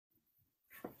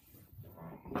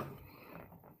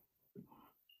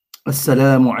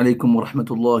Assalamu alaikum wa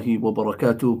rahmatullahi wa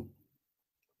barakatuh.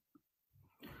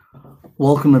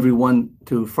 Welcome everyone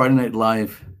to Friday Night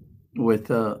Live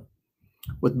with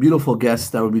beautiful guests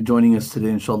that will be joining us today,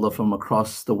 inshallah, from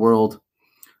across the world.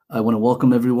 I want to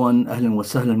welcome everyone. Ahlan wa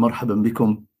sahlan, marhaban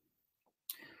bikum.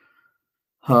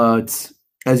 It's,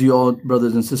 as you all,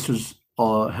 brothers and sisters,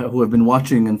 who have been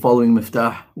watching and following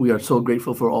Miftah, we are so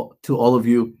grateful to all of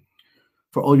you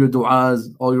for all your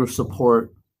du'as, all your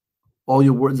support, all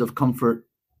your words of comfort.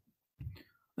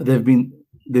 They've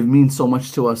mean so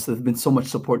much to us. There's been so much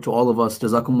support to all of us.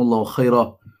 Jazakumullahu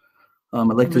khaira.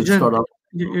 I'd like to start off.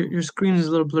 Your screen is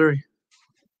a little blurry.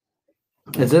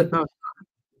 Is it? No,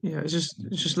 yeah, it's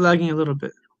just lagging a little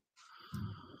bit.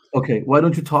 Okay, why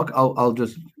don't you talk? I'll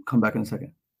just come back in a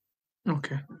second.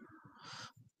 Okay.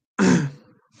 Assalamu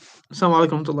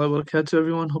alaikum wa rahmatullahi wa barakatuh,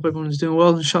 everyone. Hope everyone is doing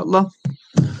well, inshallah.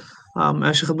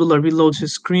 As Sheikh Abdullah reloads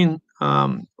his screen,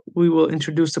 we will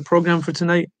introduce the program for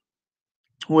tonight,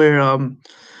 where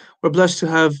we're blessed to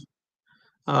have,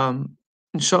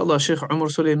 inshallah, Sheikh Umar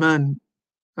Sulaiman,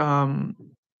 for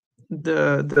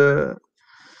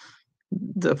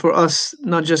us,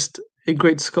 not just a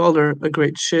great scholar, a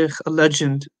great sheikh, a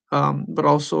legend, but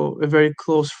also a very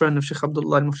close friend of Sheikh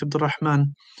Abdullah and Mufti Abdul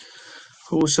Rahman,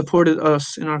 who supported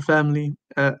us in our family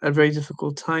at a very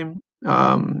difficult time.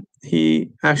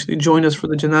 He actually joined us for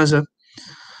the janazah,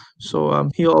 so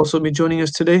he'll also be joining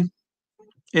us today.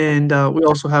 And we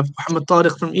also have Muhammad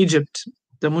Tariq from Egypt,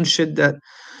 the munshid that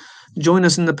joined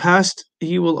us in the past.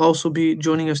 He will also be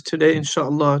joining us today,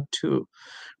 inshallah, to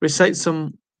recite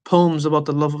some poems about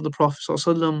the love of the Prophet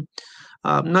ﷺ,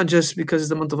 not just because it's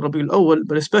the month of Rabiul Awwal,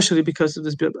 but especially because of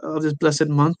this blessed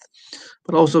month,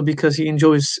 but also because he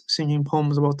enjoys singing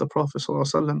poems about the Prophet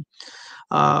ﷺ.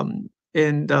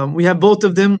 And we have both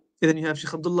of them, and then you have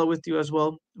Sheikh Abdullah with you as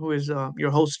well, who is your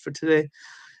host for today.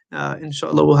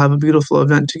 Inshallah, we'll have a beautiful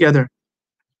event together.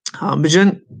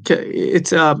 Bijan,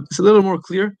 it's a little more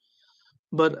clear,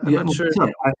 but I'm not sure.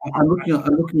 I'm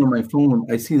looking on my phone.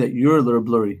 I see that you're a little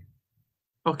blurry.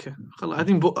 Okay, I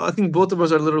think both of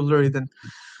us are a little blurry then.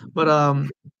 But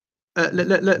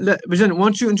Bijan, why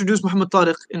don't you introduce Muhammad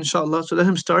Tariq, inshallah? So let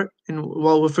him start, and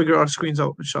while we'll figure our screens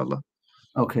out, inshallah.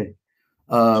 Okay.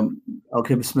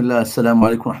 Okay, Bismillah. Assalamu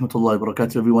alaikum wa rahmatullahi wa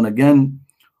barakatuh, everyone. Again,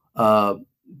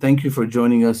 thank you for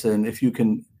joining us, and if you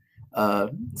can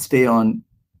stay on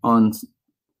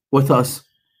with us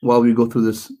while we go through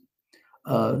this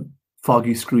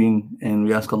foggy screen, and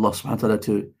we ask Allah subhanahu wa ta'ala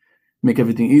to make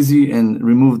everything easy and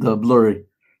remove the blur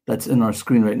that's in our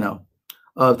screen right now.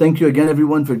 Thank you again,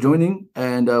 everyone, for joining,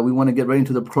 and we want to get right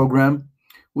into the program.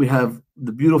 We have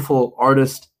the beautiful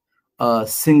artist,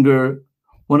 singer,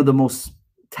 one of the most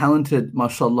talented,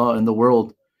 mashallah, in the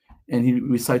world, and he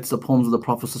recites the poems of the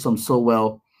Prophet so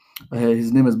well.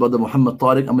 His name is Brother Muhammad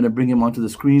Tariq. I'm going to bring him onto the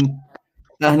screen.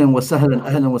 أهلا وسهلا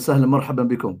أهلا وسهلا مرحبا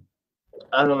بكم.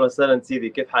 أهلا وسهلا سيدي،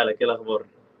 كيف حالك؟ إيه الأخبار؟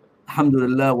 الحمد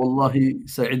لله، والله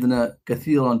سعدنا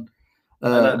كثيرا.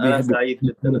 أنا سعيد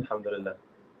جدا، الحمد لله.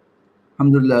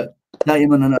 الحمد لله.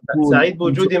 دائما أنا أكون سعيد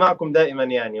بوجودي معكم دائما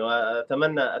يعني،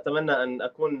 وأتمنى أن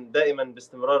أكون دائما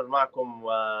باستمرار معكم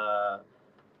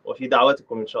وفي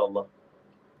دعوتكم إن شاء الله.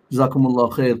 جزاكم الله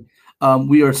خير.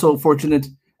 We are so fortunate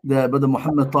that Brother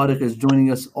Muhammad Tariq is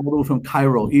joining us all the way from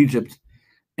Cairo, Egypt,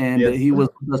 and Yes. he was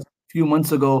with us a few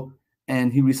months ago,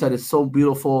 and he recited so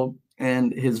beautiful,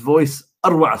 and his voice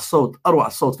أروع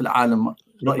صوت في العالم.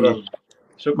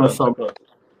 شكرا.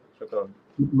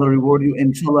 Allah reward you,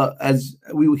 inshallah. As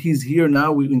he's here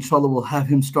now, we inshallah will have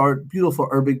him start beautiful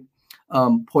Arabic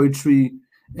poetry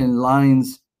and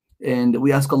lines, and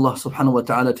we ask Allah subhanahu wa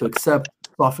ta'ala to accept,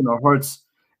 soften our hearts,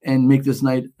 and make this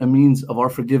night a means of our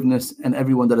forgiveness and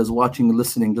everyone that is watching and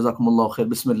listening. Jazakumullah khair.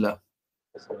 Bismillah.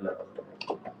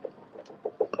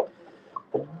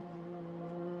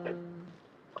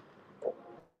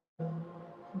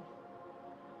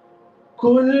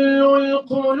 كل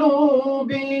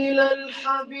القلوب إلى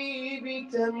الحبيب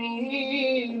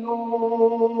تميل،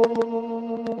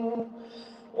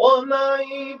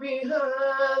 ومعي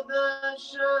بهذا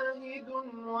شاهد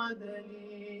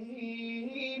ودليل.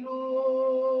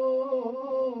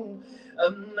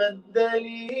 أما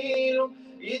الدليل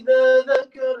إذا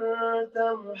ذكرت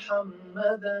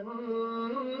محمدا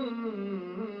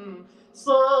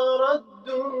صارت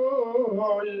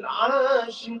دموع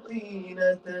العاشقين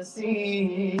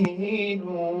تسيل.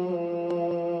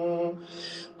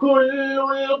 كل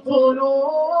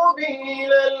القلوب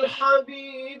إلى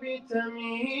الحبيب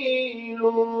تميل،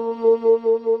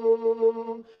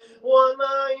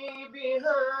 ومعي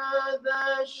بهذا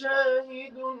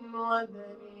شاهد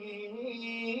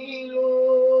ودليل.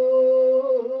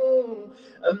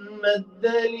 أما أما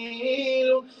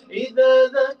الدليل إذا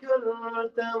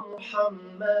ذكرت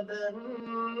محمدا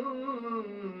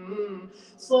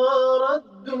صارت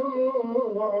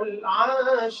دموع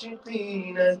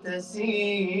العاشقين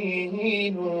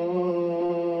تسيل.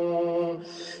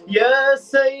 يا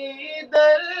سيد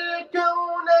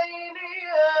الكونين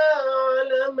يا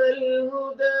علم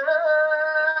الهدى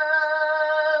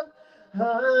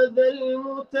هذا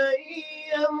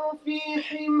المتيم في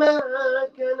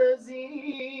حماك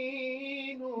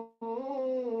نزيل.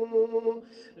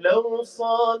 لو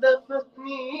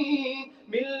صادفتني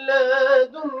من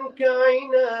لدنك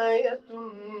عناية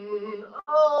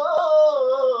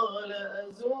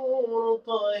لأزور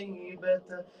طيبة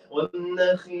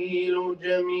والنخيل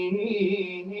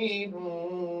جميل.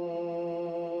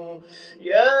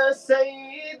 يا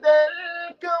سيد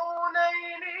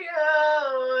الكونين يا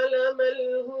علم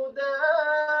الهدى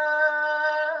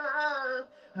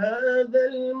هذا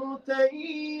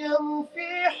المتيم في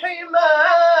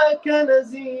حماك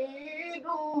نزيد.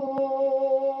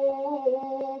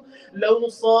 لو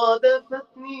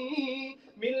صادفتني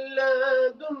من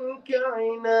لدنك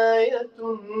عناية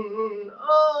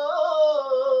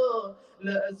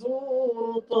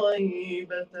لأزور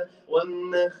طيبة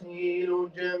والنخيل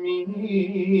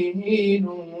جميل.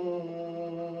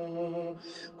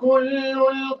 كل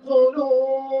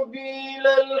القلوب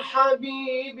إلى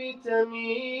الحبيب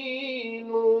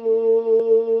تميل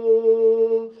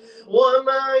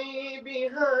ومعي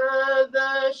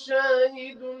بهذا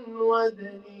شاهد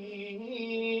ودليل.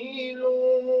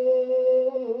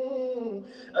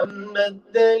 أما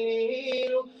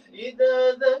الدليل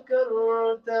إذا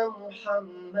ذكرت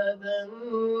محمدا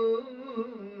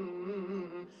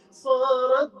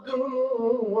صارت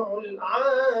دموع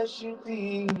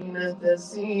العاشقين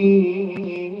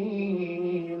تسيل.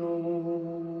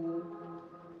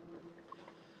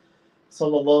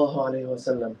 صلى الله عليه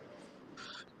وسلم.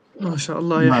 ما شاء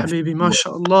الله يا حبيبي ما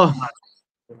شاء الله.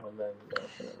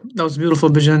 That was beautiful,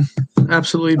 Bijan.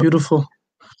 Absolutely beautiful.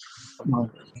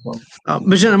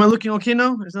 Bijan, am I looking okay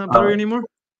now? Is that better anymore?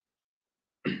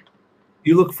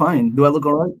 You look fine. Do I look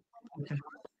all right? Okay.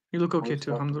 You look okay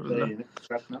too, alhamdulillah.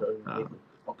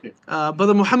 Okay.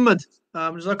 Brother Muhammad,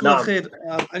 Jazakallah khair.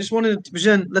 I just wanted to,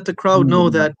 Bijan, let the crowd know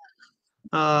that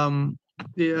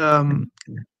Bijan,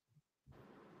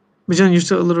 you're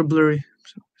still a little blurry.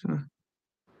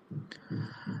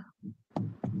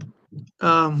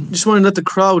 Just want to let the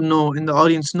crowd know, and the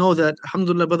audience know, that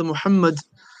alhamdulillah, Brother Muhammad,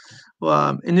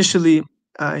 initially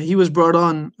he was brought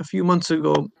on a few months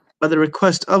ago by the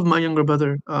request of my younger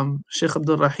brother, Sheikh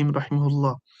Abdul Rahim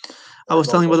rahimahullah. I was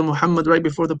telling Brother Muhammad right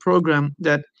before the program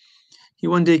that he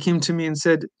one day came to me and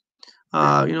said,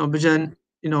 Bijan,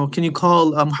 can you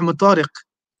call Muhammad Tariq?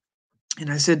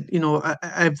 And I said,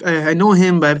 I know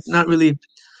him, but I've not really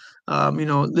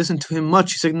listened to him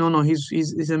much. He said, no,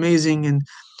 he's amazing, and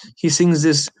he sings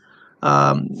this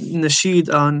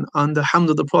nasheed on the hamd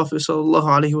of the Prophet sallallahu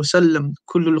alaihi wasallam,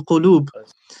 kullul qulub.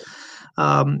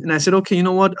 And I said, okay, you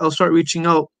know what? I'll start reaching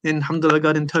out. And alhamdulillah, I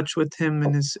got in touch with him,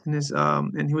 and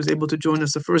and he was able to join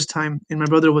us the first time. And my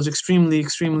brother was extremely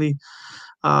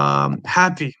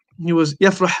happy. He was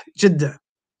yafrah jidda.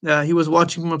 He was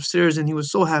watching from upstairs, and he was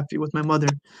so happy with my mother.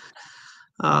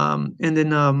 And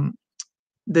then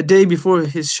the day before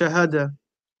his shahada,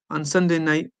 on Sunday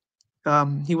night,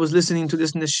 he was listening to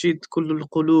this nasheed kullul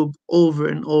qulub over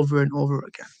and over and over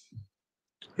again.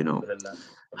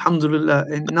 Alhamdulillah.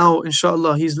 And now,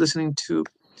 inshallah, he's listening to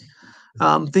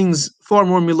things far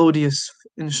more melodious,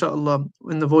 inshallah,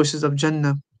 in the voices of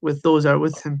Jannah with those that are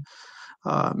with him.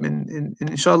 And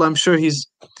inshallah, I'm sure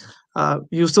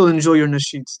you'll still enjoy your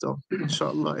nasheeds though,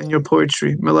 inshallah, and your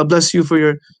poetry. May Allah bless you for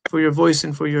your voice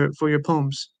and for your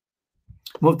poems.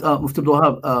 Mufti Abdul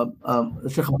Wahab,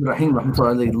 Sheikh Abdul Rahim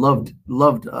rahmatullah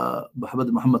loved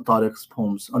Muhammad Tariq's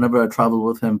poems. Whenever I traveled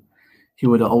with him, he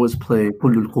would always play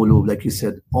Kullul Qulub, like you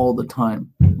said, all the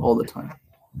time.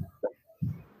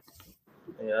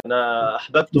 أنا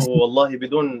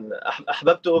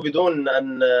أحببته بدون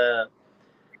أن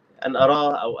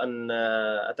أراه أو أن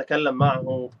أتكلم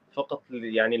معه، فقط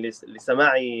يعني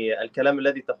لسماع الكلام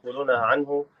الذي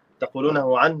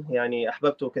تقولونه عنه. يعني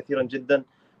أحببته كثيرا جدا.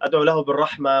 أدعو له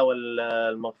بالرحمة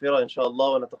والمغفرة إن شاء الله،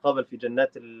 ونتقابل في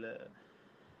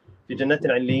جنات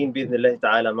العليين بإذن الله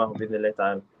تعالى معه بإذن الله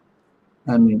تعالى.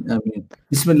 آمين.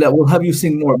 بسم الله. We'll have you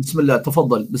sing more. بسم الله.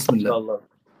 تفضل. بسم الله. إن شاء الله.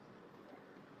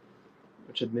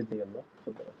 شدني يلا.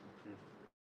 تفضل.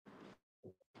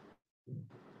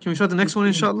 Can we start the next one,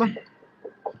 inshallah?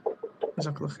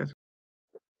 جزاك الله خير.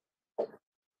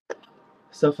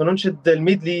 سوف ننشد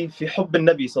الميدلي في حب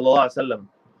النبي صلى الله عليه وسلم.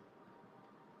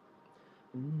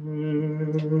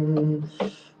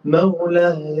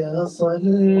 مولاي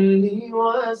صل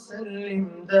وسلم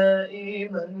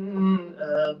دائما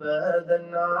أبدا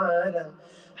على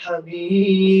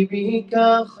حبيبك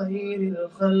خير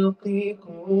الخلق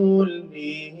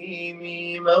كلهم.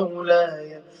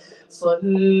 مولاي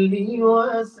صل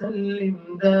وسلم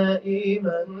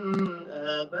دائما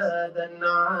أبدا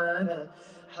على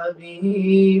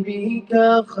حبيبك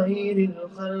خير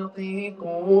الخلق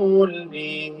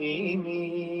كلهم.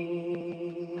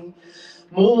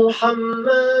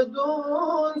 محمد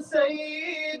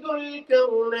سيد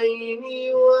الكونين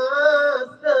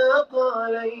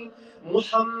والثقلين.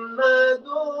 محمد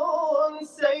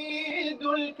سيد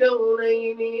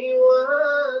الكونين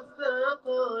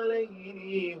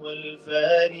والثقلين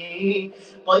والفريقين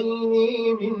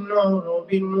من عرب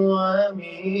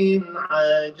ومن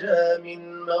عجم.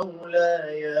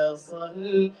 مولاي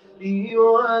صل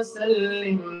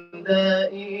وسلم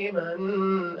دائما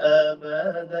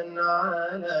أبدا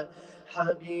على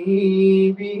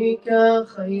حبيبك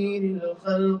خير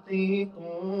الخلق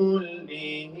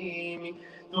كلهم.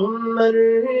 ثم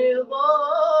الرضا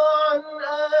عن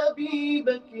أبي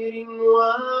بكر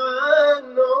وعن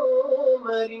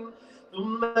عمر.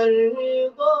 ثم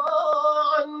الرضا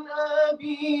عن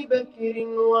أبي بكر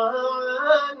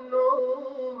وعن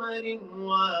عمر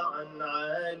وعن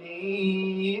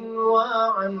علي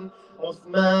وعن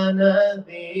عثمان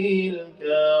ذي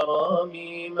الكرم.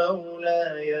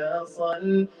 مولاي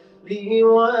صل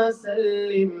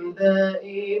وسلم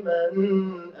دائما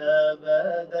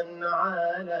أبدا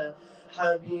على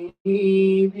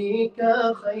حبيبك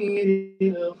خير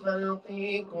الخلق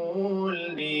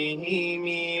كلهم.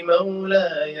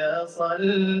 مولاي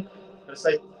صل.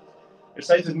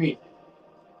 Recite with me.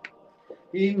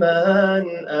 إيمان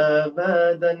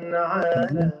أبدا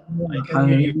على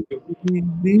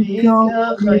حبيبك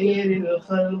خير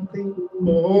الخلق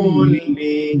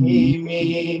كلهم.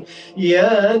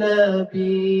 يا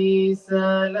نبي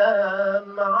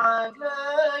سلام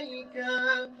عليك،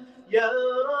 يا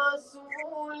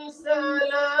رسول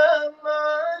سلام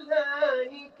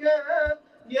عليك،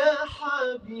 يا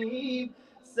حبيب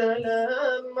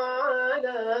سلام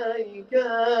عليك،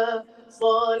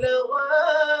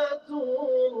 صلوات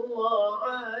الله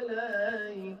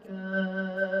عليك.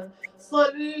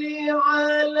 صل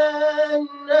على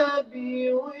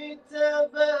النبي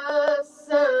وتبسم،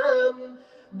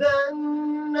 ده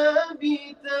النبي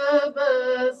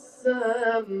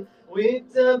تبسم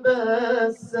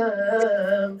وتبسم،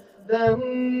 ده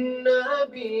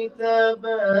النبي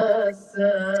تبسم.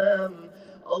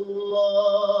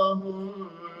 اللهم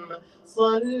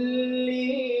صل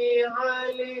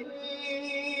عليه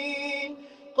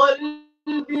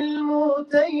قلبي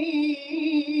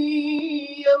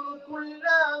المتيم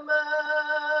كلما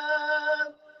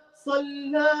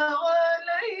صلى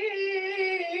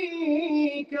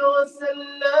عليك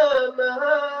وسلم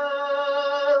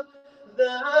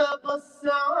ذاق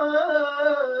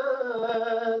السعادة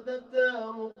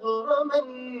مغرما.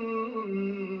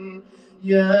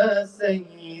 يا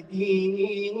سيدي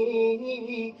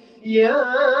يا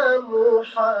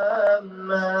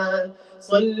محمد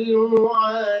صلوا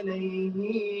عليه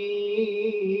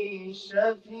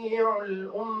شفيع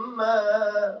الأمة.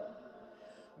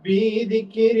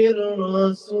 بذكر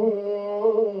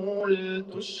الرسول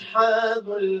تشحذ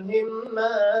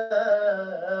الهمة.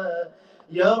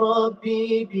 يا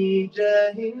ربي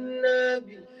بجاه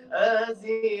النبي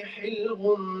أزيح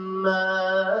الغمة.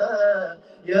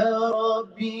 يا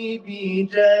ربي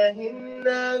بجاه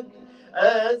النبي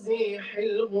أزيح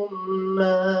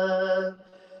الغمة.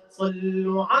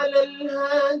 صلوا على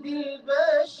الهادي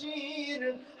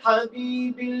البشير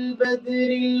حبيب البدر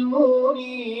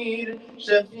المنير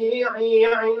شفيعي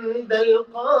عند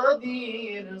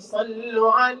القدير.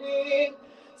 صلوا عليه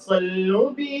صلوا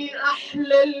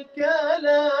بأحلى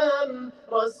الكلام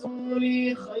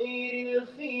رسولي خير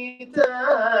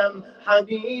الختام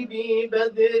حبيبي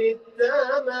بدر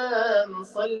التمام.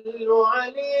 صلوا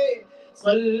عليه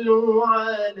صلوا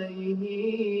عليه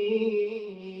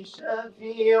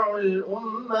شفيع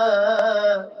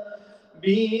الأمة.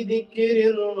 بذكر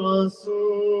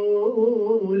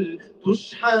الرسول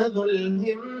تشحذ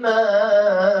الهمة.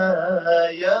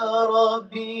 يا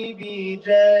ربي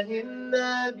بجاه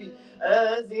النبي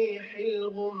أزيح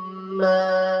الغمة.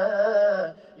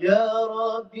 يا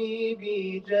ربي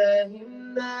بجاه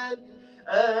النبي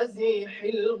أزيح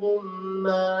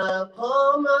الغمة.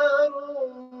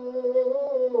 قمرون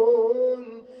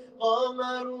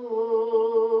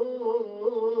قمرون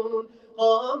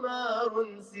قمر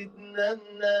سيدنا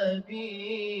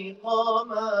النبي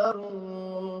قمرون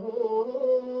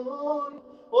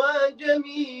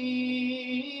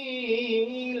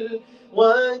وجميل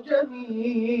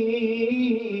وجميل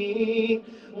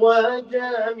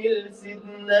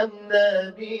سيدنا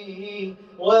النبي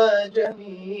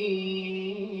وجميل.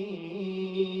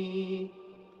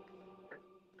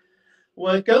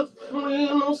 وكف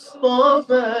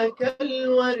المصطفى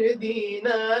كالورد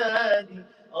ينادي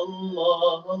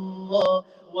الله الله،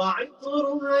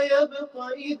 وعطرها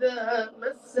يبقى إذا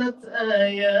مست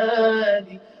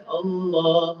أيادي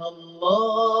الله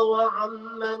الله،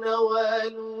 وعم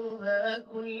نوالها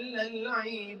كل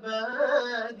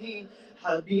العباد.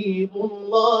 حبيب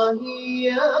الله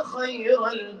يا خير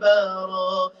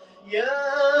البرايا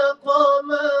يا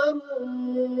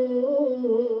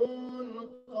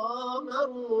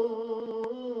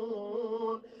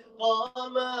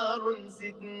قمر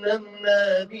سيدنا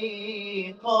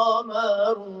النبي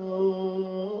قمر.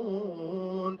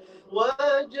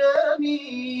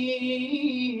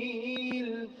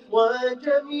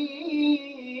 وجميل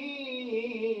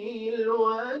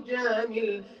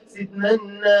سيدنا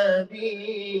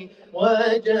النبي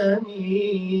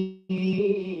وجميل.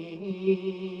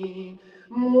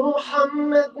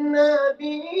 محمد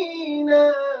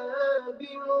نبينا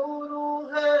بنور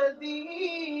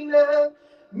هدينا،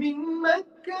 من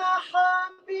مكة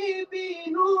حبيبي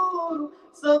نور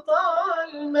سطع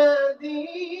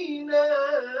المدينة.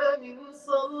 من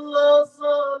صلى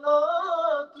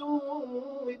صلاته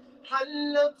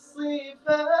حل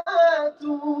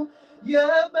بصفاته،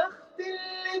 يا بخت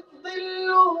اللي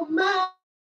بظله ما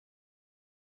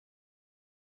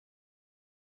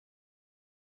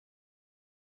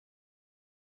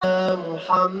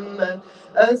محمد.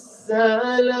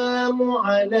 السلام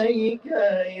عليك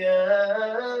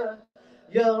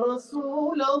يا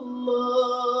رسول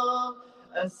الله،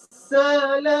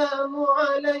 السلام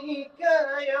عليك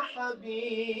يا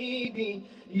حبيبي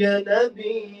يا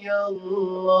نبي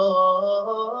الله.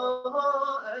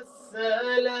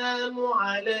 السلام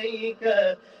عليك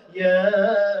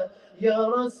يا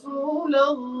رسول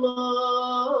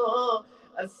الله،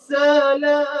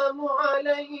 السلام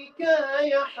عليك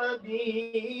يا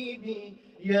حبيبي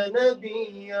يا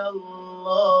نبي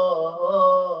الله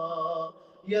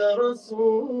يا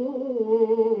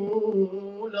رسول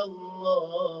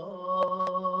الله.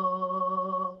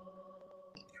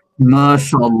 ما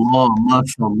شاء الله ما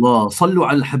شاء الله. صلوا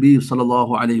على الحبيب صلى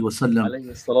الله عليه وسلم.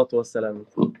 عليه الصلاة والسلام.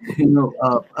 You know,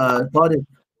 Tariq,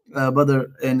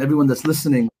 brother, and everyone that's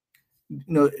listening, you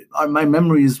know, my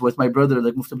memories with my brother,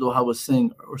 like Mufti Abdul Wahab was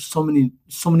saying, are so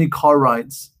many car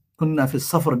rides. كنا في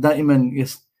السفر دائما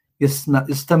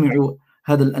يستمع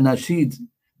هذا الأناشيد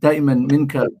دائما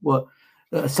منك،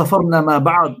 وسافرنا مع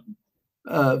بعض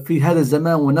في هذا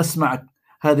الزمان ونسمع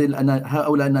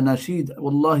هؤلاء الأناشيد.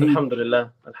 والله الحمد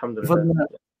لله الحمد لله.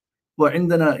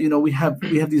 وعندنا, you know, we have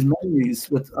these memories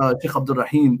with Sheikh Abdul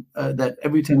Rahim that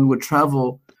every time we would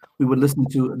travel, we would listen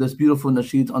to this beautiful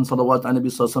nasheed on Salawat an Nabi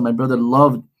Sallallahu Alaihi Wasallam. My brother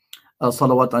loved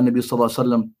Salawat an Nabi Sallallahu Alaihi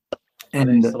Wasallam,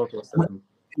 and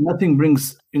nothing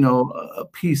brings, you know,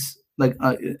 peace like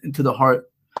into the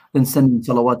heart than sending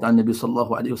Salawat an Nabi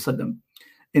Sallallahu Alaihi Wasallam,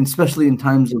 and especially in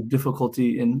times of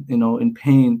difficulty and, you know, in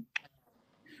pain.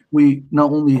 We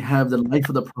not only have the life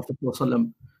of the Prophet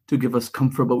ﷺ to give us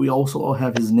comfort, but we also all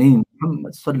have his name,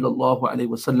 Muhammad sallallahu alaihi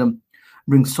wasallam,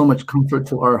 brings so much comfort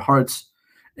to our hearts.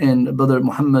 And Brother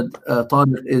Muhammad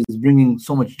Tariq is bringing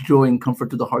so much joy and comfort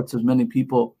to the hearts of many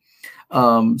people.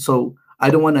 So I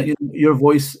don't want to, your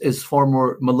voice is far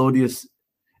more melodious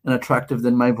and attractive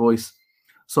than my voice.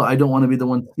 So I don't want to be the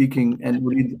one speaking. And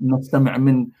we نستمع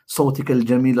من صوتك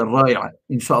الجميل الرائع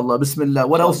إن شاء الله. بسم الله.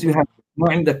 What else do you have?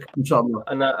 ما عندك إن شاء الله.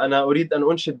 أنا أريد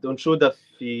أن أنشد أنشودة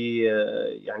في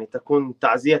يعني تكون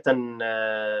تعزية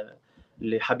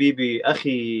لحبيبي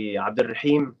أخي عبد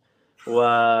الرحيم،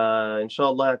 وإن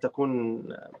شاء الله تكون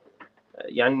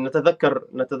يعني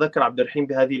نتذكر عبد الرحيم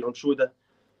بهذه الأنشودة،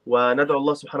 وندعو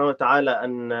الله سبحانه وتعالى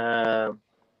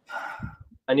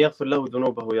أن يغفر له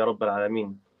ذنوبه يا رب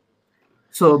العالمين.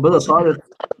 So Brother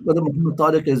Muhammad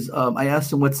Tariq is, I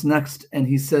asked him what's next, and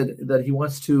he said that he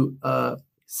wants to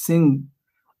sing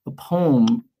a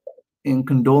poem in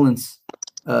condolence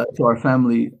to our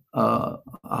family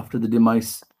after the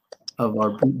demise of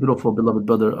our beautiful beloved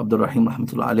brother Abdul Rahim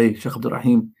rahmatullah alayh, Sheikh Abdul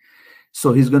Rahim.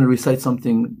 So he's going to recite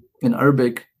something in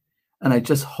Arabic, and I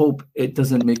just hope it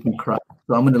doesn't make me cry.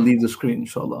 So I'm going to leave the screen,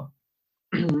 inshallah.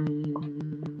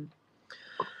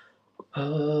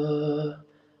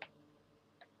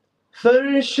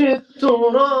 فرش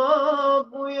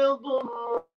التراب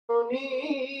يضمني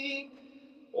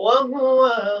وهو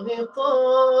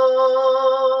غطائي،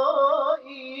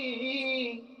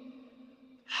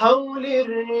 حول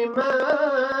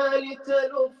الرمال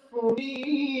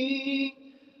تلفني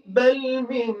بل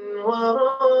من ورائي،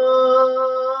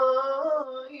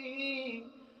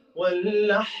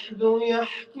 واللحد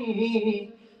يحكي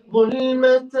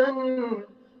ظلمة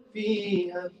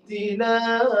فيها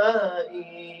ابتلائي،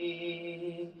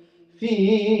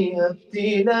 فيها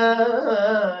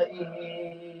ابتلائي.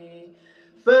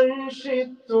 فرش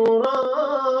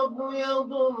التراب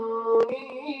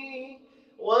يضمني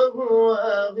وهو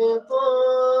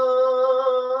غطائي،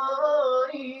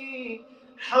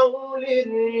 حول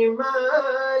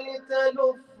الرمال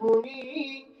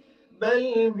تلفني بل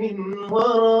من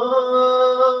ورائي،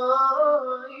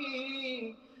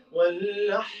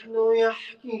 واللحن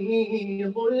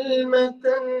يحكي ظلمة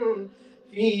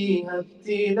فيها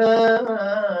ابتلائي.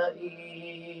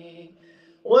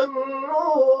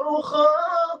 والنور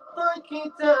خط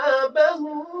كتابه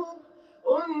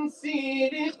أنسي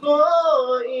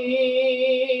لقائي،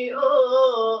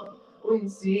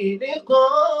 أنسي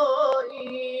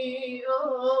لقائي،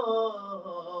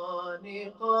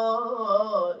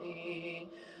 لقائي.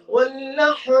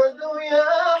 واللحد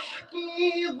يحكي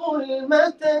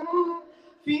ظلمة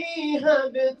فيها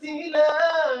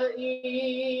ابتلائي،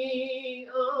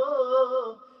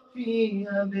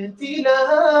 فيها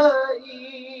ابتلائي،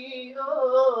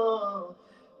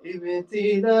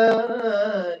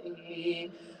 ابتلائي.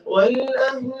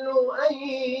 والأهل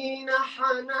أين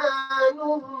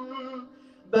حنانهم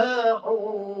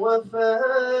باعوا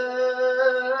وفائي،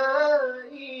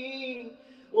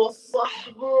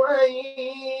 والصحب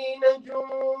أين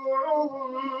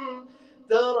جموعهم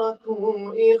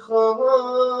تركوا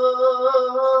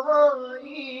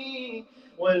إخائي،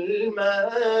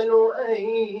 والمال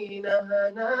أين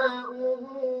هناؤه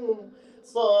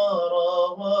صار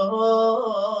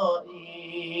ورائي،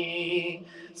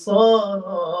 صار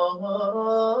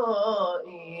ورائي.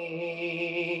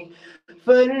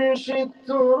 فرش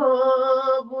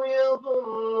التراب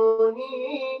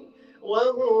يضمني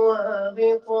وهو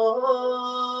غطائي،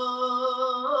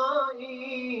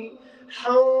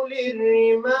 حول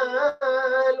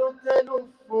الرمال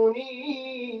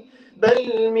تلفني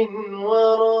بل من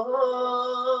ورائي،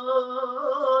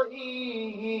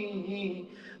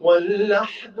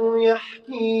 واللحد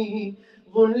يحكي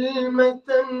ظلمة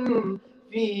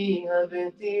فيها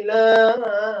ابتلائي،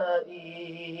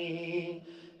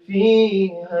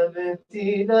 فيها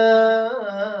ابتلائي.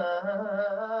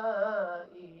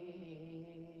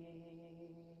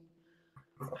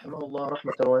 رحمه الله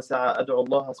رحمة واسعة. أدعو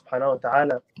الله سبحانه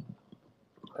وتعالى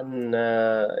أن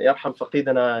يرحم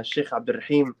فقيدنا الشيخ عبد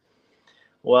الرحيم.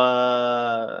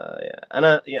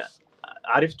 وأنا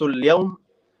عرفت اليوم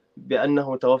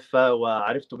بأنه توفى،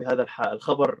 وعرفت بهذا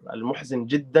الخبر المحزن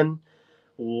جدا،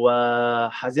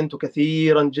 وحزنت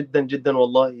كثيرا جدا جدا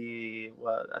والله.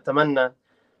 وأتمنى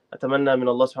من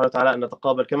الله سبحانه وتعالى أن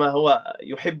نتقابل كما هو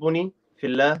يحبني في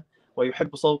الله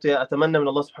ويحب صوتي. أتمنى من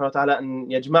الله سبحانه وتعالى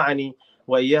أن يجمعني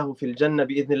وإياه في الجنة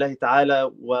بإذن الله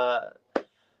تعالى،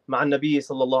 ومع النبي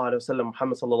صلى الله عليه وسلم،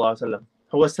 محمد صلى الله عليه وسلم.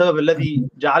 هو السبب الذي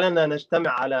جعلنا نجتمع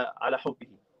على حبه.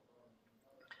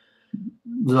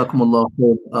 Jazakum Allah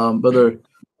khair. Brother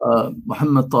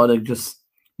Muhammad Tariq just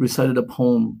recited a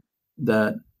poem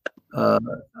that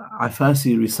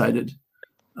Afasi recited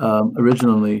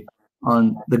originally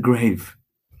on the grave.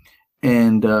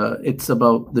 And it's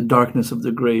about the darkness of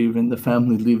the grave and the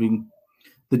family leaving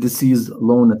the deceased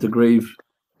alone at the grave.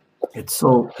 It's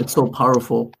so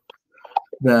powerful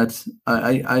that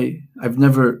I've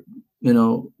never,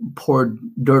 poured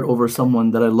dirt over someone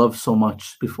that I love so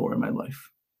much before in my life.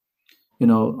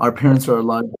 Our parents are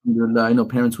alive. I know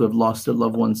parents who have lost their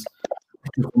loved ones.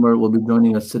 Umar will be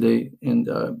joining us today, and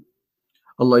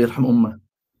Allah yarham ummah.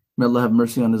 May Allah have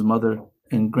mercy on his mother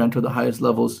and grant her the highest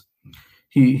levels.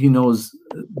 He knows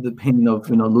the pain of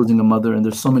losing a mother, and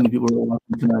there's so many people who are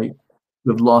watching tonight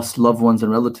who have lost loved ones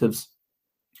and relatives.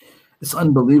 It's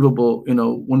unbelievable.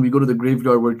 When we go to the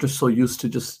graveyard, we're just so used to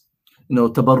just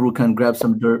tabarrukan, grab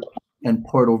some dirt and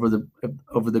pour it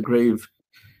over the grave.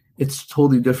 It's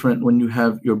totally different when you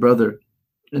have your brother,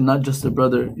 and not just a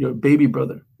brother, your baby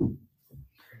brother,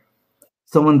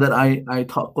 someone that I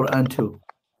taught Quran to,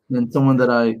 and someone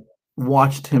that I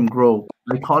watched him grow.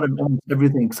 I taught him almost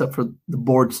everything except for the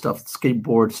board stuff,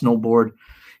 skateboard, snowboard,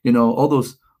 all those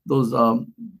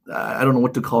I don't know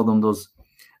what to call them, those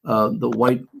the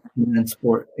white man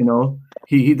sport.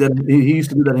 He used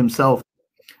to do that himself.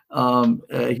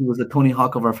 He was the Tony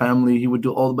Hawk of our family. He would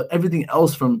do but everything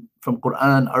else from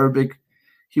Quran, Arabic.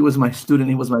 He was my student.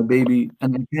 He was my baby. And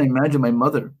I can't imagine my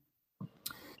mother,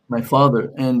 my father,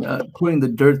 and putting the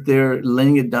dirt there,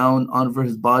 laying it down over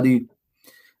his body.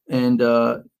 And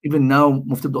even now,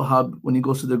 Mufti Abdul Wahab, when he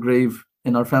goes to the grave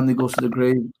and our family goes to the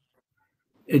grave,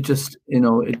 it just,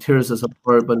 it tears us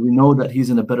apart. But we know that he's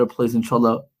in a better place,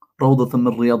 inshallah. Rawdatan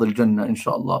min Riyad al-Jannah,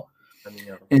 inshallah.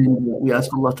 And we ask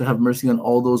Allah to have mercy on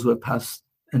all those who have passed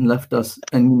and left us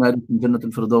and united in Jannat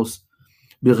al-Firdaus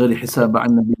بغير حساب عن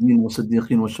النبيين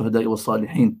والصديقين والشهداء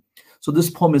والصالحين. So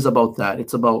this poem is about that.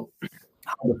 It's about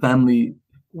how the family,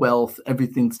 wealth,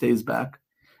 everything stays back,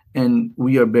 and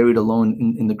we are buried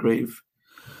alone in the grave.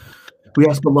 We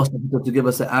ask Allah to give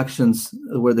us the actions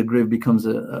where the grave becomes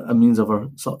a means of our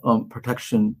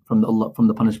protection from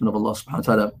the punishment of Allah subhanahu wa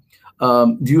ta'ala.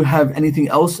 Do you have anything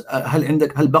else?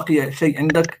 هل بقي شيء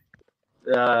عندك؟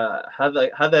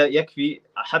 هذا يكفي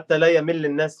حتى لا يمل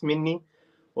الناس مني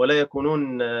ولا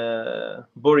يكونون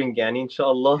بورينج يعني إن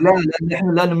شاء الله. لا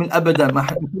نحن لا نمل أبدا. ما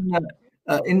كنا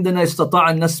عندنا استطاع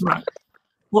أن نسمع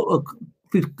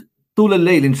في طول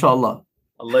الليل إن شاء الله.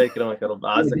 الله يكرمك يا رب،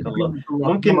 أعزك الله.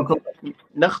 ممكن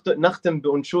نختم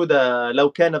بأنشودة لو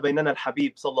كان بيننا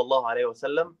الحبيب صلى الله عليه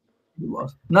وسلم؟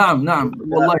 نعم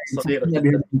والله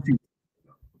صغيرة.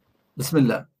 بسم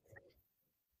الله.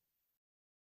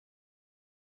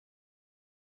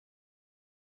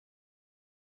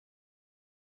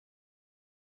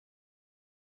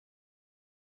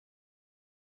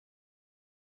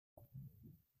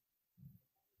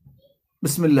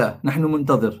 بسم الله، نحن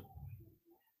منتظر.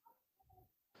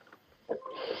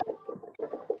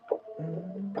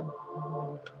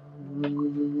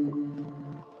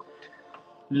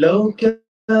 لو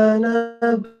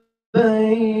كان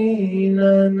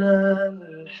بيننا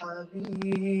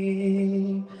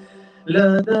الحبيب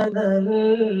لدنا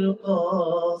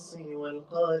القاصي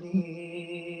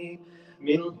والقريب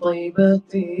من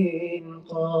طيبة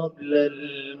قبل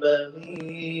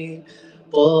المغيب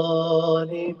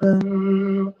طالبا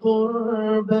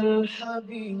قرب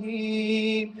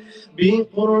الحبيب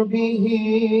بقربه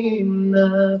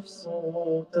النفس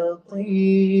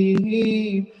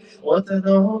تطيب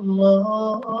وتدعو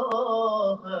الله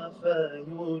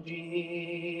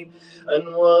فيجيب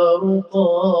أنوار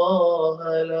طه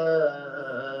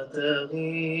لا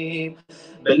تغيب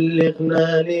بلغنا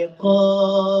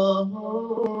لقاه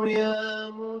يا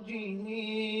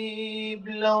مجيب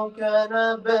لو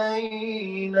كان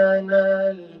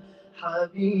بيننا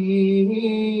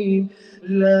الحبيب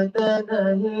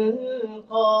لدنا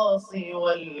القاصي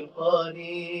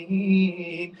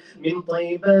والقريب من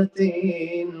طيبة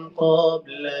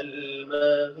قبل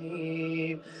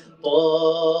المغيب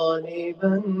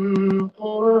طالبا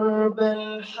قرب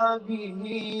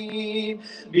الحبيب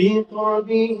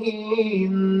بقربه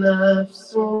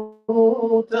النفس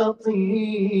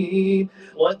تطيب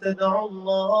وتدعو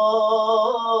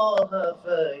الله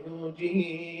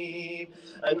فيجيب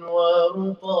أنوار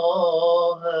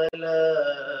طه لا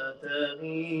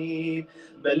تغيب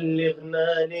بلغنا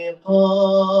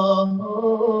لقاه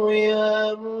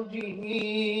يا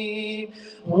مجيب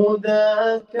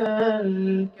هداك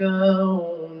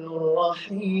الكون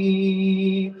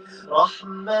الرحيم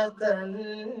رحمة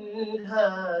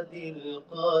الهادي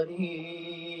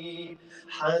القريب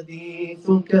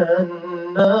حديثك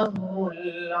أنه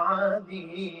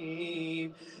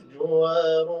العبيب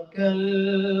جوارك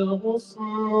الغصن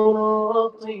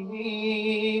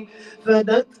الرطيب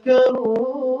فدتك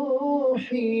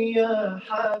روحي يا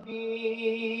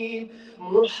حبيب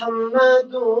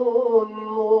محمد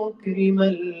مكرم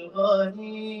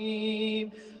الغريب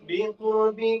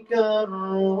بقربك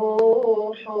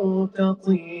الروح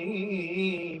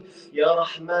تطيب يا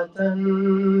رحمة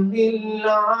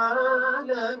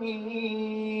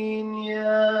للعالمين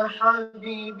يا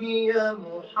حبيبي يا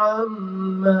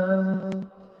محمد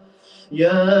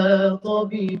يا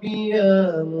طبيبي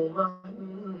يا محمد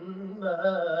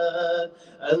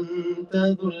أنت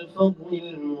ذو الفضل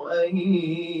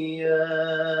المؤيد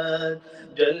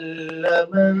جل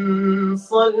من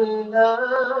صلى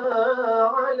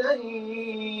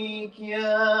عليك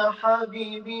يا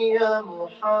حبيبي يا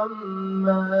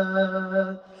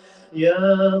محمد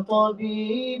يا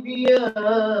طبيبي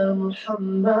يا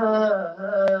محمد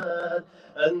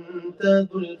أنت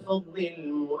ذو الفضل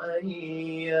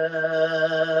المؤيد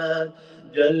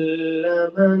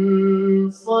جل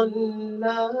من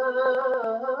صلى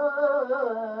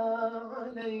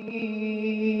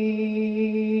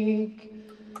عليك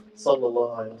صلى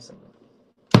الله عليه وسلم.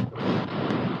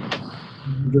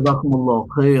 جزاكم الله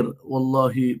خير.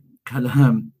 والله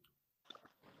كلام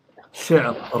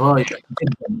شعر رائع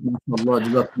جدا ما شاء الله.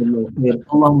 جزاكم الله خير.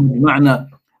 اللهم اجمعنا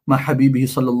مع حبيبه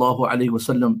صلى الله عليه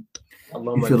وسلم.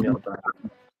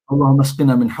 اللهم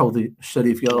اسقنا من حوض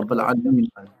الشريف يا رب العالمين.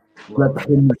 لا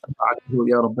تحرمنا شفاعته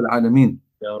يا رب العالمين.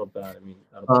 يا رب العالمين.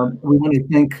 We want to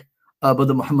thank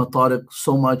Brother Muhammad Tariq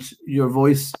so much. Your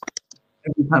voice,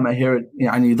 every time I hear it,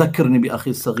 يعني يذكرني بأخي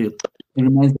الصغير. It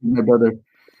reminds me of my brother.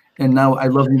 And now I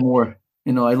love you more.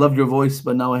 You know, I love your voice,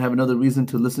 but now I have another reason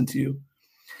to listen to you.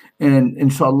 And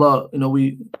inshallah, you know,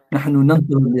 نحن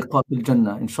ننتظر اللقاء في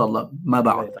الجنة إن شاء الله ما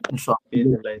بعد إن شاء بإذن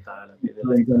الله. الله تعالى بإذن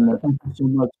الله تعالى. Thank you so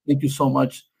much. Thank you so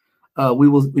much. We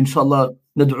will inshallah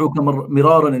ندعوك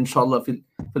مرارا إن شاء الله في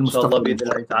إن شاء الله المستقبل. بإذن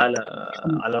الله تعالى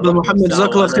على بدر الرحب محمد والسعة.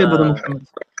 جزاك الله خير بدر وأنا محمد.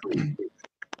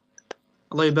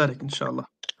 الله يبارك إن شاء الله.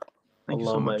 Thank you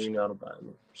so اللهم much. آمين يا رب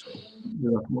العالمين. إن شاء الله.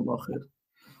 جزاكم الله خير.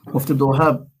 Mufti Abdul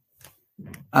Wahab,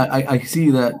 I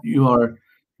see that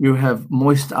you have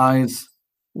moist eyes,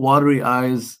 watery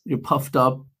eyes, you're puffed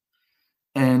up,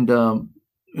 and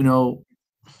you know,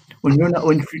 when you're not,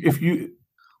 if you're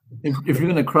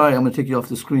gonna cry, I'm gonna take you off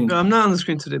the screen. No, I'm not on the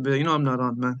screen today, but you know I'm not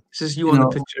on, man. It's just you You on know,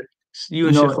 the picture. It's you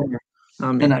and you know, Sheikh Omar.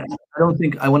 Not me. And I don't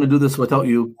think I want to do this without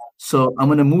you, so I'm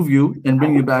gonna move you and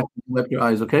bring you back and wipe your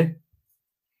eyes, okay?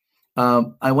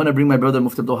 I want to bring my brother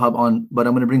Mufti Abdul Wahab on, but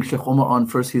I'm gonna bring Sheikh Omar on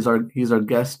first. He's our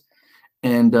guest,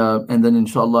 and then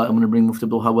inshallah I'm gonna bring Mufti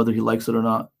Abdul Wahab whether he likes it or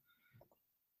not.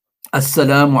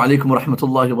 Assalamu alaikum wa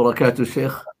rahmatullahi wa barakatuh,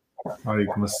 Sheikh.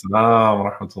 Alaikum assalam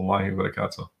wa rahmatullahi wa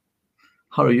barakatuh.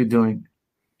 How are you doing?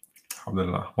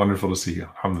 Alhamdulillah. Wonderful to see you.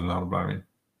 Alhamdulillah. Rabbil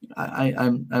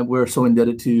Alameen. We're so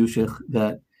indebted to you, Sheikh,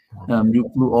 that you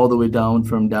flew all the way down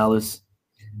from Dallas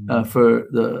for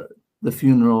the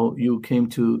funeral. You came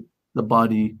to the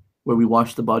body where we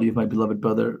washed the body of my beloved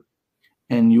brother,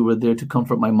 and you were there to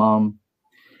comfort my mom.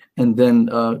 And then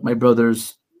my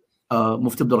brothers,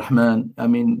 Mufti Abdul Rahman, I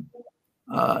mean,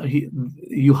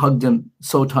 you hugged him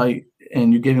so tight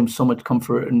and you gave him so much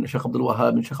comfort, and Sheikh Abdul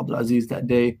Wahab and Sheikh Abdul Aziz that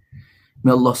day.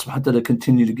 May Allah subhanahu wa ta'ala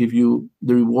continue to give you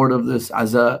the reward of this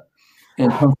aza and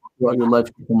comfort throughout your life,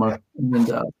 Umar. And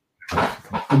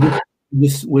I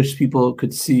just wish people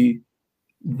could see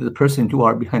the person you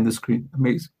are behind the screen.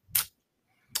 Amazing.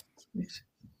 Amazing.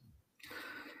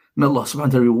 May Allah subhanahu wa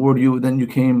ta'ala reward you. Then you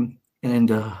came and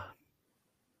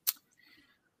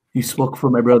you spoke for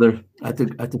my brother at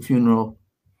the funeral,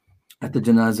 at the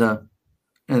janazah,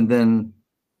 and then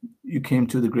you came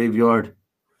to the graveyard.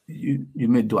 You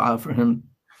made dua for him,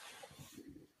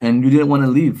 and you didn't want to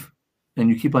leave, and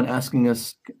you keep on asking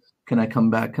us, "Can I come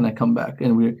back? Can I come back?"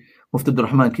 And Mufti Abdul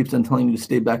Rahman keeps on telling you to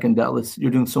stay back in Dallas. You're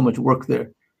doing so much work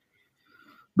there,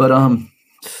 but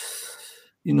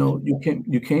you know, you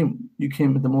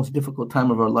came at the most difficult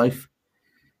time of our life,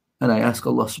 and I ask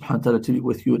Allah subhanahu wa ta'ala to be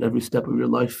with you at every step of your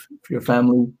life, for your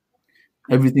family,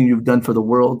 everything you've done for the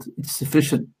world. It's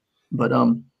sufficient, but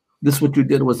this what you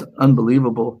did was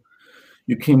unbelievable.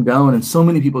 You came down, and so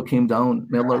many people came down.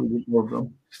 May Allah reward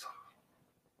them.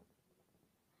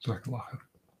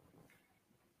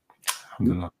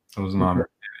 Alhamdulillah. It was an honor.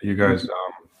 You guys,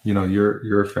 you know,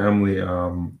 your family,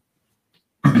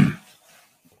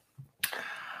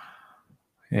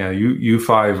 yeah, you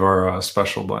five are a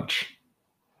special bunch.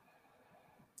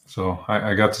 So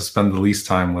I got to spend the least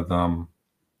time with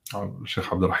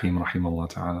Sheikh Abdul Rahim, rahimahullah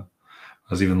ta'ala. I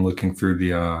was even looking through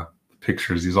the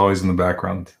pictures. He's always in the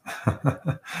background,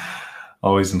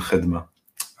 always in khidmah.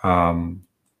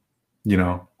 You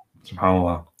know,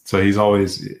 subhanAllah. So he's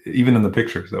always, even in the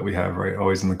pictures that we have, right,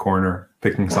 always in the corner,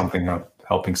 picking something up,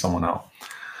 helping someone out.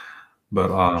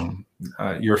 But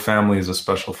your family is a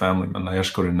special family. Man la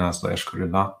yashkur nas la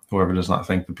yashkurillah. Whoever does not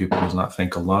thank the people does not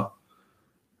thank Allah.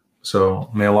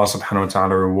 So may Allah subhanahu wa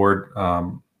ta'ala reward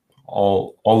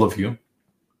all of you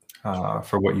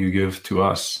for what you give to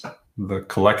us, the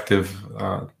collective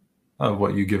of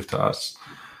what you give to us.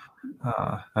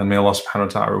 And may Allah subhanahu wa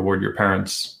ta'ala reward your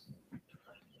parents,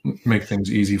 make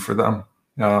things easy for them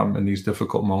in these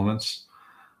difficult moments.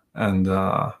 And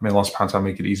may Allah subhanahu wa ta'ala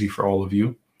make it easy for all of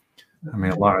you. And may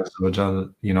Allah azza wa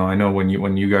jalla, you know, I know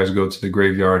when you guys go to the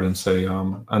graveyard and say,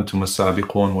 Antum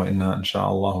as-sabiqun wa inna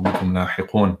insha'Allah bikum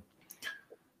lahiqun.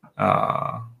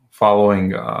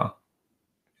 Following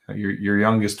your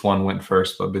youngest one went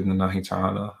first, but bidnallahi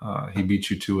ta'ala, he beat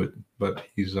you to it, but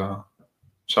he's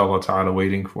inshallah ta'ala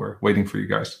waiting for you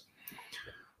guys,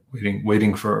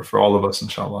 waiting for all of us,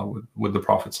 inshallah, with the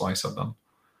Prophet sallallahu alaihi wasallam,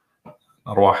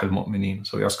 arwah al-mu'mineen.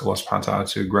 So we ask Allah subhanahu wa ta'ala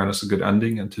to grant us a good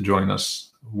ending and to join us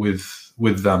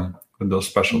with them, with those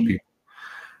special people.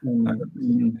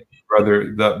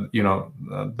 Brother, that, you know,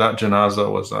 that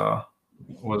janazah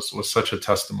was such a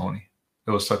testimony.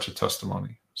 It was such a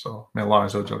testimony. So may Allah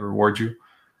azza wa jalla reward you,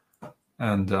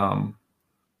 and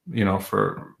you know,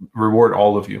 reward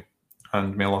all of you,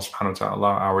 and may Allah subhanahu wa ta'ala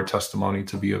allow our testimony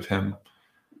to be of him,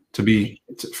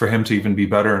 for him to even be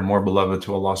better and more beloved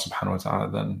to Allah subhanahu wa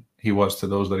ta'ala than he was to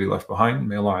those that he left behind.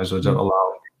 May Allah azza wa jalla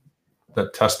allow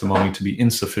that testimony to be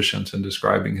insufficient in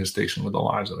describing his station with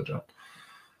Allah azza wa jalla.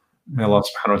 May Allah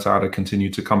subhanahu wa ta'ala continue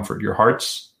to comfort your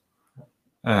hearts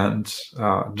and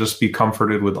just be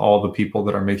comforted with all the people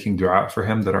that are making dua for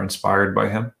him, that are inspired by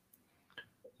him.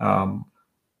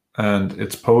 And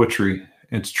it's poetry.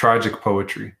 It's tragic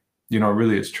poetry. You know,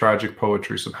 really, it's tragic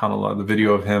poetry, subhanAllah. The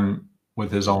video of him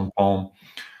with his own poem.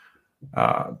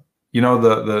 You know,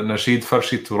 the Nasheed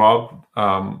Farshi Turab,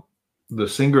 the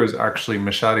singer is actually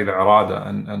Mashari al-Irada,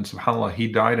 and subhanAllah, he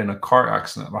died in a car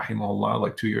accident, rahimahullah,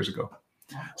 like 2 years ago.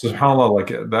 So subhanAllah, like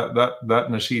that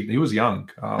Nasheed, he was young.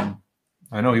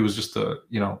 I know he was just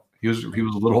he was a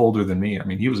little older than me. I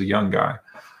mean, he was a young guy,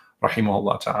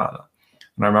 rahimahullah ta'ala.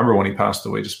 And I remember when he passed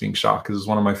away, just being shocked, because it's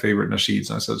one of my favorite nasheeds.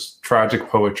 And it says tragic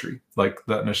poetry. Like,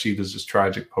 that nasheed is just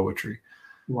tragic poetry.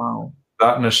 Wow.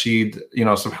 That nasheed, you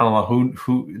know,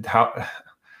 subhanAllah, how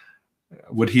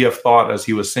would he have thought as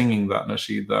he was singing that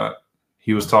nasheed that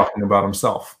he was talking about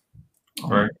himself,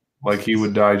 right? Like, he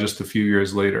would die just a few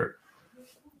years later,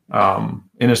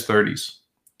 in his 30s,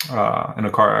 in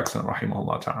a car accident,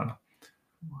 rahimahullah ta'ala.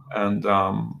 And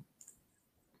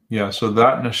yeah, so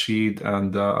that nasheed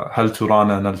and Hal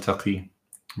Turana Naltaqi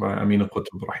by Amin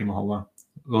al-Qutb, rahimahullah.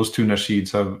 Those two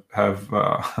nasheeds I've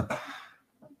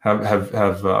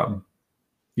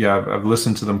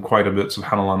listened to them quite a bit,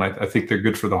 subhanAllah, and I think they're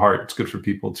good for the heart. It's good for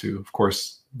people too. Of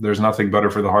course, there's nothing better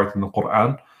for the heart than the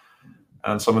Quran.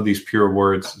 And some of these pure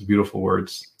words, beautiful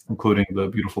words, including the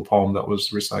beautiful poem that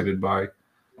was recited by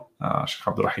Shaykh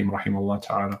Abdul Rahim, rahimahullah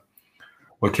ta'ala.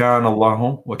 وَكَانَ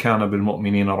اللَّهُ وَكَانَ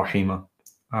بِالْمُؤْمِنِينَ رَحِيمًا.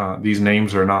 These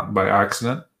names are not by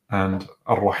accident, and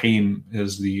Ar-Rahim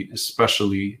is the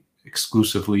especially,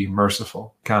 exclusively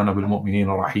merciful. كَانَ بِالْمُؤْمِنِينَ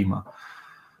رَحِيمًا.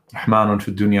 رَحْمَانٌ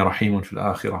فِي الدُّنْيَا رَحِيمٌ فِي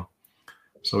الْآخِرَةِ.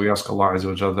 So we ask Allah Azza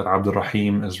wa Jalla that Abdul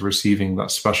Rahim is receiving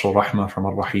that special rahmah from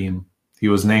Ar-Rahim. He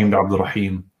was named Abdul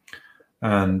Rahim,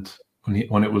 and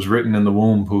when it was written in the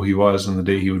womb who he was, and the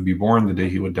day he would be born, the day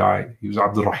he would die, he was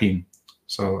Abdul Rahim.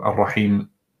 So Ar-Rahim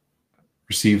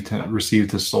received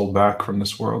his soul back from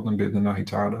this world, and bi'idhnillahi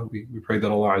ta'ala, we pray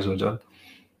that Allah Azza wa Jal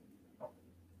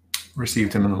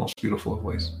received him in the most beautiful of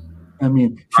ways. I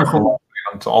mean,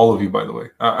 to all of you, by the way,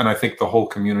 and I think the whole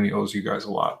community owes you guys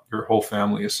a lot. Your whole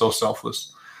family is so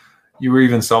selfless. You were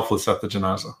even selfless at the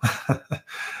janazah.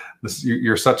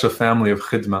 You're such a family of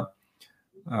khidmah.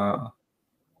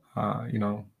 You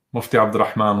know, Mufti Abdul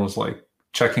Rahman was like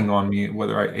checking on me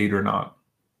whether I ate or not.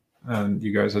 And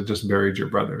you guys had just buried your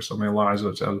brother. So may Allah Azza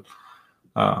wa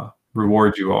Jal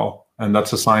reward you all. And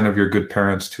that's a sign of your good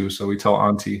parents too. So we tell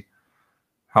Auntie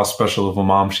how special of a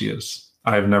mom she is.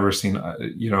 I have never seen,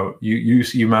 you know,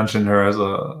 you mentioned her as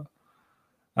a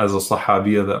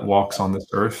sahabiya that walks on this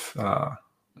earth.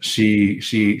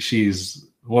 She's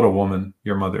what a woman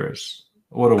your mother is.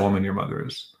 What a woman your mother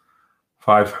is.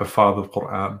 5 hafadh of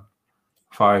Quran,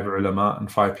 5 ulama,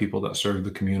 and 5 people that serve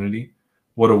the community.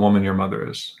 What a woman your mother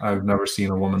is. I've never seen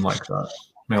a woman like that.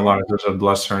 May Allah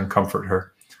bless her and comfort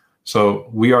her. So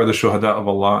we are the shuhada of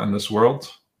Allah in this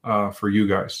world for you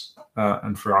guys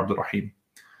and for Abdul Rahim.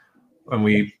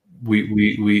 And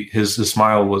his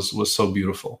smile was so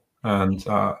beautiful. And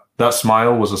that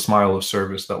smile was a smile of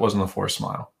service. That wasn't a forced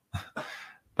smile.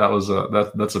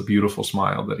 That's a beautiful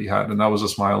smile that he had. And that was a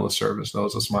smile of service. That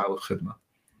was a smile of khidmah.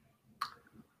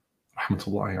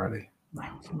 Rahmatullahi alayhi.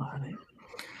 Rahmatullahi alayhi.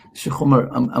 Sheikh Omar,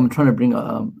 I'm trying to bring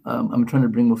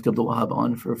Mufti Abdul Wahab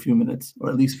on for a few minutes, or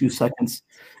at least a few seconds,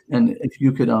 and if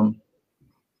you could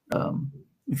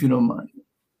if you don't mind.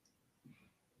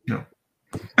 No.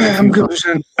 I'm good,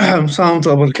 Bishan. I'm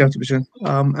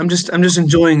just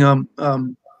enjoying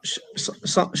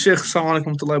Sheikh, assalamu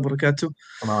alaikum wa barakatuh.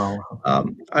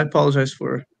 I apologize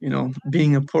for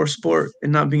being a poor sport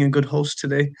and not being a good host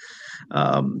today.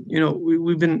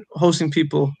 We've been hosting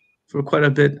people for quite a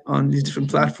bit on these different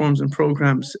platforms and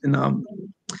programs, and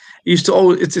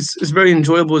it's very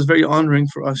enjoyable. It's very honoring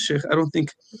for us, Sheikh. I don't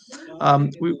think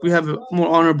we have a more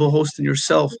honorable host than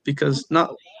yourself, because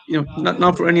not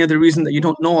for any other reason that you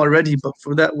don't know already, but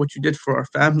for that what you did for our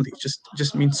family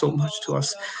just means so much to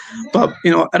us. But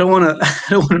I don't want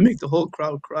to make the whole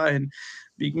crowd cry and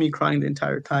be me crying the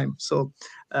entire time. So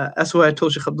that's why I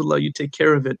told Sheikh Abdullah, you take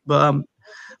care of it. But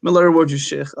may Allah reward you,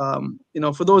 Sheikh.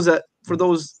 For those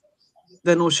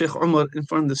that know Sheikh Umar in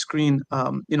front of the screen,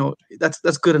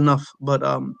 that's good enough. But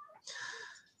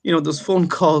those phone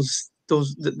calls,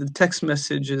 the text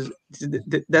messages,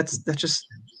 that's just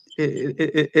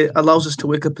it allows us to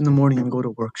wake up in the morning and go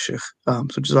to work, Sheikh. So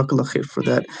Jazakallah khair for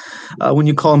that. When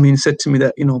you called me and said to me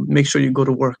that make sure you go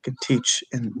to work and teach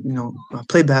and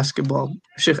play basketball,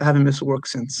 Sheikh, I haven't missed work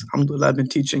since. Alhamdulillah, I've been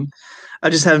teaching. I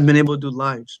just haven't been able to do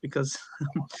lives because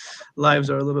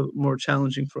lives are a little bit more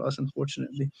challenging for us,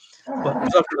 unfortunately. But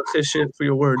Jazakallah khair, Sheikh, for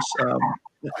your words. I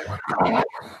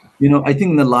think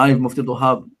in the live, Mufti Abdul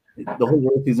Wahab, the whole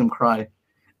world sees him cry.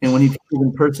 And when he teaches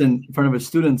in person in front of his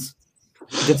students,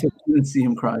 just his students see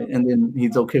him cry, and then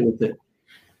he's okay with it.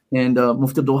 And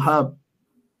Mufti Abdul Wahab,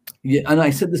 yeah, and I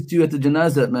said this to you at the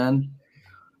janazah, man.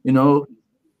 You know,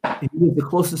 he was the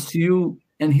closest to you,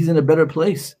 and he's in a better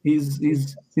place. He's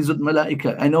with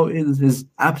Malaika. I know his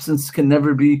absence can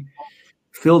never be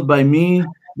filled by me,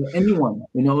 by anyone.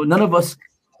 You know, none of us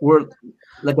were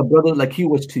like a brother like he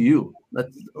was to you.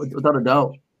 That's without a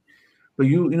doubt. But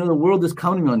you know, the world is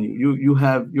counting on you.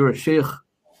 You're a sheikh,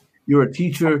 you're a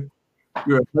teacher,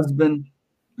 you're a husband,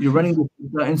 you're running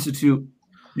this institute.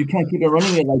 You can't keep it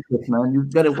running it like this, man.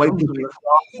 You've got to wipe your face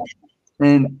off.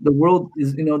 And the world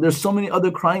is, you know, there's so many other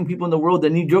crying people in the world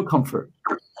that need your comfort.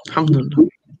 How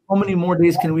many more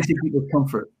days can we see people's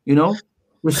comfort? You know,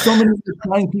 there's so many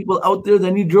crying people out there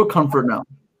that need your comfort now.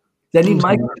 That need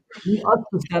us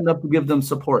to stand up to give them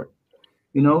support.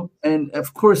 You know, and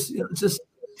of course, you know, it's just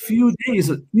few days,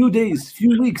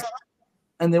 few weeks,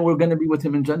 and then we're going to be with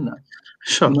him in Jannah.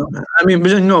 Sure. You know? I mean,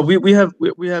 Bajan, no,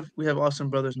 we have awesome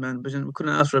brothers, man. Bajan, we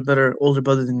couldn't ask for a better older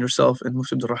brother than yourself and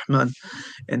Mufti Abdul Rahman.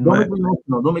 And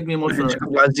don't make me emotional.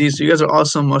 Aziz, so you guys are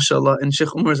awesome, mashallah. And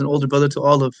Sheikh Umar is an older brother to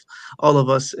all of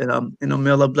us. And you know,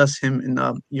 may Allah bless him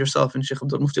and yourself and Sheikh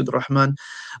Mufti Abdul Rahman.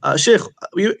 Sheikh,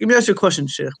 let me ask you a question,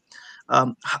 Sheikh.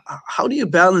 How do you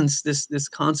balance this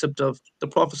concept of the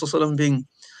Prophet ﷺ being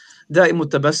da'im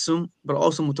tabassum, but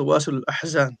also mutawasil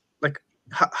al-ahzan? Like,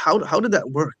 how did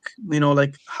that work? You know,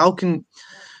 like, how can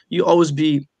you always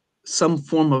be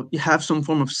have some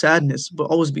form of sadness, but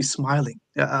always be smiling?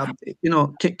 You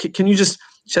know, can you just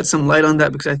shed some light on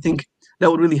that? Because I think that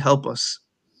would really help us.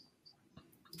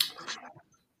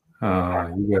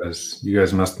 You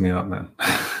guys messed me up, man.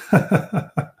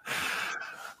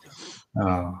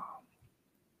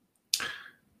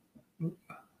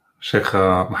 Sheikh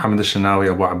Muhammad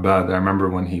al-Shanawi Abu Abbad, I remember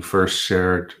when he first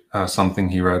shared something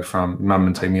he read from Imam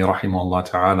Ibn Taymiyyah rahimahullah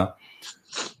ta'ala.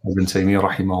 Ibn Taymiyyah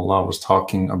rahimahullah was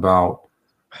talking about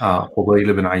Fudayl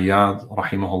ibn Ayyad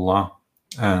rahimahullah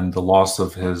and the loss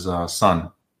of his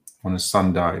son, when his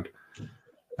son died.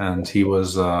 And he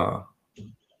was,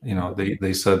 you know,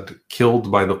 they said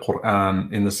killed by the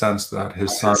Quran, in the sense that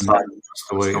his son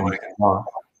passed away in Allah,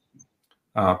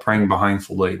 praying behind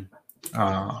Fudayl,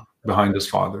 behind his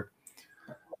father.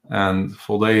 And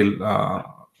Fudayl,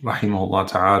 rahimahullah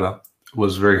ta'ala,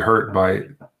 was very hurt by,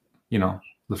 you know,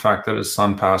 the fact that his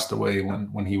son passed away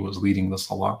when he was leading the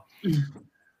salah.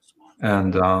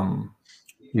 And,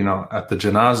 you know, at the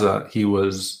janazah, he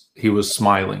was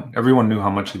smiling. Everyone knew how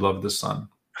much he loved his son.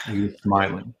 He was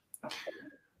smiling.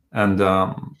 And,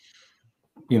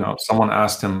 you know, someone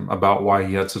asked him about why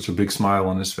he had such a big smile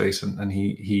on his face. And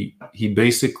he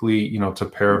basically, you know, to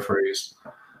paraphrase,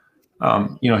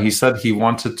 you know, he said he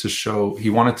wanted to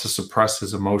suppress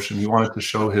his emotion. He wanted to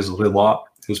show his rila,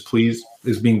 his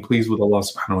being pleased with Allah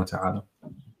subhanahu wa ta'ala.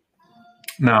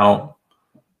 Now,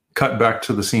 cut back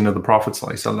to the scene of the Prophet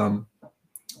sallallahu alaihi wasallam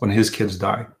when his kids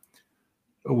die.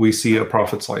 We see a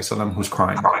Prophet sallallahu alaihi wasallam who's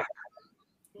crying.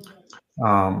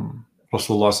 Rasulullah sallallahu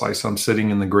alaihi wasallam sitting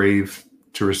in the grave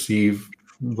to receive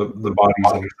the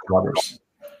bodies of his brothers,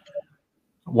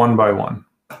 one by one,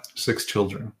 6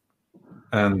 children.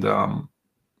 And,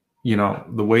 you know,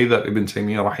 the way that Ibn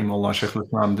Taymiyyah, rahimahullah, Shaykh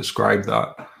al-Islam, described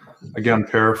that, again,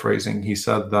 paraphrasing, he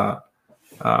said that,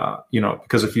 you know,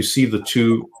 because if you see the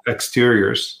two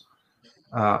exteriors,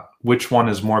 which one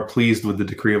is more pleased with the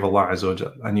decree of Allah Azza wa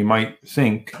Jal? And you might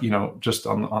think, you know, just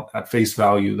at face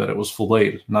value, that it was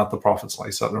Fudayl, not the Prophet sallallahu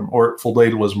alaihi wasallam, or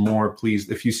Fudayl was more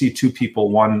pleased. If you see two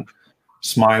people, one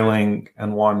smiling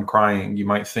and one crying, you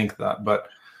might think that. But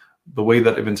the way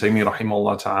that Ibn Taymiyyah,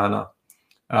 rahimahullah ta'ala,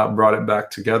 brought it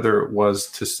back together was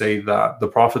to say that the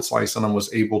Prophet ﷺ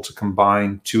was able to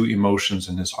combine two emotions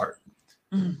in his heart.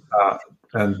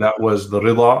 And that was the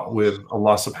rida with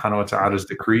Allah subhanahu wa ta'ala's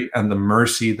decree and the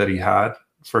mercy that he had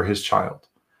for his child.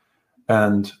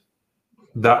 And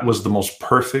that was the most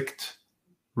perfect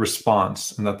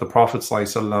response, and that the Prophet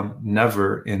ﷺ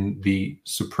never, in the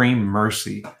supreme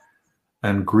mercy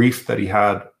and grief that he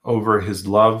had over his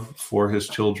love for his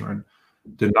children,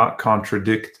 did not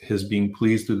contradict his being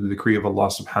pleased with the decree of Allah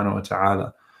subhanahu wa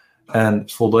ta'ala. And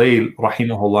Fudayl,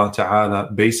 rahimahullah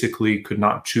ta'ala, basically could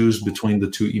not choose between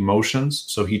the two emotions.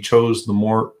 So he chose the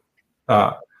more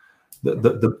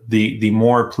the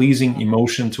more pleasing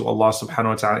emotion to Allah subhanahu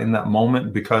wa ta'ala in that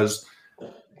moment, because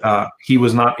he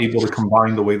was not able to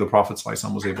combine the way the Prophet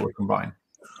ﷺ was able to combine.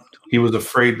 He was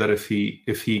afraid that if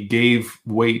he gave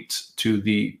weight to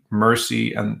the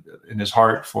mercy and in his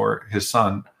heart for his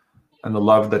son, and the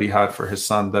love that he had for his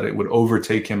son, that it would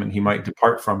overtake him and he might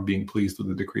depart from being pleased with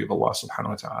the decree of Allah subhanahu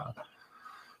wa ta'ala.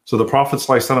 So the Prophet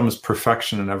ﷺ is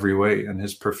perfection in every way, and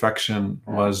his perfection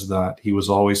was that he was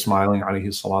always smiling, alayhi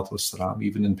salatu wassalam,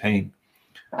 even in pain.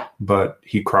 But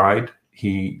he cried,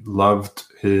 he loved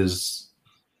his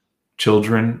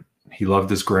children, he loved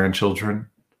his grandchildren.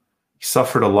 He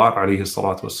suffered a lot, alayhi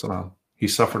salatu wassalam. He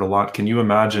suffered a lot. Can you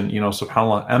imagine,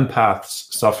 subhanAllah,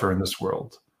 empaths suffer in this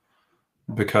world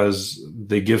because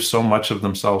they give so much of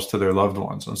themselves to their loved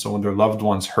ones. And so when their loved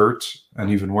ones hurt, and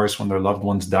even worse, when their loved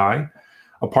ones die,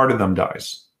 a part of them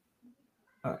dies.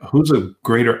 Who's a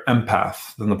greater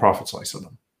empath than the Prophet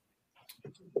ﷺ?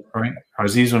 Right?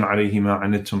 Azizun alayhi ma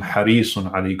anittum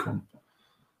harisun alaykum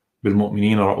bil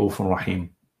mu'minina ra'ufun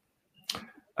rahim.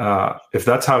 If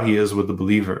that's how he is with the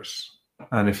believers,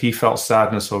 and if he felt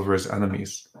sadness over his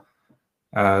enemies,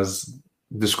 as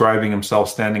describing himself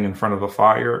standing in front of a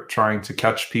fire, trying to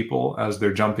catch people as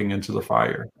they're jumping into the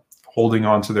fire, holding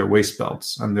on to their waist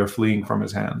belts, and they're fleeing from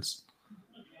his hands.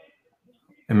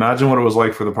 Imagine what it was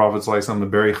like for the Prophet ﷺ to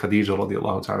bury Khadija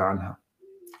radiallahu ta'ala anha.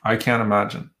 I can't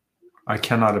imagine. I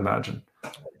cannot imagine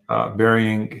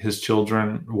burying his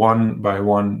children one by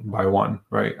one by one,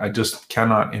 right? I just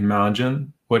cannot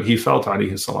imagine what he felt,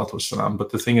 alayhi salatu wassalam. But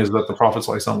the thing is that the Prophet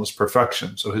ﷺ was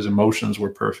perfection, so his emotions were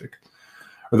perfect.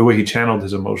 Or the way he channeled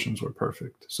his emotions were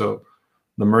perfect. So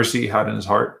the mercy he had in his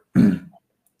heart,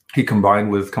 he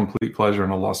combined with complete pleasure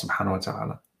in Allah subhanahu wa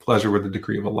ta'ala. Pleasure with the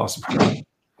decree of Allah subhanahu wa ta'ala.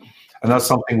 And that's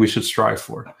something we should strive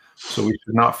for. So we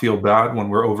should not feel bad when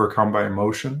we're overcome by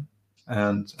emotion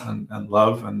and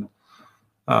love and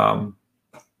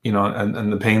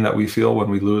the pain that we feel when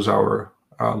we lose our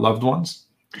loved ones.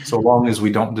 So long as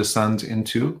we don't descend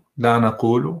into لا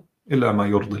نقول إلا ما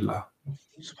يرضي الله.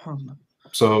 Subhanallah.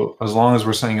 So as long as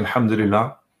we're saying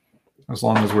alhamdulillah, as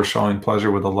long as we're showing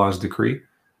pleasure with Allah's decree,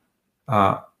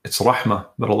 it's rahmah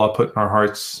that Allah put in our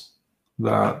hearts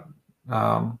that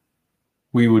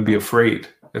we would be afraid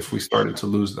if we started to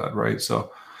lose that, right?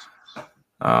 So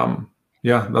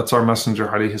that's our messenger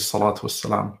alayhi salatu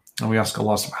wassalam. And we ask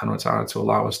Allah subhanahu wa ta'ala to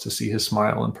allow us to see his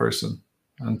smile in person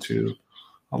and to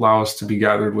allow us to be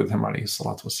gathered with him alayhi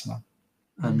salatu wassalam.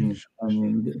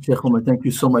 Sheikh Omar, thank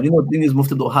you so much. The thing is,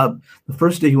 Mufti Abdul Wahab, the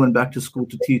first day he went back to school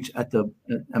to teach at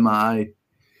MII,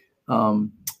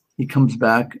 he comes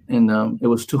back and it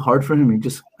was too hard for him.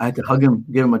 I had to hug him,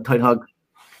 give him a tight hug.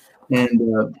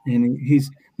 And he's,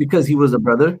 because he was a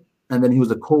brother and then he was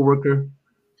a co-worker,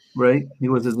 right? He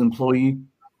was his employee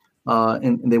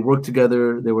and they worked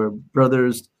together. They were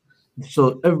brothers.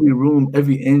 So every room,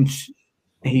 every inch,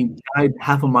 he died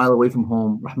half a mile away from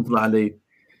home, rahmatullah alayhi.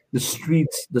 The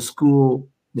streets, the school,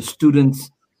 the students,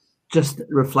 just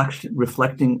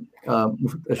reflecting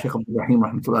Shaykh Abdul Rahim,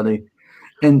 rahmatullah alayhi.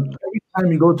 And every time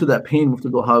we go through that pain, Mufti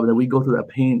Abdul Wahab, that we go through that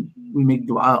pain, we make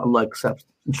dua, Allah accepts,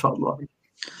 inshallah.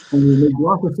 And we make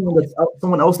dua for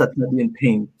someone else that's not in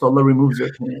pain, so Allah removes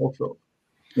their pain also.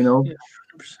 Yeah,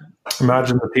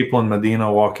 Imagine the people in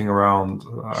Medina walking around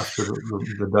after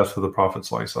the death of the Prophet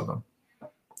ﷺ.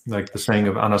 Like the saying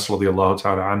of Anas radiallahu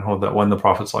ta'ala anhu, that when the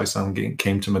Prophet ﷺ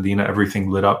came to Medina, everything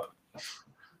lit up.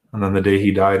 And then the day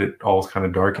he died, it all kind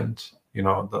of darkened. It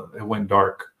went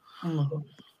dark.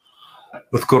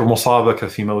 اذكر مصابك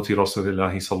في موت رسول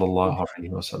الله صلى الله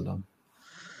عليه وسلم.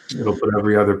 It'll put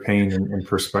every other pain in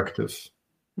perspective.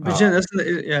 But Jen,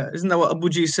 isn't that what Abu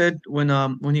Ji said when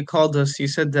he called us? He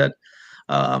said that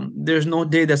there's no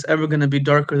day that's ever going to be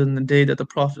darker than the day that the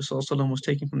Prophet ﷺ was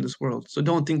taken from this world. So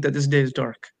don't think that this day is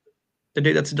dark. The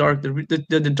day that's dark,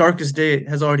 the darkest day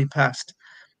has already passed.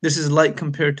 This is light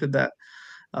compared to that.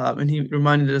 And he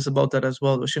reminded us about that as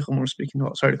well. The Sheikh Umar was speaking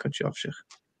about. Sorry to cut you off, Sheikh.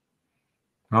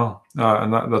 No,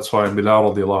 and that's why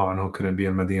Bilal radiallahu anhu couldn't be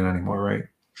in Medina anymore, right?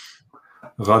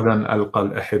 غدا ألقى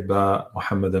الأحباء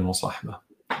محمدا وصحبه.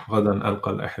 غدا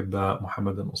ألقى الأحباء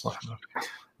محمدا وصحبه.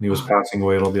 And he was passing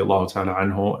away radiallahu ta'ala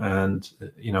anhu, and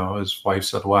his wife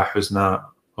said, "Wa huzna,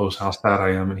 oh how sad I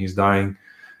am," and he's dying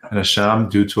in Asham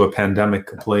due to a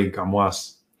pandemic, a plague,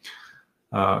 amwas,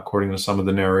 according to some of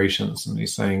the narrations. And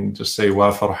he's saying, just say,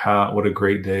 "Wa farha, what a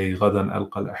great day. غدا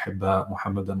ألقى الأحباء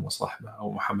محمدا وصحبه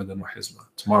أو محمدا وحزبه."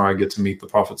 Tomorrow I get to meet the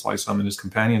Prophet ﷺ and his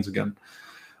companions again.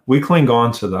 We cling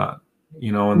on to that,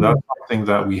 and that's something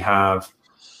that we have.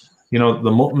 The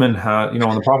mu'min had,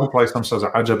 when the Prophet ﷺ says,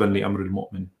 "Ajaban li amri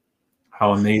al-mu'min,"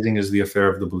 how amazing is the affair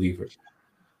of the believer.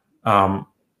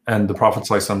 And the Prophet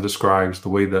ﷺ describes the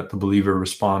way that the believer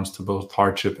responds to both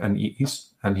hardship and ease,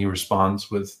 and he responds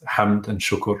with hamd and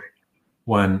shukr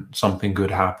when something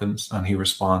good happens, and he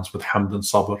responds with hamd and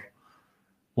sabr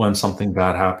when something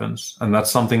bad happens. And that's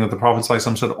something that the Prophet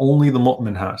ﷺ said only the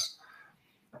mu'min has.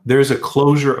 There's a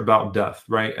closure about death,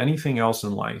 right? Anything else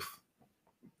in life,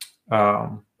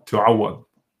 tu'awwad,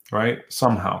 right?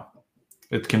 Somehow.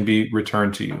 It can be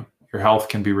returned to you. Your health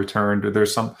can be returned, or there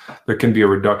can be a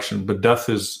reduction. But death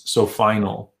is so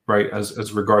final, right?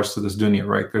 As regards to this dunya,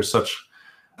 right? There's such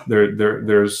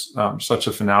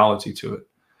a finality to it.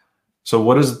 So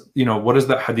what does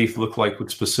that hadith look like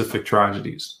with specific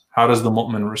tragedies? How does the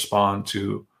mu'min respond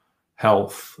to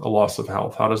health, a loss of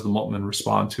health? How does the mu'min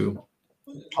respond to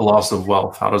a loss of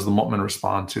wealth? How does the mu'min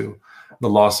respond to the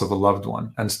loss of a loved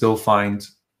one and still find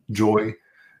joy,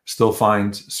 still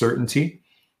find certainty?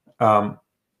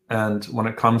 And when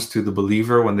it comes to the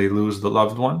believer, when they lose the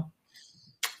loved one,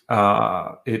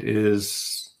 it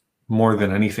is more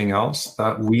than anything else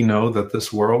that we know that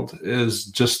this world is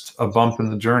just a bump in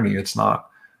the journey. It's not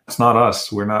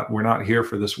us. We're not here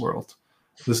for this world.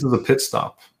 This is a pit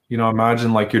stop.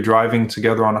 Imagine like you're driving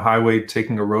together on a highway,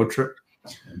 taking a road trip,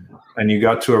 and you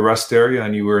got to a rest area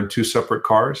and you were in two separate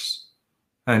cars,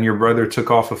 and your brother took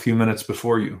off a few minutes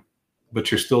before you,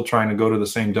 but you're still trying to go to the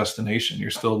same destination.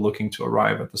 You're still looking to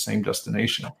arrive at the same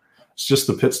destination. It's just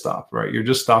a pit stop, right? You're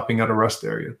just stopping at a rest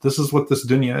area. This is what this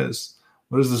dunya is.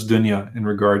 What is this dunya in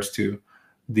regards to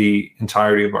the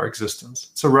entirety of our existence?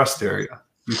 It's a rest area.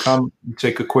 You come, you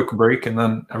take a quick break, and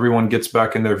then everyone gets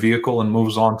back in their vehicle and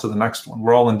moves on to the next one.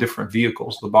 We're all in different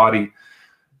vehicles. The body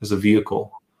is a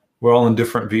vehicle. We're all in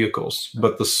different vehicles,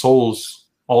 but the souls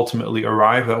ultimately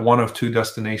arrive at one of two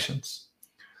destinations.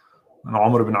 And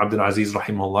Umar ibn Abdul Aziz,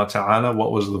 rahimahullah ta'ala,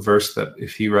 what was the verse that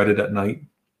if he read it at night,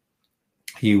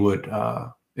 he would,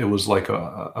 it was like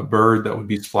a bird that would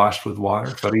be splashed with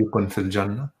water. فَرِيقٌ فِي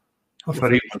الْجَنَّةِ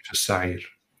وَفَرِيقٌ فِي السَّعِيرِ.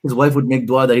 His wife would make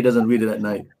dua that he doesn't read it at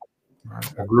night.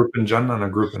 Right. A group in Jannah and a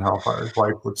group in Hellfire. His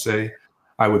wife would say,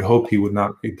 I would hope he would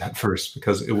not read that verse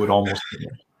because it would almost be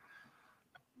him.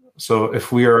 So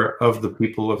if we are of the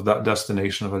people of that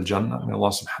destination of Al-Jannah, may Allah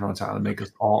subhanahu wa ta'ala make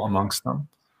us all amongst them.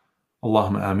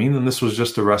 Allahumma ameen. And this was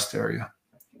just a rest area.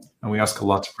 And we ask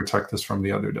Allah to protect us from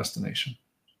the other destination.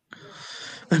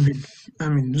 Ameen.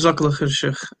 Jazakallah khair,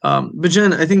 Sheikh.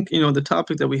 Bijan, I think, the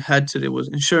topic that we had today was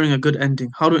ensuring a good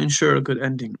ending, how to ensure a good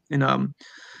ending. And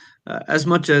as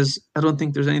much as I don't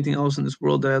think there's anything else in this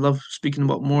world that I love speaking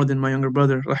about more than my younger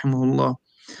brother, rahimahullah,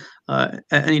 at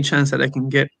any chance that I can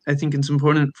get, I think it's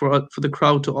important for the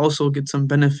crowd to also get some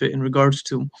benefit in regards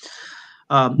to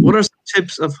what are some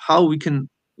tips of how we can,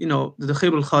 the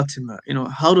khayr al-khatima,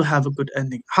 how to have a good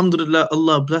ending. Alhamdulillah,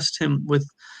 Allah blessed him with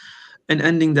an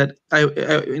ending that I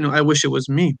wish it was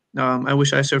me. I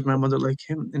wish I served my mother like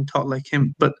him and taught like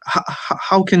him. But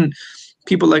how can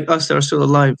people like us that are still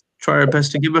alive try our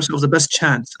best to give ourselves the best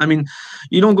chance? I mean,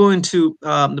 you don't go into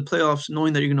the playoffs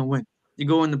knowing that you're going to win. You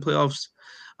go in the playoffs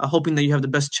hoping that you have the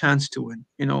best chance to win.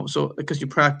 So because you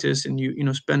practice and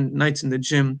you spend nights in the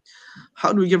gym.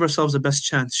 How do we give ourselves the best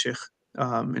chance, Sheikh?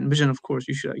 And Bijan, of course,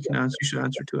 you should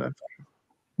answer to that.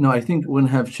 No, I think we're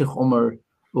gonna have Sheikh Omar.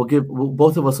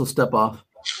 Both of us will step off.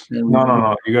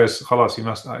 No. You guys,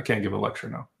 khalas, I can't give a lecture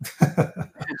now.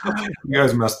 You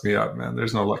guys messed me up, man.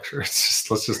 There's no lecture.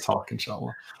 Let's just talk,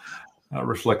 inshallah.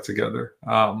 Reflect together.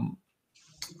 إذا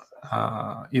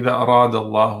أراد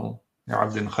الله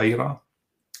لعبد خيرا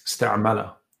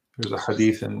استعمله. There's a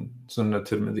hadith in Sunnah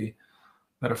Tirmidhi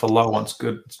that if Allah wants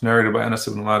good, it's narrated by Anas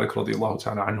ibn Malik radiallahu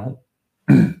ta'ala anhu.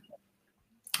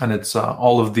 And it's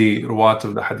all of the ruwat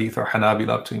of the hadith are Hanabila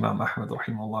up to Imam Ahmad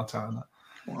rahimahullah ta'ala.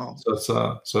 Wow.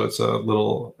 So it's a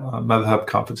little madhab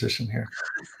competition here.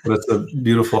 But it's a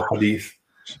beautiful hadith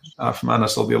from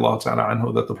Anas radiallahu ta'ala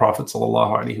anhu that the Prophet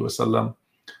sallallahu alaihi wasallam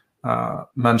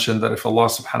mentioned that if Allah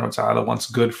subhanahu wa ta'ala wants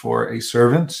good for a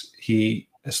servant, he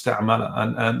istamala.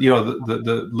 And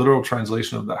the literal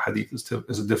translation of that hadith is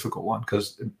a difficult one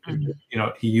because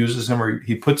he uses him, or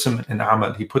he puts him in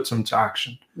amal, he puts him to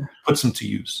action, puts him to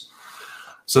use.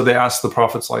 So they asked the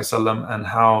Prophet sallallahu alaihi wasallam, and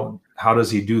how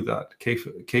does he do that?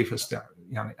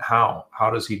 How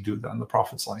does he do that? And the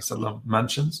Prophet sallallahu alaihi wasallam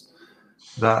mentions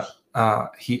that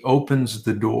he opens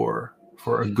the door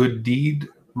for a good deed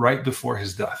right before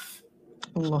his death.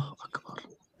 Allahu Akbar.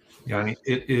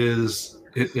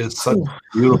 It is such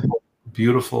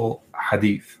beautiful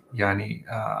hadith.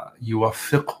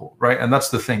 Yuwaffiqhu, right? And that's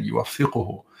the thing,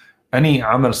 yuwaffiqhu. Any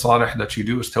amal salih that you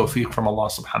do is tawfiq from Allah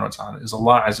subhanahu wa ta'ala. Is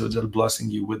Allah azza wa jal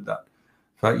blessing you with that?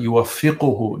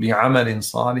 فَيُوَفِّقُهُ لِعَمَلٍ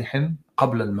صَالِحٍ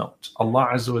قَبْلَ الْمَوْتِ. Allah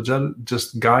azza wa jal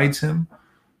just guides him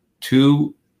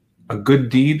to a good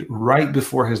deed right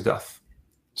before his death.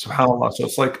 SubhanAllah. So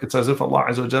it's as if Allah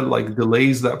azza wa jal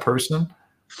delays that person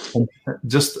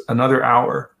just another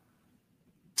hour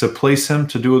to place him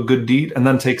to do a good deed, and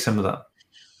then takes him then,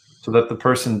 so that the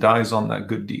person dies on that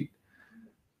good deed.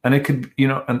 And it could,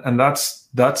 and that's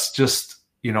just,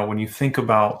 when you think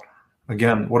about,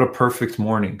 again, what a perfect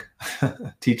morning.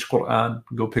 Teach Quran,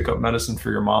 go pick up medicine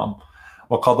for your mom.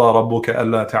 وَقَضَى رَبُّكَ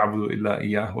أَلَّا تَعْبُدُوا إِلَّا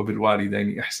إِيَّاهُ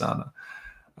وَبِالْوَالِدَيْنِ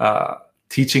إِحْسَانًا.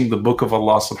 Teaching the book of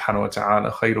Allah subhanahu wa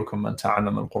ta'ala, خَيْرُكُمْ مَنْ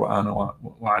تَعَلَّمَ الْقُرْآنَ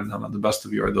وَعَلَّمَ. The best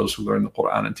of you are those who learn the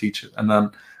Quran and teach it. And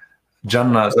then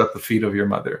Jannah is at the feet of your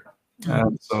mother.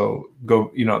 And so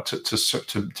go, you know,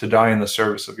 to die in the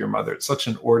service of your mother. It's such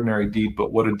an ordinary deed,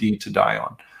 but what a deed to die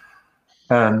on.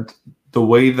 And the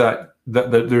way that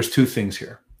there's two things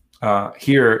here.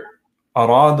 Here,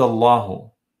 أَرَادَ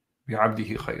اللَّهُ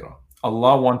بِعَبْدِهِ خَيْرًا.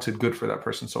 Allah wanted good for that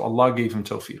person, so Allah gave him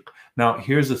tawfiq. Now,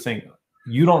 here's the thing.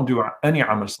 You don't do any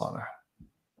amal salih.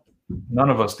 None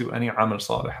of us do any amal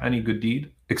salih, any good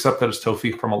deed, except that it's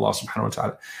tawfiq from Allah subhanahu wa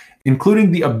ta'ala,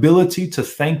 including the ability to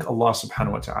thank Allah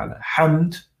subhanahu wa ta'ala.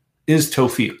 Hamd is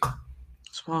tawfiq.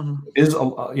 Is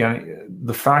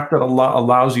the fact that Allah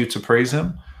allows you to praise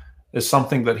him is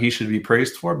something that he should be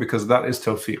praised for, because that is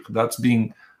tawfiq. That's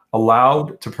being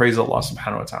allowed to praise Allah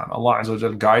subhanahu wa ta'ala. Allah Azza wa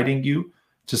Jal guiding you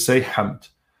to say hamd.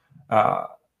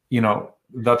 You know,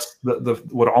 that's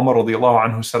what Umar radiallahu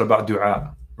anhu said about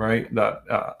dua, right? That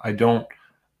I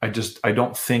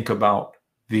don't think about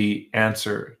the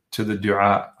answer to the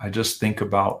dua. I just think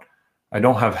about, I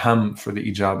don't have ham for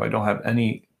the ijab. I don't have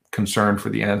any concern for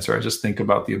the answer. I just think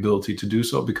about the ability to do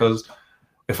so, because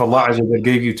if Allah Azza wa Jal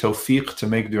gave you tawfiq to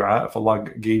make dua, if Allah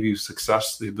gave you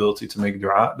success, the ability to make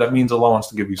dua, that means Allah wants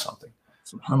to give you something.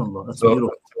 Subhanallah. That's so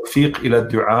beautiful. Tawfiq ila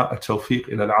dua, tawfiq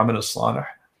ila al-amal as-salih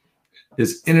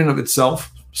is in and of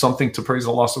itself something to praise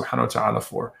Allah subhanahu wa ta'ala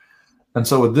for. And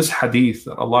so with this hadith,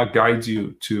 that Allah guides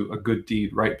you to a good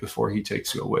deed right before he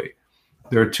takes you away,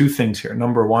 there are two things here.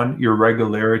 Number one, your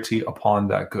regularity upon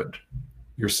that good.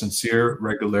 Your sincere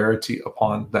regularity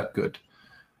upon that good.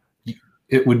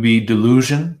 It would be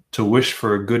delusion to wish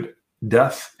for a good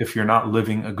death if you're not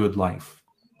living a good life.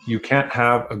 You can't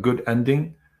have a good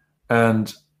ending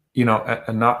and, you know,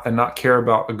 and not care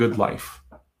about a good life.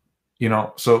 You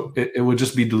know, so it would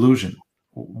just be delusion.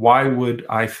 Why would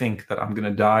I think that I'm going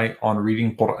to die on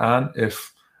reading Quran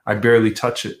if I barely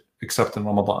touch it except in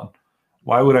Ramadan?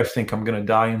 Why would I think I'm going to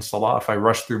die in Salah if I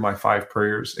rush through my 5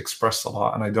 prayers, express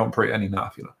Salah, and I don't pray any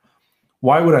nafilah?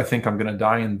 Why would I think I'm going to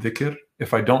die in dhikr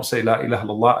if I don't say La ilaha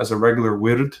illallah as a regular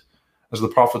wird? As the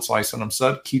Prophet ﷺ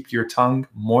said, keep your tongue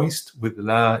moist with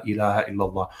La ilaha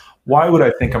illallah. Why would I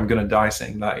think I'm going to die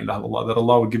saying La ilaha illallah? That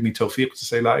Allah would give me tawfiq to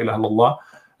say La ilaha illallah,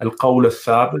 al-qawl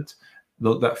al-thabit,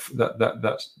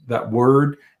 that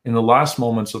word in the last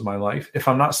moments of my life, if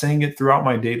I'm not saying it throughout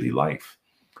my daily life.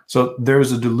 So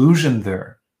there's a delusion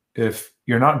there. If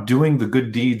you're not doing the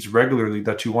good deeds regularly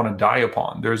that you want to die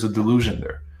upon, there's a delusion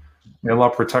there. May Allah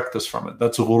protect us from it.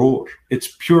 That's ghurur.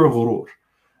 It's pure ghurur.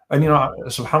 And you know,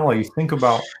 subhanAllah, you think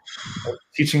about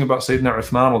teaching about Sayyidina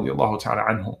Uthman radiallahu ta'ala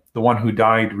anhu, the one who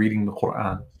died reading the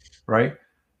Quran, right?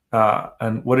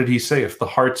 And what did he say? If the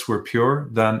hearts were pure,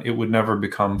 then it would never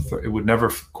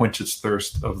quench its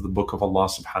thirst of the book of Allah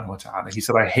subhanahu wa ta'ala. He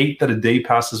said, I hate that a day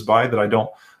passes by that I don't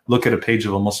look at a page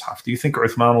of a mushaf. Do you think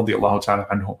Uthman radiallahu ta'ala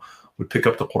anhu would pick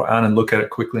up the Quran and look at it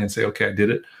quickly and say, okay, I did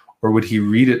it? Or would he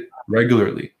read it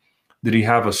regularly? Did he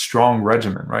have a strong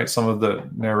regimen, right? Some of the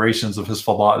narrations of his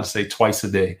fada'il say twice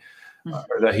a day,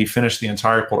 or that he finished the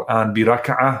entire Quran bi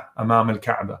rak'ah amam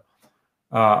al-Ka'bah.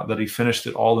 That he finished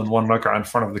it all in one rak'ah in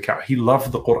front of the Kaaba. He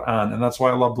loved the Quran, and that's why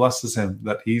Allah blesses him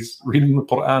that he's reading the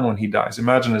Quran when he dies.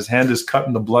 Imagine his hand is cut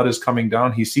and the blood is coming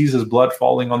down. He sees his blood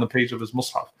falling on the page of his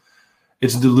mushaf.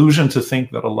 It's delusion to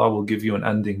think that Allah will give you an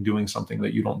ending doing something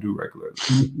that you don't do regularly.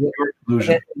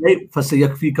 Delusion.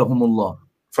 فَسَيَكْفِيكَهُمُ اللَّهُ.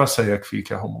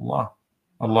 فَسَيَكْفِيكَهُمُ اللَّهُ.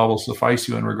 Allah will suffice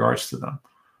you in regards to them.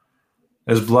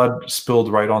 As blood spilled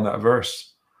right on that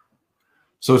verse.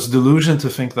 So it's delusion to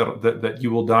think that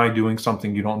you will die doing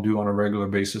something you don't do on a regular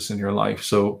basis in your life.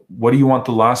 So what do you want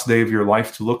the last day of your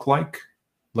life to look like?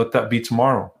 Let that be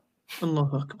tomorrow.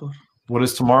 Allahu Akbar. What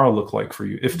does tomorrow look like for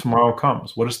you? If tomorrow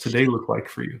comes, what does today look like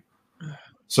for you?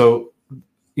 So,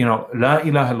 you know, La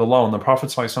ilaha illallah, and the Prophet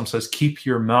ﷺ says, keep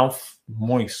your mouth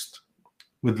moist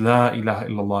with La ilaha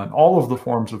illallah, and all of the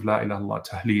forms of La ilaha illallah,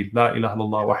 tahleel, La ilaha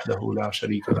illallah wahdahu la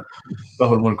sharika lah,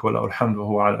 lahul mulk wa lahul hamd wa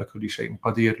huwa ala kulli shay'in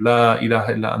qadir, La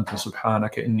ilaha illa anta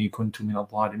subhanaka inni kuntu min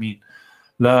al-zalimin,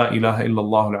 La ilaha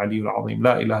illallah al-aliyyul azim,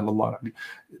 La ilaha illallah al-aliyyul.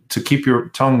 To keep your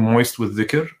tongue moist with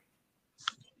dhikr.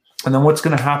 And then what's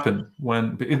going to happen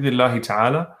when, bi'idhnillahi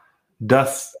ta'ala,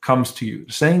 death comes to you?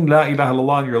 Saying La ilaha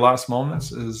illallah in your last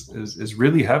moments is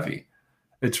really heavy.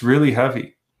 It's really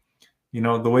heavy. You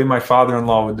know, the way my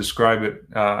father-in-law would describe it,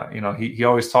 you know, he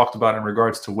always talked about it in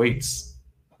regards to weights,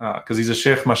 because he's a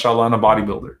sheikh, mashallah, and a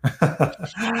bodybuilder.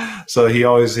 So he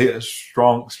always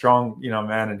strong, you know,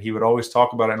 man, and he would always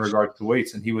talk about it in regards to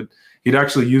weights. And he'd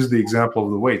actually use the example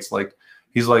of the weights. Like,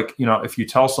 he's like, you know, if you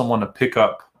tell someone to pick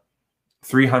up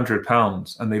 300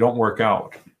 pounds and they don't work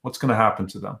out, what's going to happen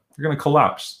to them? You're going to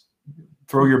collapse,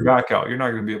 throw your back out. You're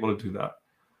not going to be able to do that.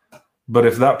 But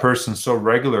if that person's so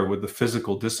regular with the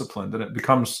physical discipline, then it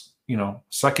becomes,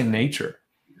 second nature.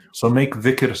 So make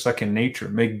dhikr second nature.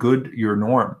 Make good your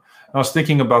norm. I was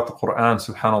thinking about the Quran,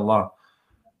 subhanAllah.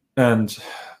 And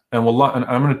wallah, and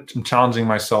I'm challenging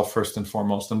myself first and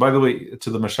foremost. And by the way, to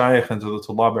the mashayikh and to the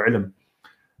tulab ilm,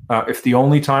 if the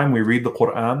only time we read the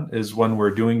Quran is when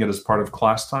we're doing it as part of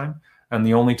class time, and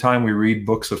the only time we read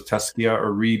books of tazkiyah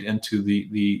or read into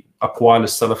the aqwal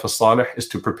as-salaf as-salih is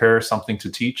to prepare something to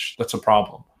teach, that's a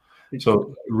problem.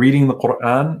 So reading the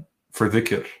Quran for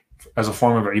dhikr, as a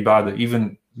form of ibadah,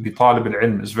 even the talib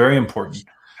al-ilm, is very important.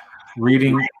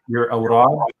 Reading your awrad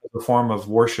as a form of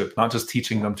worship, not just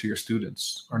teaching them to your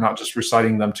students or not just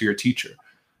reciting them to your teacher.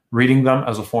 Reading them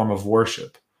as a form of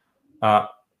worship. And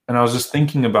I was just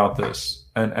thinking about this,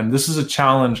 and this is a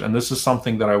challenge, and this is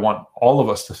something that I want all of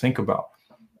us to think about.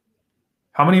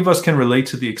 How many of us can relate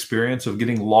to the experience of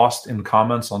getting lost in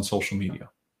comments on social media?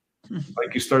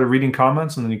 Like you started reading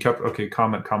comments and then you kept, okay,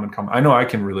 comment. I know I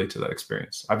can relate to that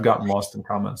experience. I've gotten lost in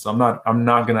comments. I'm not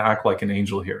going to act like an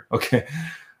angel here. Okay.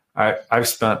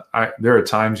 There are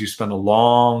times you spend a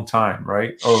long time,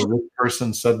 right? Oh, this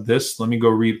person said this. Let me go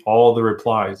read all the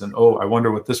replies. And oh, I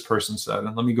wonder what this person said.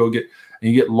 And let me go and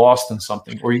you get lost in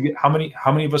something. Or you get, how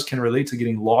many of us can relate to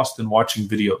getting lost in watching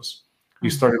videos? You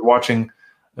started watching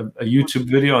a YouTube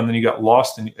video and then you got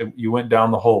lost and you went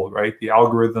down the hole, right? The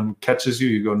algorithm catches you.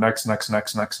 You go next.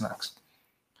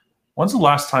 When's the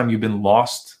last time you've been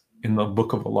lost in the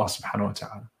book of Allah subhanahu wa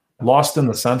ta'ala? Lost in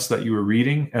the sense that you were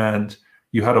reading and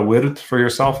you had a wird for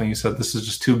yourself and you said, this is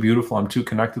just too beautiful. I'm too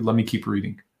connected. Let me keep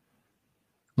reading.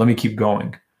 Let me keep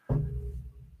going.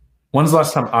 When's the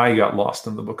last time I got lost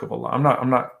in the book of Allah? I'm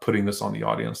not putting this on the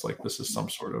audience like this is some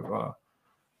sort of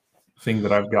thing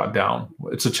that I've got down.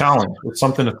 It's a challenge. It's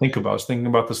something to think about. I was thinking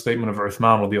about the statement of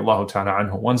Uthman radiyallahu ta'ala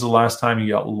anhu. When's the last time you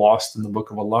got lost in the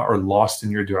book of Allah or lost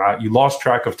in your dua? You lost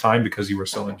track of time because you were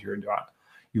so into your dua.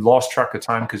 You lost track of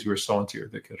time because you were so into your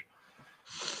dhikr.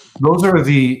 Those are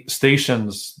the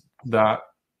stations that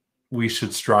we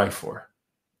should strive for.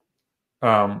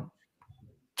 To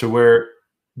where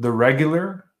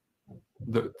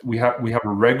we have a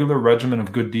regular regimen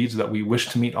of good deeds that we wish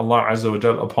to meet Allah Azza wa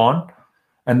Jal upon,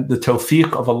 and the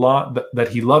tawfiq of Allah that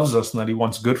He loves us and that He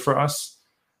wants good for us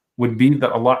would be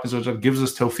that Allah Azza wa Jal gives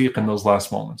us tawfiq in those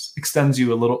last moments, extends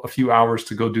you a few hours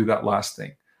to go do that last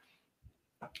thing,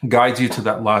 guides you to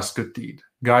that last good deed,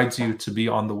 guides you to be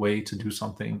on the way to do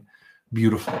something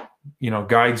beautiful,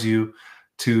 guides you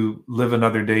to live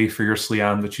another day for your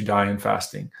siyam that you die in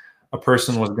fasting. A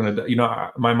person was going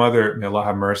to, my mother, may Allah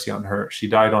have mercy on her, she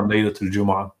died on Laylatul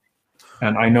Jum'ah.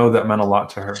 And I know that meant a lot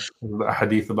to her. The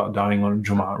hadith about dying on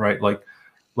Jum'ah, right? Like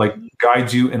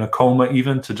guides you in a coma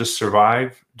even to just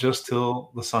survive just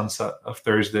till the sunset of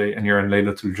Thursday and you're in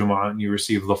Laylatul Jum'ah and you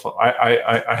receive the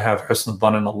I have husn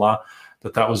dhan in Allah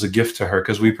that was a gift to her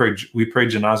because we prayed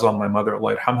janazah on my mother,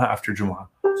 Allah yarhamha, after Jum'ah.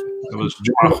 It was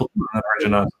Jum'ah khutbah and her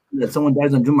janazah. If someone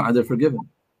dies on Jum'ah, they're forgiven.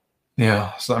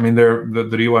 Yeah, so I mean, the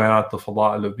riwayat, the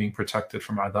fada'il of being protected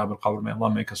from adab al-qabr, may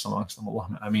Allah make us amongst them.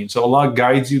 Allahumma ameen. So Allah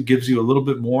guides you, gives you a little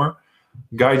bit more,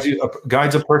 guides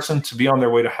a person to be on their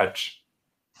way to Hajj,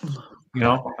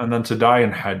 and then to die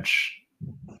in Hajj,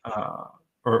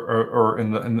 or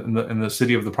in the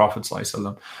city of the Prophet sallallahu alaihi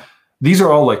wasallam. These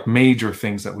are all like major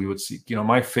things that we would seek.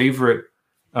 My favorite.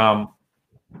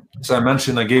 So I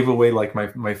mentioned I gave away like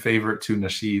my favorite two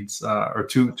nasheeds or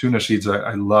two nasheeds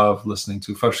I love listening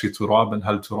to. Farshi Turab and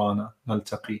Hal Turana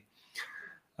Naltaqi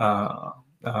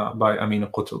by Amin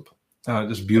Qutb.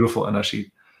 Just beautiful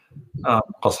nasheed.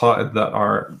 Qasa'id that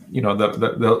are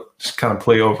that they'll just kind of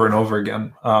play over and over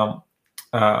again.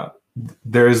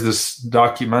 There is this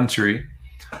documentary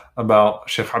about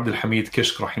Sheikh Abdul Hamid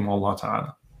Kishk rahimahullah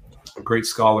ta'ala, a great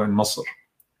scholar in Masr.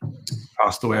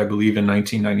 Passed away, I believe, in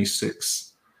 1996.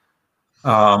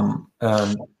 And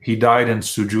he died in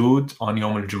sujood on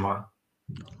Yawm al-Jum'ah.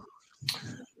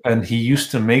 And he used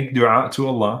to make dua to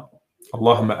Allah,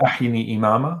 Allahumma ahyini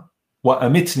imama wa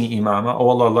amitni imama. Oh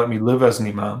Allah, let me live as an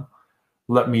imam,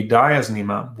 let me die as an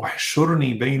imam,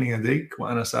 wahshurni bayna yadayk wa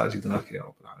ana sajidun laka ya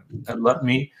Rabbil alamin. And let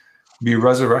me be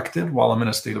resurrected while I'm in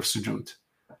a state of sujood.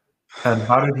 And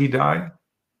how did he die?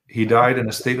 He died in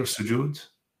a state of sujood,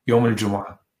 Yawm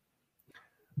al-Jum'ah.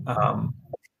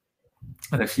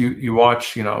 And if you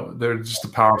watch, there's just a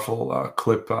powerful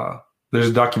clip. There's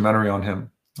a documentary on him.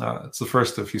 It's the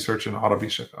first if you search in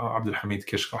Arabic, Abdul Hamid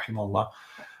Kishk rahimahullah.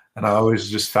 And I always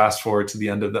just fast forward to the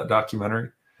end of that documentary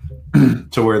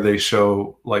to where they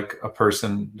show like a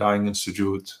person dying in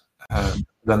sujood. And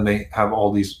then they have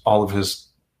all of his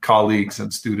colleagues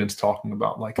and students talking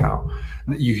about like how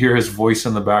you hear his voice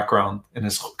in the background in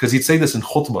his, because he'd say this in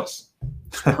khutbas.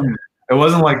 It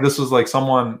wasn't like this was like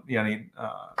someone,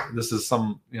 this is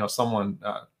someone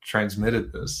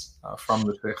transmitted this from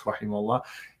the Shaykh rahimahullah.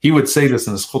 He would say this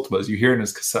in his khutbas. You hear it in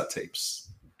his cassette tapes.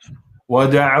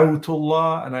 وَدَعَوْتُ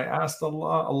اللَّهَ, and I asked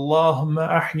Allah, Allahumma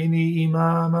ahyini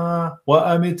imama wa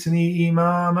amitni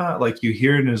imama. Like you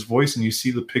hear it in his voice, and you see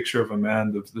the picture of a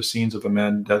man, the scenes of a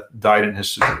man that died in his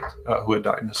sujood, who had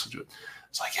died in his sujood.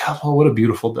 It's like, Ya Allah, what a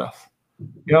beautiful death.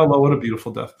 Ya Allah, what a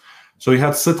beautiful death. So he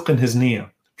had sidq in his niyyah,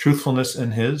 truthfulness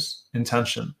in his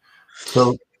intention.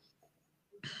 So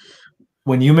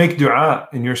when you make dua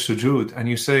in your sujood and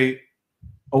you say,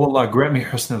 Oh Allah, grant me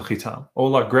husn al-khitam. Oh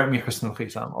Allah, grant me husn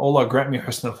al-khitam. Oh Allah, grant me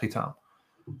husn al-khitam.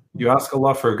 You ask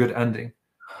Allah for a good ending.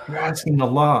 You're asking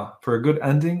Allah for a good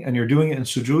ending, and you're doing it in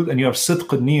sujood, and you have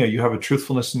sidq al-niyyah, you have a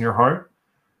truthfulness in your heart.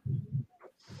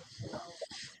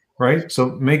 Right?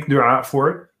 So make dua for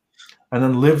it, and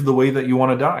then live the way that you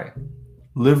want to die.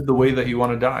 Live the way that you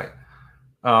want to die.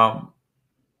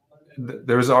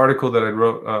 There was an article that I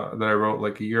wrote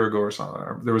like a year ago or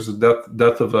something. There was a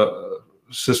death of a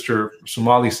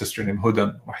Somali sister named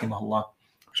Hudan, rahimahullah.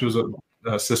 She was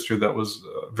a sister that was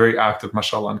very active,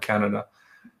 mashallah, in Canada.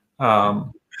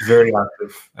 Very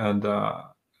active. And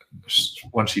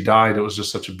when she died, it was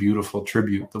just such a beautiful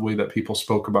tribute, the way that people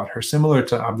spoke about her, similar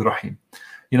to Abdurrahim.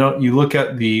 You look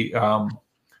at the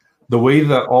way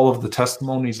that all of the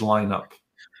testimonies line up.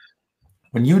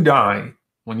 When you die,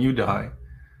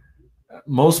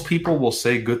 most people will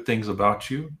say good things about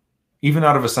you, even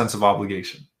out of a sense of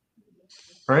obligation.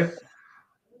 Right?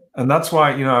 And that's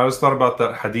why, I always thought about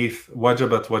that hadith,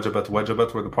 wajabat, wajabat,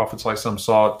 wajabat, where the Prophet ﷺ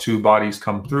saw two bodies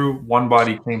come through. One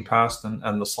body came past, and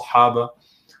the Sahaba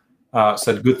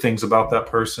said good things about that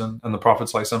person. And the Prophet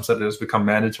ﷺ said it has become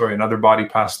mandatory. Another body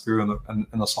passed through, and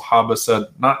the Sahaba said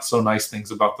not so nice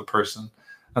things about the person.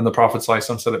 And the Prophet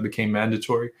ﷺ said it became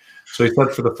mandatory. So he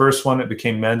said for the first one, it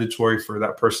became mandatory for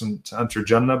that person to enter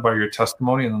Jannah by your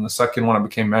testimony. And then the second one, it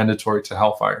became mandatory to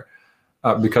hellfire.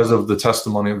 Because of the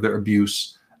testimony of their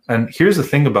abuse. And here's the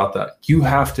thing about that. You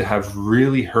have to have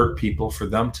really hurt people for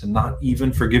them to not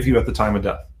even forgive you at the time of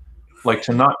death. Like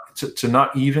to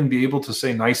not even be able to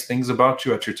say nice things about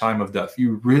you at your time of death.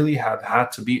 You really have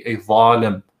had to be a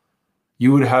zalim.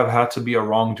 You would have had to be a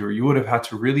wrongdoer. You would have had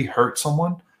to really hurt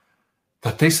someone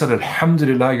that they said,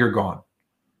 Alhamdulillah, you're gone.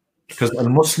 Because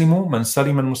al-Muslimu man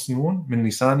salim al-Muslimun min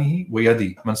lisanihi wa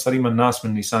yadi. Man salim al-nas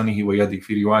min lisanihi wa yadi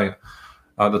fi riwayah.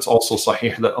 That's also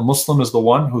sahih, that a Muslim is the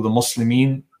one who the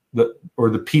Muslimin,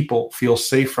 or the people, feel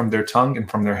safe from their tongue and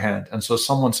from their hand. And so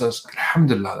someone says,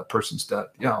 Alhamdulillah, that person's dead.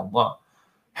 Ya Allah.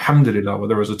 Alhamdulillah.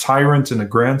 Whether it was a tyrant in a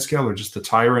grand scale or just a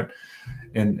tyrant.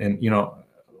 And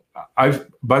I've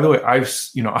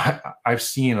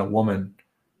seen a woman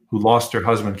who lost her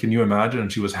husband. Can you imagine?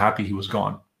 And she was happy he was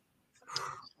gone.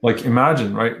 Like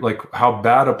imagine, right? Like how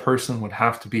bad a person would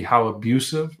have to be, how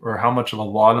abusive or how much of a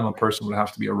lalim a person would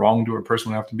have to be, a wrongdoer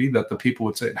person would have to be, that the people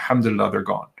would say, Alhamdulillah, they're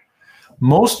gone.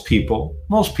 Most people,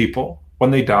 when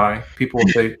they die, people will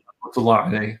say,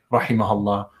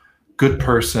 rahimahullah, good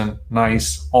person,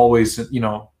 nice, always,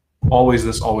 always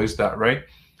this, always that, right?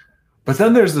 But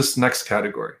then there's this next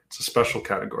category. It's a special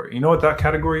category. You know what that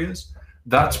category is?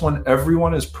 That's when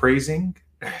everyone is praising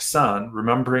ihsan,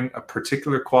 remembering a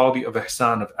particular quality of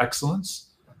ihsan, of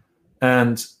excellence,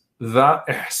 and that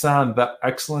ihsan, that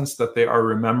excellence that they are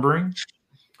remembering,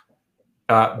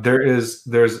 there's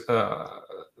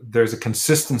a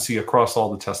consistency across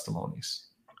all the testimonies,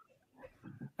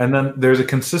 and then there's a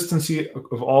consistency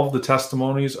of all of the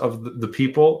testimonies of the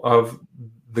people of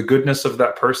the goodness of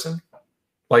that person,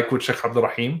 like with Shaykh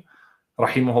Abdurrahim,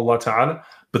 rahimahullah ta'ala.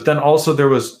 But then also there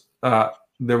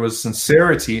was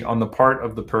sincerity on the part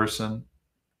of the person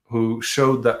who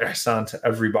showed that ihsan to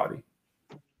everybody.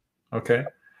 Okay?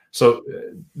 So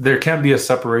there can't be a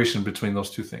separation between those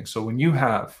two things. So when you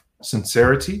have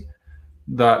sincerity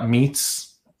that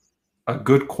meets a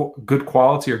good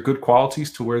quality or good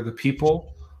qualities to where the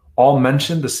people all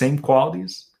mention the same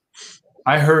qualities.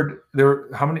 I heard there were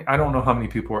I don't know how many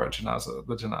people were at the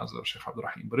janazah of Shaykh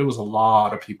Abdurrahim, but it was a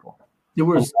lot of people. There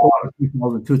was over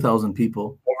 2,000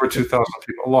 people. Over 2,000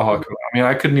 people. Allahu Akbar. I mean,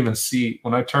 I couldn't even see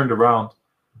when I turned around.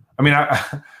 I mean,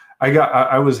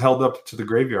 I was held up to the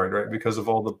graveyard, right, because of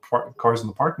all the cars in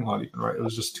the parking lot, even, right? It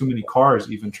was just too many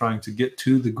cars even trying to get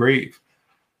to the grave.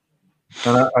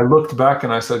 And I looked back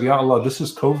and I said, Ya Allah, this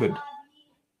is COVID.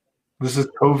 This is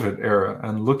COVID era.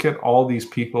 And look at all these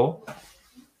people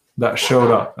that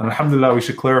showed up. And alhamdulillah, we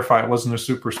should clarify it wasn't a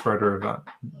super spreader event.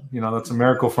 That's a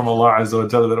miracle from Allah Azza wa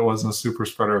Jalla that it wasn't a super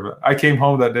spreader event. I came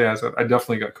home that day, I said, I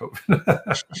definitely got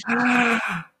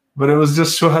COVID. But it was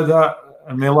just shuhada,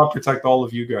 and may Allah protect all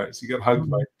of you guys. You got hugged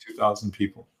by 2,000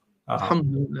 people.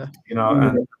 Alhamdulillah.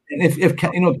 And if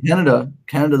Canada,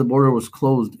 the border was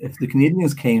closed. If the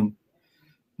Canadians came,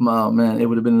 man, it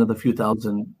would have been another few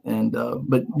thousand. And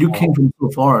but you came from so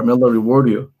far. May Allah reward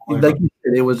you. Like you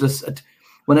said, it was just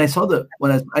when I told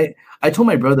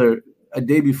my brother a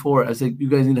day before, I said, you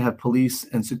guys need to have police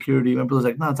and security. My brother's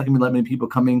like, no, it's not gonna be that many people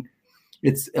coming.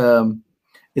 It's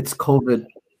COVID.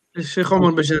 Sheikh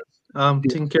Omar Bajan,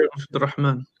 taking care of Abdul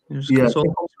Rahman. Yeah,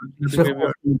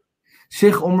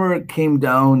 Sheikh Omar came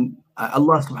down.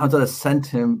 Allah subhanahu wa ta'ala sent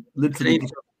him literally to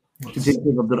take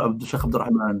care of Sheikh Abdul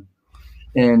Rahman.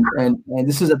 And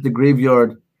this is at the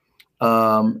graveyard.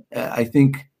 I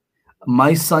think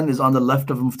my son is on the left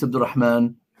of Mufti Abdul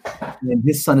Rahman, and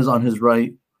his son is on his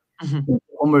right. Mm-hmm.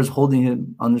 Omar is holding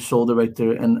him on his shoulder right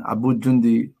there, and Abu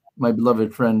Jundi, my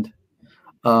beloved friend,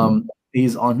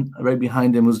 he's on right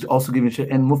behind him, who's also giving shit.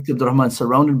 And Mufti Abdul Rahman,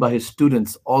 surrounded by his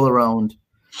students all around,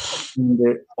 and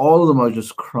all of them are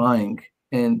just crying.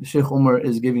 And Sheikh Omar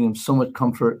is giving him so much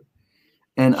comfort.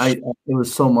 And it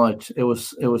was so much. It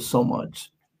was so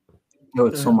much. It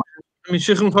was so much. I mean,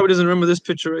 Sheikh probably doesn't remember this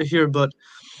picture right here, but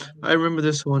I remember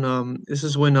this one. This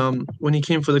is when he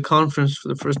came for the conference for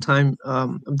the first time.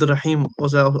 Abdul Rahim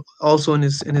was also in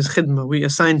his khidmah. We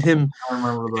assigned him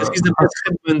because he's the best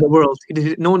khidmah in the world.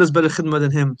 No one has better khidmah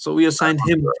than him. So we assigned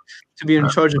him to be in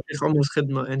charge of Sheikh Omar's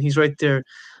khidmah, and he's right there,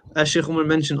 as Sheikh Omar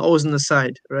mentioned, always on the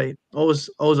side, right? Always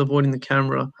avoiding the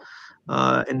camera.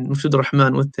 And Mufti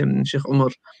Rahman with him, and Sheikh Omar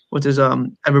with his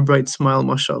ever bright smile,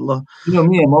 mashallah.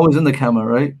 Me, I'm always in the camera,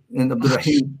 right? And Abdul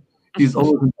Rahim, he's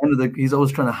always he's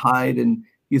always trying to hide, and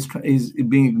he's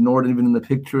being ignored even in the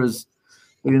pictures.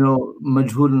 But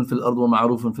majhulun fil ard wa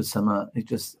ma'rufun fil sama. It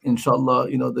just, inshallah,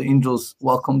 the angels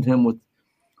welcomed him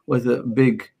with a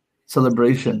big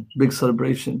celebration.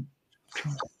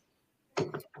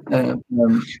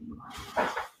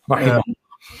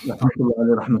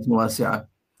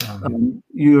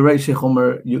 You're right, Sheikh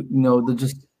Omar. And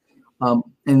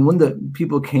when the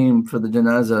people came for the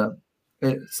janazah,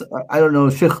 I don't know,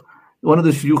 one of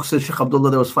the shuyukh said, Sheikh Abdullah,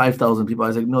 there was 5,000 people. I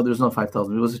was like, no, there's not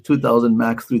 5,000. It was 2,000,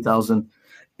 max 3,000.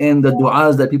 And the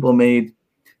du'as that people made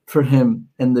for him,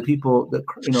 and the people that,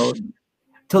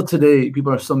 till today,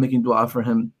 people are still making du'a for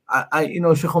him.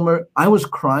 Sheikh Omar, I was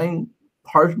crying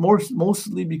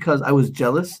mostly because I was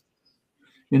jealous,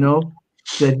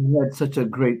 that he had such a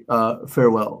great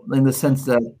farewell, in the sense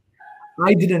that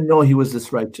I didn't know he was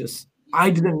this righteous. I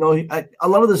didn't know. A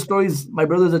lot of the stories my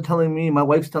brothers are telling me, my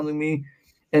wife's telling me,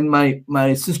 and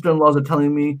my sister-in-laws are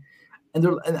telling me, and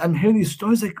I'm hearing these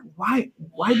stories like, why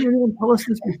didn't anyone tell us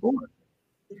this before?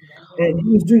 And he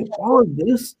was doing all of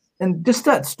this, and just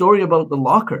that story about the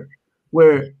locker,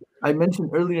 where I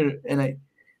mentioned earlier, and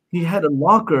he had a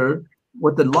locker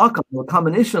with the lock on, a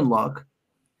combination lock,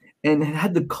 and it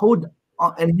had the code.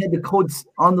 And he had the codes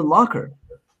on the locker.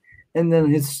 And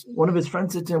then one of his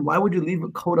friends said to him, why would you leave a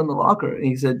code on the locker? And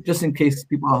he said, just in case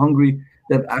people are hungry,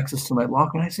 they have access to my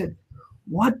locker. And I said,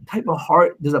 what type of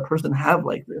heart does a person have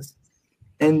like this?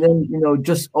 And then,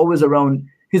 just always around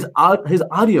his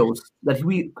audios that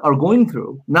we are going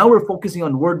through. Now we're focusing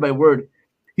on word by word.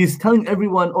 He's telling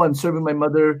everyone, I'm serving my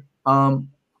mother. I'm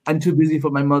too busy for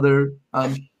my mother.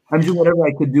 I'm doing whatever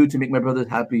I could do to make my brothers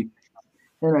happy.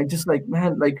 And I just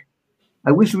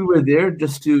I wish we were there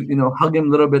just to, hug him a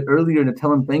little bit earlier and to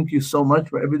tell him thank you so much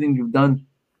for everything you've done.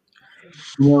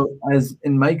 As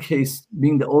in my case,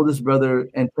 being the oldest brother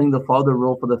and playing the father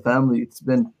role for the family, it's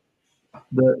been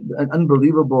an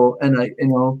unbelievable. And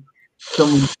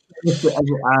someone used to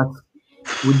ever ask,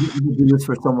 would you do this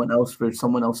for someone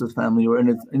else's family? Or, and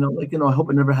it's, I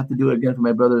hope I never have to do it again for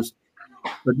my brothers.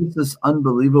 But this is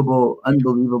unbelievable,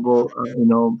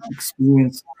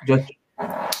 experience. Just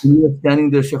we were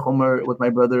standing there, Sheikh Omar, with my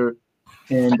brother,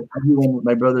 and everyone with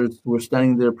my brothers were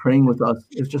standing there praying with us.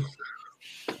 It's just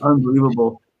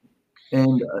unbelievable.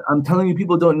 And I'm telling you,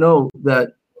 people don't know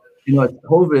that, it's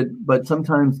COVID, but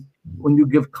sometimes when you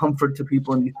give comfort to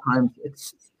people in these times,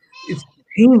 it's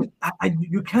pain.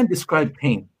 You can't describe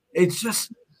pain. It's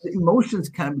just, the emotions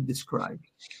can't be described.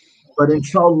 But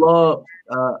inshallah,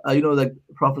 like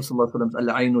Prophet sallallahu alaihi wasallam,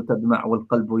 al-aynu tadma'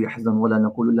 wal-qalbu yahzan wa la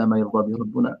naqulu illa ma yarda bi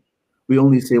rabbuna. We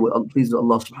only say what pleases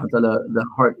Allah subhanahu wa ta'ala. The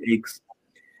heart aches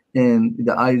and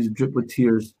the eyes drip with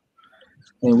tears.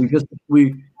 And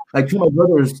we like to my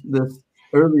brothers this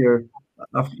earlier,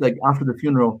 after the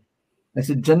funeral, I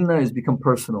said, Jannah has become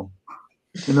personal.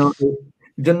 Jannah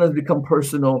has become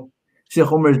personal. Sheikh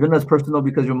Umar, Jannah is personal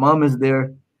because your mom is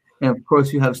there. And of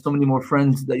course, you have so many more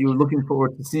friends that you're looking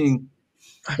forward to seeing.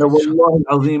 Wallahi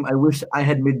al-Azim, I wish I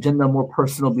had made Jannah more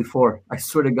personal before. I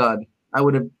swear to God, I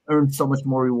would have earned so much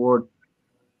more reward.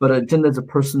 But Jannah is a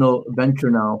personal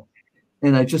venture now.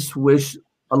 And I just wish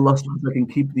Allah subhanahu wa ta'ala can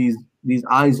keep these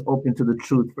eyes open to the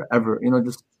truth forever.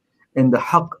 Just and the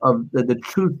haqq of the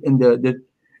truth and the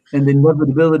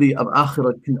inevitability of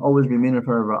akhirah can always remain in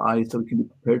front of our eyes so we can be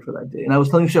prepared for that day. And I was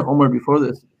telling Sheikh Omar before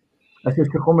this, I said,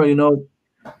 Sheikh Omar,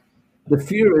 the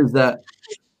fear is that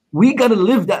we got to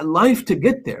live that life to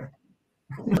get there.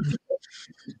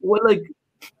 We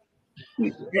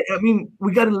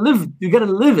got to live. You got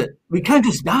to live it. We can't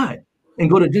just die and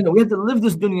go to Jannah. We have to live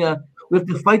this dunya. We have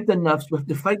to fight the nafs. We have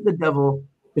to fight the devil,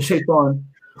 the shaitan.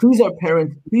 Please our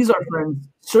parents. Please our friends.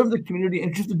 Serve the community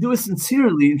and just to do it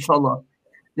sincerely, inshallah.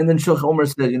 And then Sheikh Omar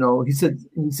said, he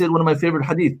said one of my favorite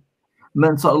hadith.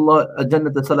 Man sa'allah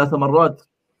jannata salata marrat.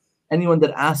 Anyone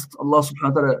that asks Allah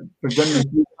subhanahu wa ta'ala for Jannah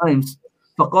 3 times,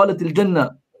 فَقَالَتِ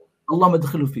الْجَنَّةِ اللَّهُمَّ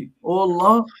ادْخِلْهُ فِي. Oh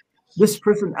Allah, this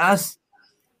person asked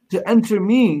to enter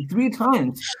me 3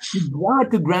 times. He's glad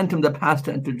to grant him the path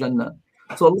to enter Jannah.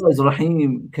 So Allah is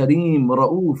Rahim, Kareem,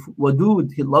 Ra'uf,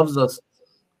 Wadud. He loves us.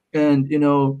 And,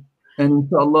 and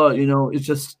inshallah, it's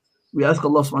just, we ask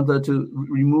Allah subhanahu wa ta'ala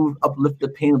to uplift the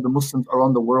pain of the Muslims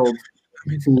around the world,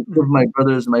 to give my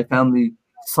brothers, my family,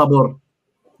 sabr,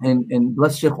 and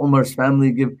bless Sheikh Omar's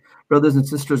family, give brothers and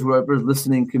sisters, whoever is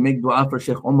listening, can make dua for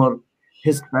Sheikh Omar,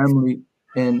 his family,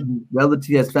 and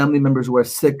he has family members who are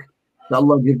sick, that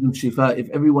Allah give them shifa. If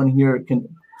everyone here can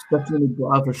especially make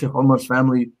dua for Sheikh Omar's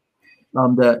family,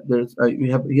 that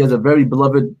he has a very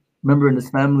beloved member in his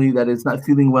family that is not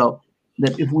feeling well,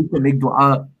 that if we can make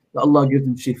dua, that Allah gives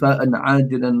him shifa'an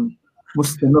ajilan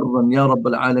مستمرا يا رب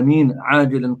العالمين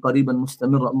عاجلا قريبا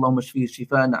مستمرا اللهم اشفيه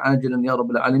شفاء عاجلا يا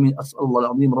رب العالمين أسأل الله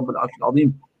العظيم رب العرش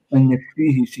العظيم أن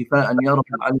يشفيه شفاء يا رب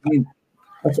العالمين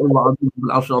أسأل الله العظيم رب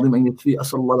العرش العظيم أن يشفيه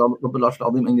أسأل الله رب العرش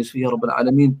العظيم أن يشفيه رب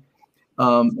العالمين.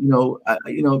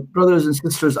 Brothers and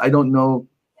sisters, I don't know,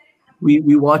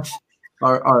 we watch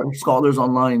our scholars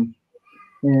online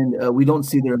and we don't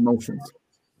see their emotions.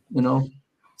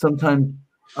 Sometimes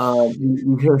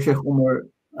you hear Sheikh Omar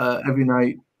every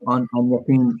night on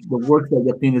Yaqeen. The work that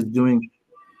Yaqeen is doing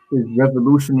is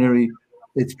revolutionary.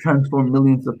 It's transformed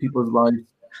millions of people's lives.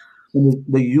 And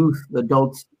the youth, the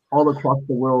adults all across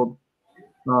the world.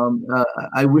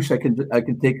 I wish I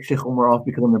could take Sheikh Omar off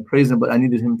because I'm going to praise him, but I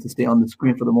needed him to stay on the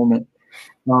screen for the moment.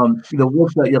 The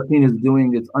work that Yaqeen is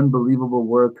doing is unbelievable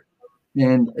work.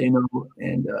 And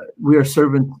we are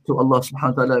servants to Allah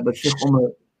subhanahu wa ta'ala, but Sheikh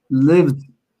Omar lives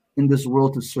in this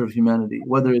world to serve humanity,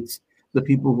 whether it's the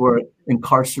people who are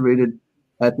incarcerated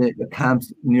at the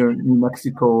camps near New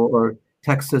Mexico or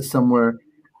Texas somewhere,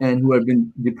 and who have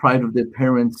been deprived of their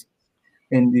parents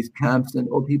in these camps, and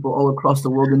people all across the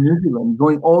world in New Zealand,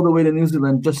 going all the way to New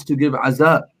Zealand just to give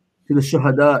azaa to the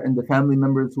shuhada and the family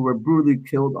members who were brutally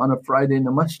killed on a Friday in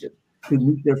the masjid, to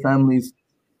meet their families.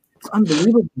 It's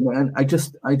unbelievable, man. I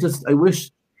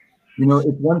wish,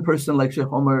 if one person like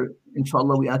Sheikh Omar,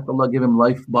 inshallah, we ask Allah give him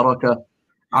life, barakah,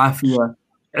 afiyah,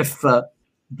 iffa,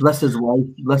 bless his wife,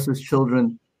 bless his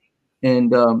children.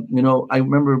 And I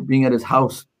remember being at his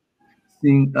house,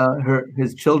 seeing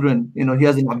his children. He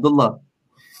has an Abdullah,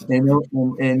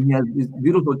 and he has these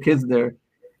beautiful kids there.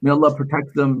 May Allah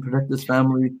protect them, protect his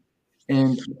family.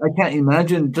 And I can't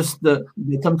imagine just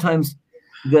sometimes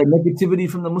the negativity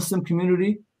from the Muslim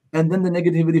community, and then the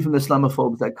negativity from the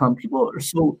Islamophobes that come. People are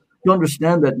so don't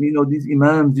understand that these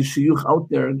imams, these shuyukh out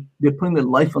there, they're putting their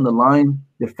life on the line,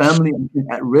 their family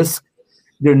at risk,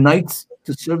 their nights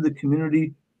to serve the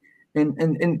community,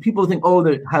 and people think,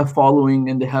 they have following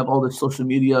and they have all the social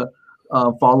media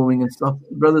following and stuff.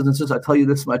 Brothers and sisters, I tell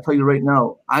you right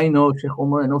now, I know Sheikh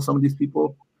Omar, I know some of these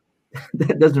people.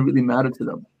 That doesn't really matter to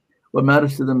them. What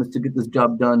matters to them is to get this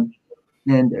job done,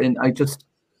 and I just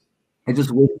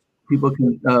wish people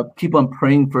can keep on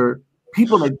praying for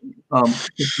people like a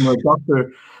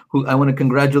doctor who I want to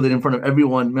congratulate in front of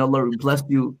everyone. May Allah bless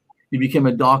you. He became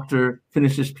a doctor,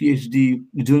 finished his PhD,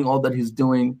 doing all that he's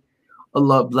doing.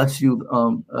 Allah bless you,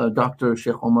 Dr.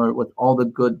 Sheikh Omar, with all the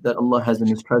good that Allah has in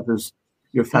his treasures.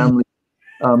 Your family,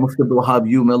 Mufti Abdul Wahab,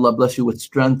 may Allah bless you with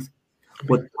strength,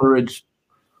 with courage,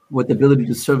 with the ability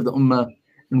to serve the ummah,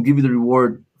 and give you the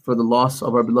reward for the loss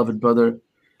of our beloved brother.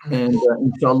 And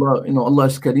inshallah, Allah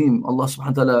is Kareem. Allah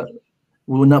subhanahu wa ta'ala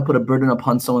will not put a burden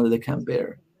upon someone that they can't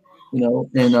bear.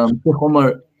 And Sheikh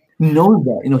Omar knows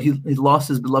that. He lost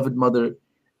his beloved mother,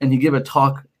 and he gave a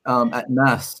talk at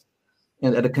Mass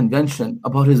and at a convention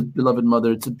about his beloved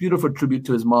mother. It's a beautiful tribute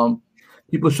to his mom.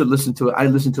 People should listen to it. I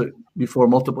listened to it before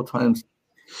multiple times.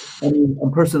 I mean, a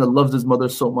person that loves his mother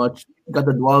so much, got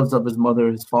the du'as of his mother,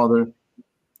 his father,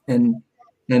 and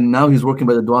now he's working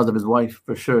by the du'as of his wife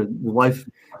for sure. His wife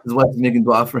is making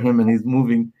du'a for him, and he's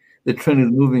moving. The trend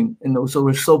is moving, and so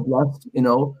we're so blessed.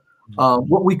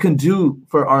 What we can do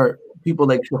for our people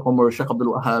like Sheikh Omar, Sheikh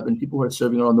Abdul Wahab, and people who are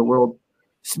serving around the world,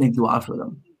 just make du'a for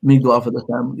them, make du'a for the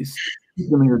families, keep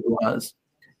them in your du'as,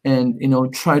 and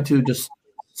try to just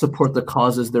support the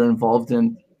causes they're involved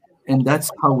in, and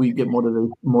that's how we get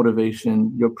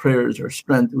motivation. Your prayers are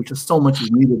strength, which is so much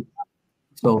is needed.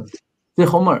 So,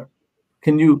 Sheikh Omar,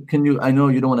 can you? I know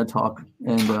you don't want to talk,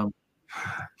 and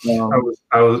I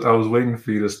was waiting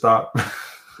for you to stop.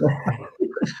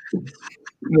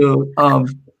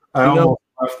 I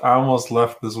almost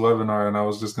left this webinar, and I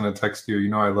was just going to text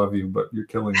you. I love you, but you're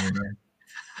killing me, man.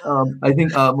 I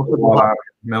think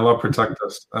may Allah protect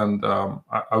us. And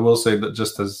I will say that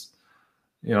just as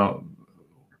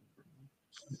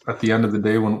at the end of the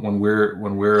day, when we're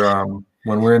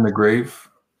in the grave,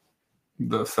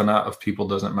 the thana of people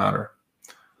doesn't matter.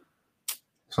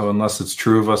 So unless it's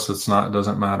true of us, it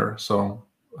doesn't matter. So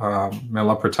may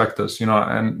Allah protect us.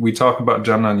 And we talk about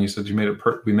Jannah, and you said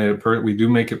we do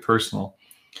make it personal,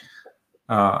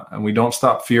 and we don't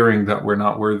stop fearing that we're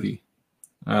not worthy,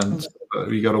 and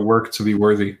we got to work to be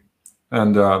worthy,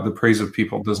 and the praise of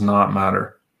people does not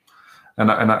matter.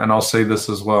 And I'll say this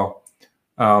as well.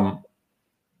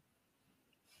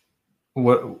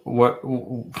 What a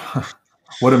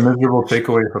miserable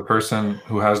takeaway if a person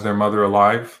who has their mother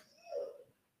alive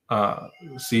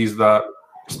sees that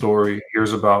story,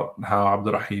 hears about how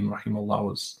Abdurrahim rahimahullah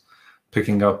was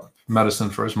picking up medicine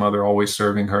for his mother, always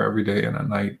serving her every day and at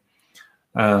night,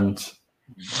 and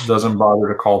doesn't bother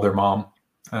to call their mom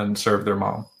and serve their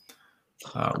mom.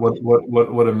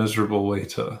 What a miserable way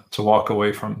to walk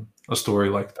away from a story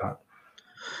like that.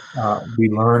 We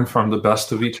learn from the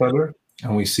best of each other,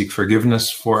 and we seek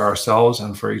forgiveness for ourselves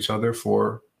and for each other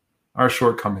for our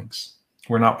shortcomings.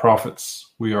 We're not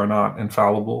prophets. We are not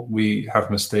infallible. We have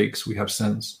mistakes. We have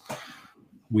sins.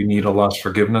 We need Allah's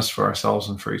forgiveness for ourselves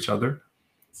and for each other.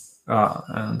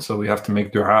 And so we have to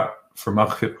make dua for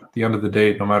maghfir. At the end of the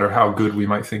day, no matter how good we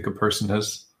might think a person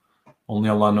is, only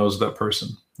Allah knows that person.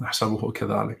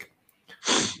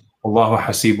 Allahu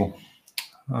hasibu.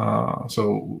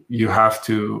 So you have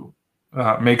to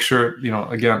make sure,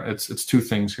 again, it's two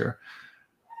things here.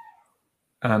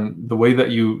 And the way that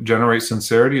you generate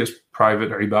sincerity is private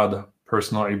ibadah,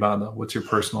 personal ibadah. What's your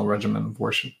personal regimen of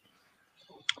worship?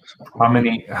 How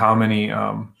many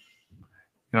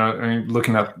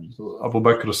looking at Abu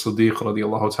Bakr as-Siddiq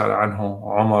radiyallahu ta'ala anhu,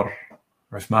 Umar,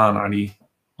 Uthman, Ali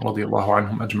radiyallahu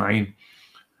anhum ajma'in.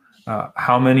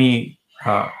 How many,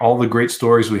 all the great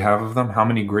stories we have of them, how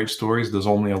many great stories does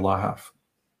only Allah have?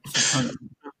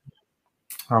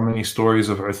 How many stories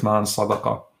of Uthman's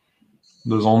sadaqah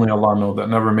does only Allah know, that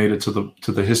never made it to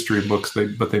the history books,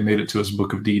 but they made it to his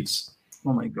book of deeds.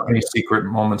 Oh my God. Any secret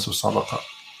moments of sadaqah.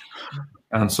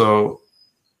 And so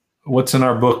what's in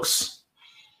our books?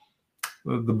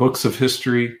 The books of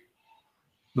history,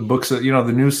 the books that,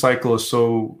 the news cycle is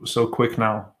so quick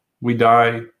now. We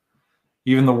die.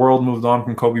 Even the world moved on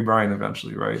from Kobe Bryant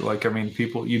eventually, right?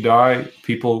 you die,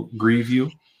 people grieve you,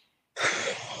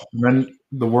 and then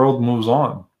the world moves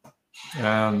on.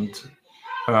 And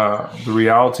the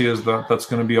reality is that that's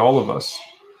going to be all of us.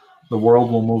 The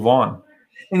world will move on.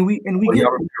 And we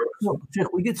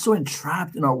get so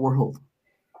entrapped in our world,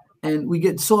 and we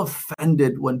get so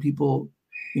offended when people,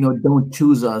 don't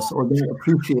choose us or don't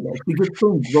appreciate us. We get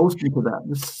so engrossed into that.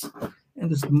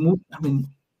 This move.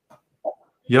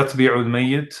 يتبع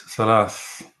الميت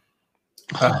ثلاث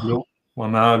أهله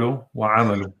وماله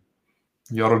وعمله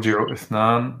يرجع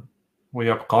اثنان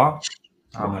ويبقى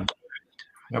عمل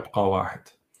يبقى واحد.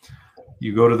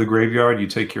 You go to the graveyard, you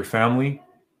take your family,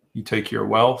 you take your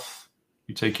wealth,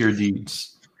 you take your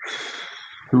deeds.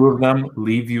 Two of them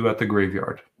leave you at the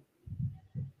graveyard.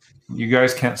 You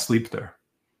guys can't sleep there.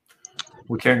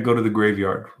 We can't go to the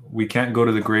graveyard. We can't go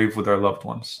to the grave with our loved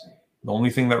ones. The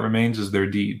only thing that remains is their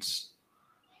deeds.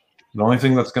 The only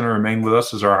thing that's going to remain with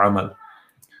us is our amal.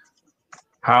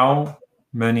 How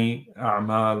many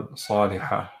a'mal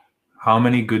salihah, how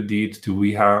many good deeds do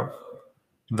we have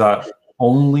that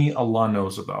only Allah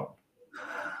knows about?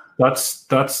 That's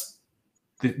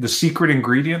the secret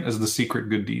ingredient is the secret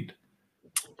good deed.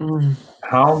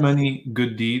 How many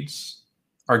good deeds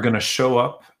are going to show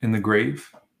up in the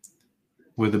grave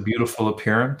with a beautiful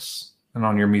appearance and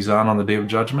on your mizan on the day of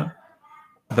judgment?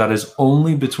 That is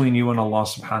only between you and Allah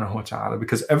subhanahu wa ta'ala.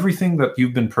 Because everything that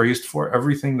you've been praised for,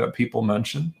 everything that people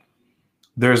mention,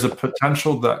 there's a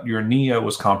potential that your niyyah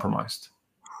was compromised.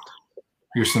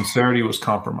 Your sincerity was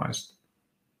compromised.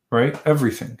 right?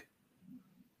 Everything.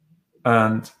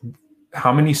 And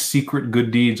how many secret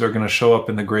good deeds are going to show up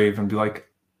in the grave and be like,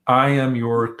 I am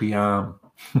your qiyam.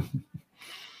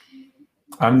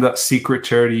 I'm that secret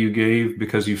charity you gave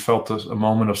because you felt a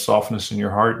moment of softness in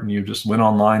your heart and you just went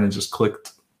online and just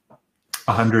clicked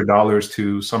 $100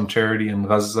 to some charity in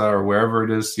Gaza or wherever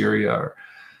it is, Syria or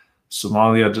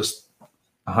Somalia, just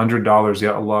 $100.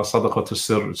 Ya Allah, sadaqat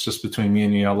sir. It's just between me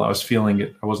and you, Allah. I was feeling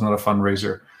it. I was not a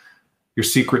fundraiser. Your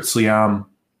secret siyam.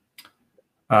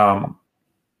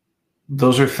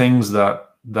 Those are things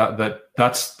that's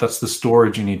the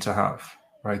storage you need to have,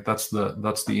 right? That's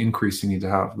the increase you need to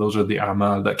have. Those are the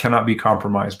a'mal that cannot be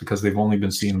compromised because they've only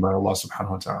been seen by Allah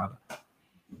subhanahu wa ta'ala.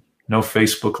 No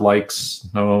Facebook likes,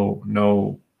 no,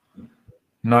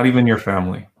 not even your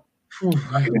family.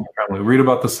 Not even your family. Read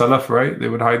about the Salaf, right? They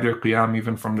would hide their qiyam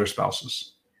even from their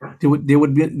spouses.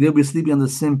 They'll be sleeping on the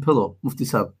same pillow, Mufti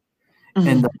Sahib,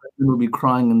 and the husband would be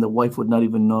crying, and the wife would not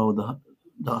even know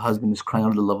the husband is crying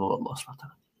out of the love of Allah subhanahu wa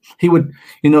ta'ala. He would,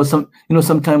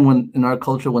 sometime when in our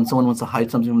culture, when someone wants to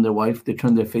hide something from their wife, they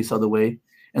turn their face the other way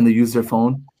and they use their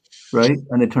phone, right?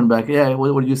 And they turn back. Yeah,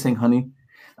 what are you saying, honey?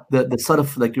 The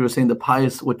Salaf, like you were saying, the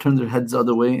pious would turn their heads the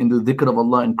other way and do dhikr of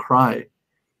Allah and cry,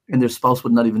 and their spouse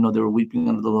would not even know they were weeping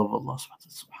under the love of Allah.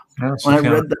 When I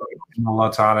read that,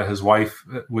 Allah Ta'ala, his wife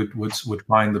would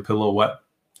find the pillow wet,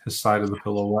 his side of the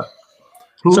pillow wet.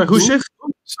 Who Sheikh?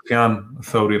 Sufyan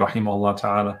Thawri, rahimahullah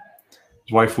Ta'ala.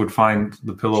 His wife would find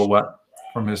the pillow wet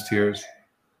from his tears.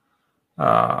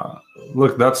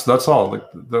 Look, that's all.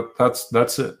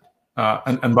 That's it.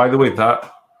 And by the way,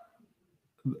 that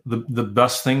the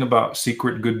best thing about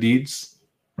secret good deeds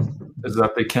is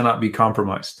that they cannot be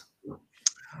compromised.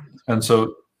 And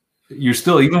so you're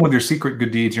still, even with your secret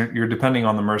good deeds, you're depending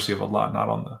on the mercy of Allah, not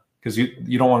on because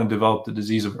you don't want to develop the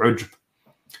disease of ujb,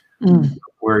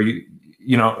 where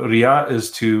riyā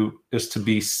is to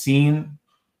be seen,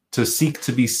 to seek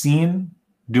to be seen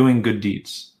doing good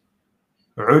deeds.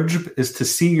 Ujb is to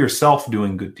see yourself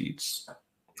doing good deeds.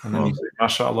 And then you say,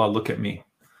 MashaAllah, look at me.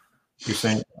 You're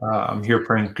saying, I'm here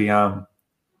praying qiyam.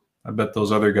 I bet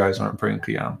those other guys aren't praying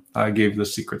qiyam. I gave the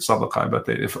secret sadaqah. I bet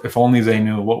if only they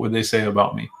knew, what would they say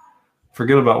about me?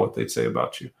 Forget about what they'd say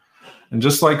about you. And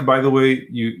just like, by the way,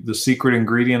 the secret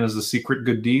ingredient is the secret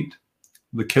good deed,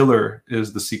 the killer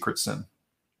is the secret sin.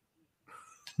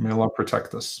 May Allah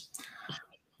protect us.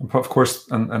 Of course,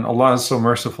 and Allah is so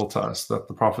merciful to us that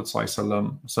the Prophet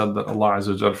ﷺ said that Allah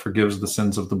Azza wa Jal forgives the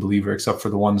sins of the believer except for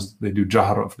the ones they do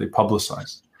jahr of, they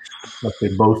publicize, that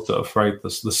they boast of, right? The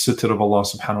sitr of Allah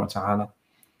subhanahu wa ta'ala.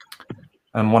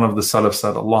 And one of the Salaf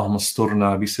said, Allahumma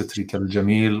asturna bi sitrika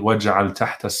al-jameel waj'al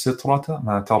tahta sitrata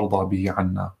ma tarda bihi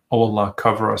anna. Oh Allah,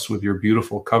 cover us with your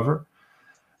beautiful cover,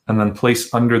 and then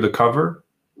place under the cover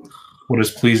what is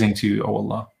pleasing to you, oh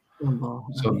Allah.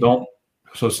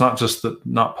 So it's not just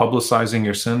not publicizing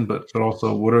your sin, but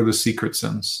also what are the secret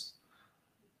sins?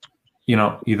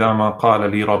 إذا ما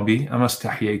قال لي ربي أما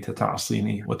استحييت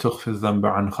تعصيني وتخفي الذنب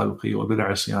عن خلقي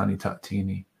وبالعصيان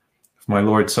تأتيني. If my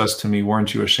Lord says to me,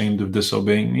 weren't you ashamed of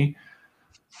disobeying me?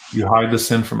 You hide the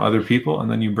sin from other people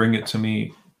and then you bring it to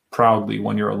me proudly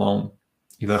when you're alone.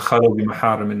 إذا خلوا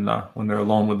بمحارم الله, when they're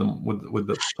alone with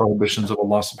the prohibitions of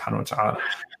Allah subhanahu wa ta'ala.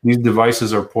 These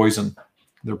devices are poison.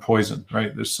 They're poison,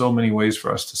 right? There's so many ways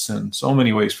for us to sin. So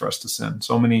many ways for us to sin.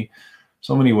 So many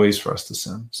ways for us to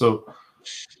sin. So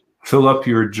fill up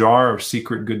your jar of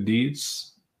secret good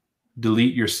deeds.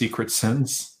 Delete your secret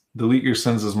sins. Delete your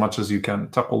sins as much as you can.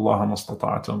 Taqullaha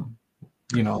mastata'tum.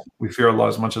 We fear Allah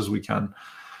as much as we can.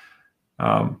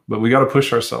 But we got to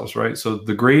push ourselves, right? So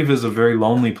the grave is a very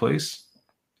lonely place.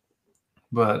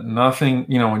 But nothing,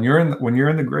 when you're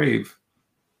in the grave,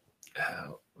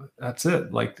 that's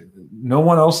it. Like no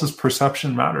one else's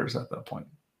perception matters at that point.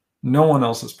 No one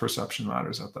else's perception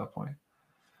matters at that point.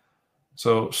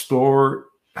 So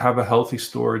have a healthy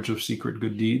storage of secret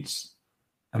good deeds,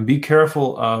 and be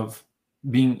careful of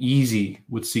being easy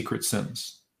with secret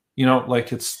sins.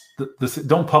 Like it's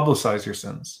don't publicize your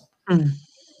sins,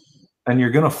 and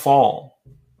you're gonna fall.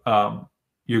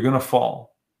 You're gonna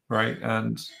fall, right?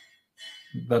 And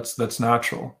that's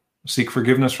natural. Seek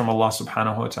forgiveness from Allah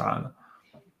subhanahu wa ta'ala.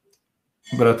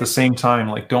 But at the same time,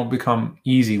 like, don't become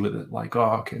easy with it. Like,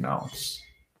 oh, okay, now it's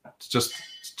just,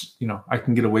 I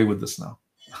can get away with this now.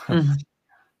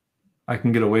 I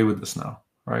can get away with this now,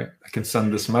 right? I can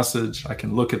send this message. I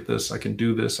can look at this. I can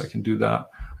do this. I can do that.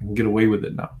 I can get away with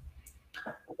it now.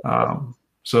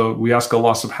 So we ask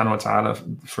Allah subhanahu wa ta'ala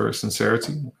for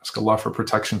sincerity. We ask Allah for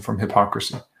protection from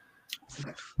hypocrisy.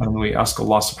 And we ask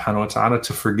Allah subhanahu wa ta'ala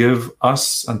to forgive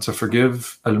us and to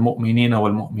forgive al-mu'minina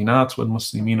wal-mu'minat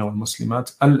wal-muslimina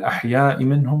wal-muslimat al-ahya'i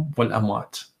minhum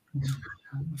wal-amwat.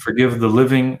 Forgive the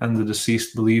living and the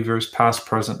deceased believers, past,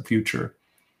 present, future.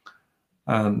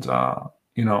 And,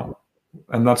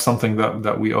 and that's something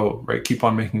that we owe, right? Keep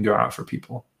on making dua for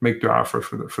people. Make dua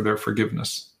for their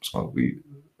forgiveness. So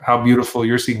how beautiful,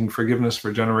 you're seeking forgiveness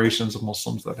for generations of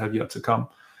Muslims that have yet to come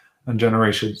and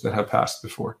generations that have passed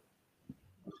before.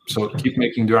 So keep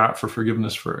making dua for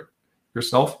forgiveness for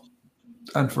yourself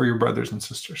and for your brothers and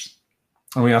sisters.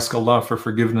 And we ask Allah for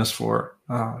forgiveness for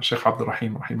Sheikh Abdul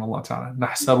Rahim, rahimahullah ta'ala.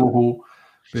 نحسبه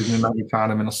بإذن الله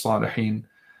تعالى من الصالحين.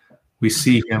 We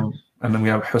see him, and then we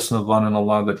have husn al-dhan in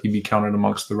Allah that he be counted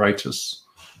amongst the righteous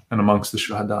and amongst the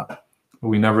shuhada. But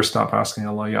we never stop asking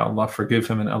Allah, Ya Allah, forgive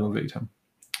him and elevate him.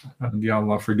 And Ya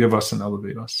Allah, forgive us and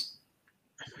elevate us.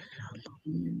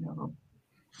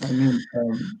 I mean,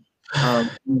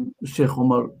 Sheikh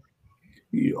Omar,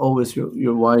 you always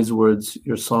your wise words,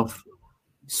 your soft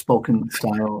spoken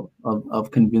style of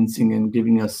convincing and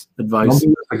giving us advice.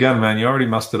 Again, man, you already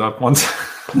messed it up once.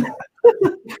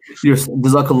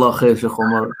 Jazakallah khair, Sheikh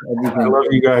Omar. I love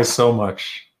you guys so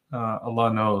much.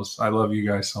 Allah knows I love you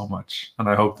guys so much, and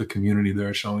I hope the community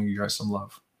there is showing you guys some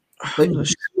love. But you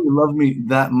love me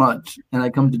that much, and I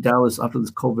come to Dallas after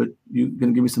this COVID. You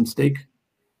gonna give me some steak?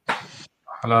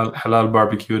 Halal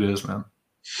barbecue it is, man.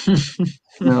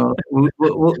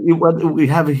 What we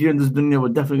have it here in this dunya, we're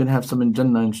definitely gonna have some in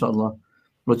Jannah, inshallah.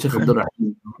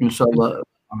 Inshallah.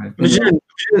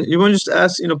 You want to just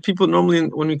ask, people normally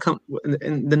when we come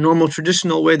in the normal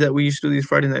traditional way that we used to do these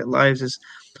Friday Night Lives is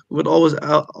we would always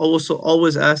ask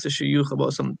the shuyukh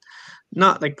about some,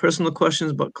 not like personal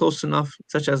questions, but close enough,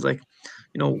 such as like,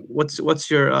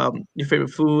 what's your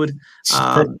favorite food?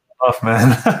 Tough,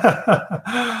 man.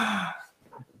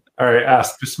 All right,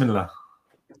 ask. Bismillah.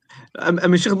 I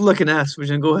mean, Sheikh Abdullah can ask.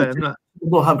 Go ahead.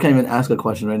 Wahab can't even ask a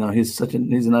question right now. He's not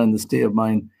in the state of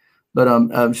mind.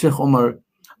 But Sheikh Omar,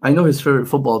 I know his favorite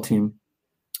football team,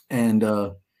 and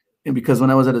because when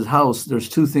I was at his house, there's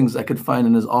two things I could find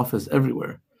in his office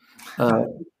everywhere.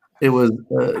 It was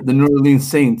the New Orleans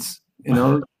Saints,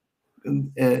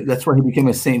 that's why he became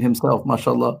a saint himself,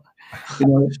 mashallah.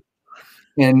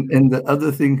 And the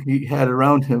other thing he had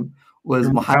around him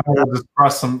was Muhammad. I just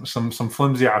crossed some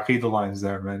flimsy aqidah lines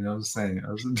there, man. I was saying,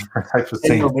 I was a different type of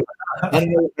saint. I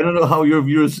don't know how your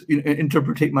viewers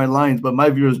interpret my lines, but my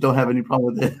viewers don't have any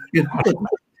problem with it.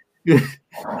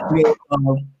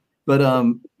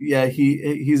 Yeah,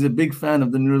 he's a big fan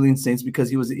of the New Orleans Saints because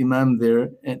he was the imam there.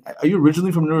 And are you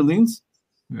originally from New Orleans?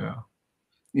 Yeah.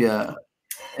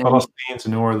 Palestine to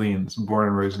New Orleans, born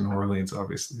and raised in New Orleans,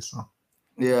 obviously. So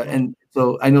yeah, and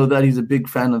so I know that he's a big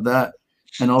fan of that,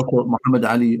 and also Muhammad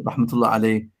Ali, rahmatullah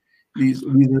alayh. These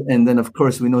and then of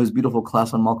course we know his beautiful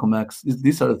class on Malcolm X.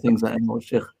 These are the things that I know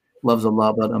Sheikh loves a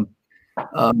lot. But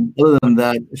other than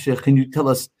that, Sheikh, can you tell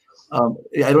us? I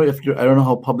don't know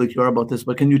how public you are about this,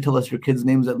 but can you tell us your kids'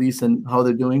 names at least and how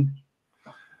they're doing?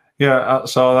 Yeah,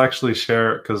 so I'll actually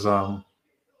share it because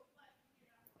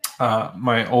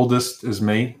my oldest is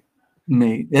May.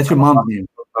 May, that's your mom's name.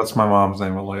 That's my mom's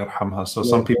name, Allah yarhamha. So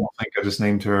some people think I just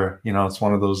named her, it's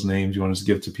one of those names you want to just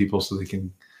give to people so they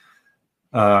can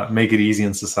make it easy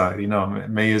in society. No,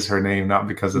 May is her name, not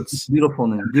because it's beautiful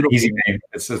name. Easy name.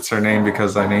 It's her name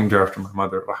because I named her after my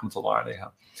mother, rahmatullah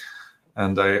alayha.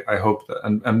 And I hope that,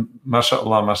 and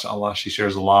mashallah, she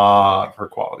shares a lot of her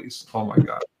qualities. Oh my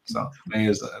God. So May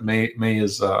is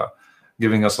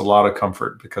giving us a lot of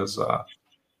comfort because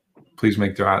please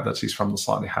make dua that she's from the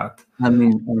Salihat.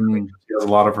 Ameen. She has a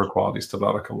lot of her qualities,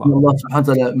 tabarakallah. Allah subhanahu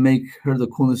wa ta'ala make her the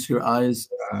coolness to your eyes.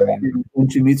 When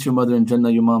she meets your mother in Jannah,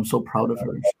 your mom's so proud of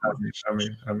her.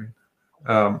 Ameen.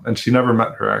 And she never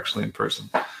met her actually in person.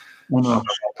 My mom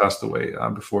passed away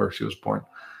before she was born.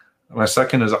 My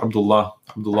second is Abdullah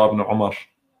ibn Umar.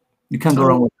 You can't go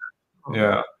wrong with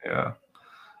that. Yeah.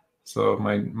 So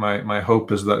my hope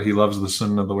is that he loves the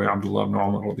Sunnah the way Abdullah ibn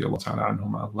Umar radiallahu ta'ala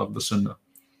anhuma loved the Sunnah.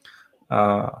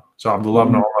 So Abdullah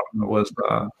ibn Umar was,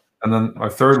 and then our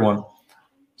third one.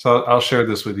 So I'll share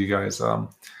this with you guys.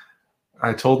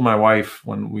 I told my wife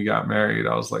when we got married,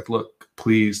 I was like, look,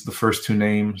 please, the first two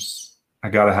names, I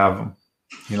gotta have them.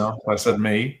 So I said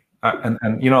May, and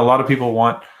a lot of people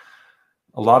want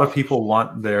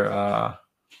their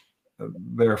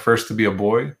first to be a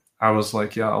boy. I was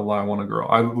like, yeah, Allah, I want a girl.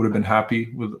 I would have been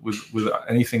happy with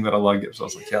anything that Allah gives. I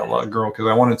was like, yeah, Allah, a girl, because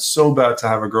I wanted so bad to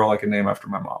have a girl I could name after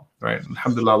my mom, right?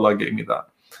 Alhamdulillah, Allah gave me that.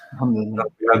 Alhamdulillah.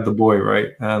 We had the boy, right?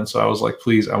 And so I was like,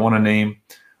 please, I want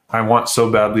so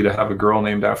badly to have a girl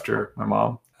named after my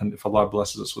mom. And if Allah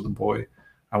blesses us with a boy,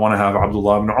 I want to have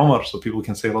Abdullah ibn Umar so people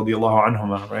can say radiyallahu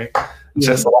anhuma, right? And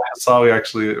Sheikh Salah Hassawi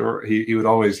actually, he would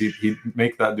always, he'd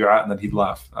make that dua and then he'd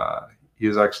laugh. He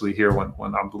was actually here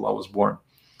when Abdullah was born.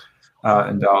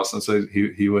 in Dallas, and so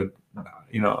he would,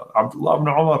 Abdullah ibn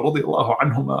Umar radiyallahu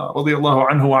anhuma radiyallahu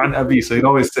anhu wa an abi. So he'd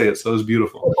always say it. So it was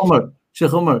beautiful.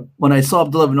 Sheikh Umar, when I saw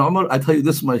Abdullah ibn Umar, I tell you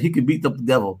this much, he could beat up the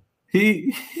devil.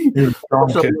 He was a strong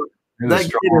kid.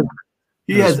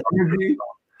 He has energy.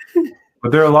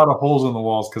 But there are a lot of holes in the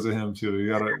walls because of him too. You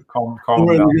gotta calm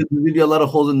him down. There'd be a lot of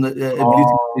holes in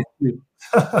the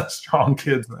strong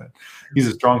kids, man. He's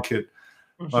a strong kid.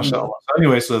 MashaAllah. So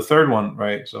anyway, so the third one,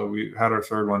 right? So we had our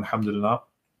third one, alhamdulillah.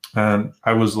 And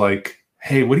I was like,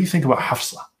 hey, what do you think about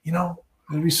Hafsa?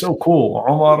 It'd be so cool.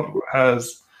 Omar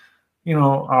has,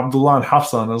 Abdullah and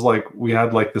Hafsa. And it was like, we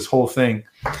had like this whole thing.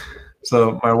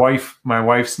 So my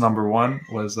wife's number one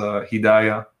was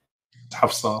Hidayah,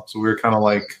 Hafsa. So we were kind of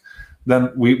like,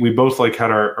 then we both like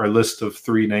had our list of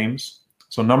 3 names.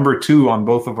 So number 2 on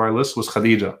both of our lists was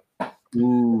Khadija.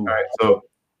 All right, so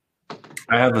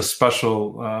I have a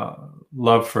special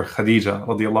love for Khadija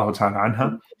radiyallahu ta'ala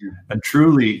anha. And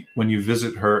truly, when you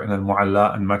visit her in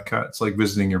Al-Mu'alla in Mecca, it's like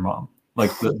visiting your mom.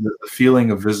 Like the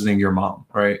feeling of visiting your mom,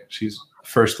 right? She's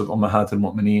first of Ummahat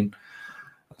al-Mu'mineen.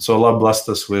 So Allah blessed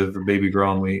us with a baby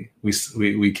girl, and we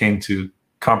came to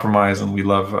compromise, and we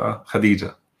love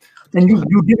Khadija. And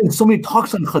you've given so many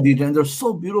talks on Khadija, and they're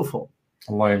so beautiful.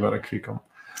 Allah yabarak fikum.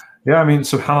 Yeah, I mean,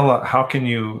 subhanAllah, how can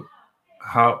you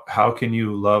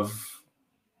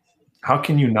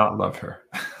not love her?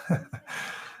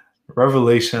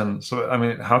 Revelation. So, I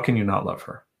mean, how can you not love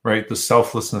her, right? The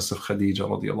selflessness of Khadija,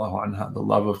 radiyallahu anha, the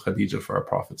love of Khadija for our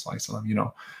Prophet sallallahu alaihi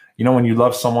wasallam. When you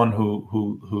love someone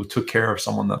who took care of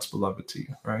someone that's beloved to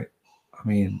you, right? I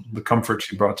mean, the comfort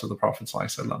she brought to the Prophet sallallahu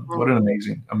alaihi wasallam. What an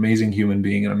amazing human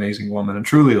being, an amazing woman. And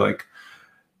truly, like,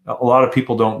 a lot of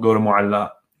people don't go to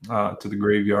Mu'alla, to the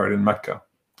graveyard in Mecca.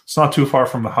 It's not too far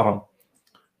from the Haram,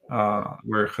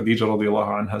 where Khadija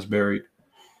radiyallahu anha is buried.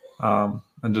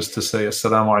 And just to say,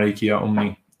 Assalamu alayki ya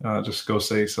ummi, just go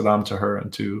say salam to her,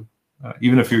 and to,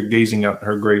 even if you're gazing at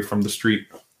her grave from the street,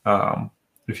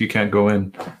 if you can't go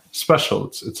in, special.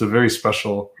 It's a very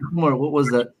special. Umar, what was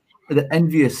that? The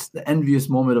envious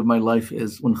moment of my life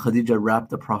is when Khadija wrapped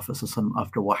the Prophet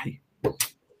after Wahi.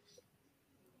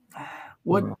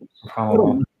 What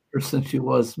a person she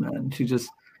was, man. She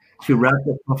wrapped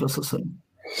the Prophet.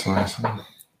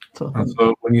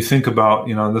 So when you think about,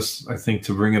 this, I think,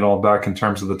 to bring it all back in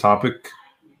terms of the topic,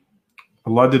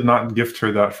 Allah did not gift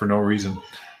her that for no reason,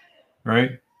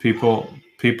 right? People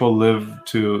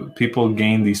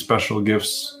gain these special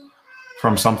gifts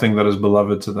from something that is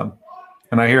beloved to them.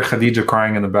 And I hear Khadija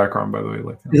crying in the background, by the way.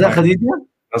 Is that Khadija?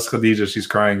 That's Khadija. She's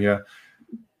crying, yeah.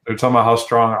 They're talking about how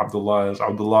strong Abdullah is.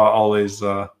 Abdullah always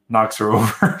knocks her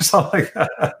over or something like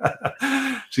that.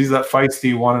 She's that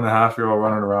feisty 1.5-year-old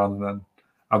running around, and then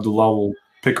Abdullah will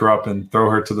pick her up and throw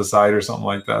her to the side or something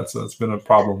like that. So it's been a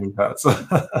problem we've had. So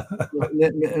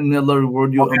may Allah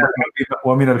reward you. May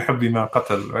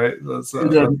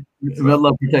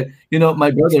Allah protect.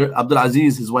 My brother Abdul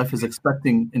Aziz, his wife is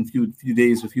expecting in a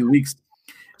few weeks.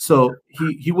 So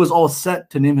he was all set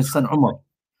to name his son Umar.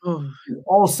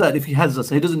 All set. If he has this,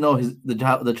 he doesn't know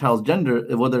the child's gender.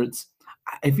 Whether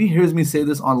if he hears me say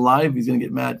this on live, he's gonna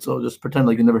get mad. So just pretend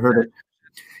like you never heard it.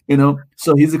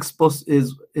 So he's exposed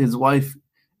his wife,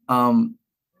 and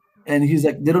he's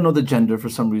like, they don't know the gender for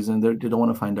some reason. They don't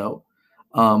want to find out.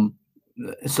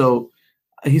 So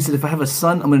he said, if I have a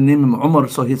son, I'm going to name him Umar.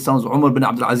 So he sounds Umar bin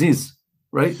Abdul Aziz,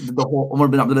 right? The whole Umar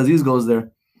bin Abdul Aziz goes there.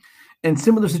 And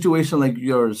similar situation like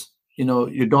yours,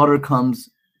 your daughter comes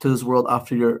to this world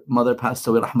after your mother passed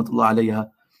away, rahmatullah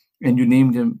alayha, and you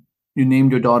named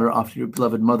your daughter after your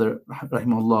beloved mother,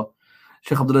 rahimahullah.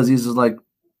 Sheikh Abdul Aziz is like,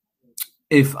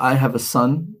 if I have a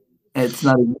son, it's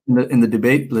not in the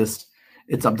debate list,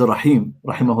 it's Abdul Rahim,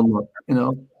 rahimahullah,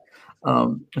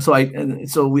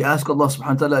 So we ask Allah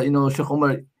subhanahu wa ta'ala, Sheikh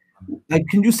Umar,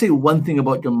 can you say one thing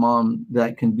about your mom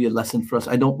that can be a lesson for us?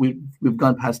 We've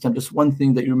gone past time. Just one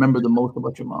thing that you remember the most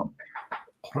about your mom.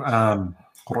 Quran.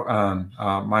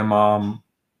 My mom,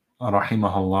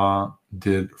 rahimahullah,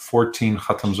 did 14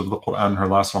 khatams of the Quran her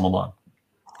last Ramadan.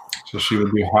 So she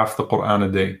would do half the Quran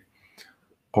a day.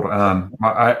 Quran.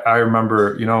 I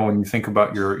remember, when you think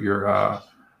about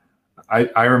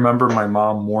I remember my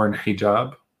mom more in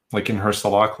hijab, like in her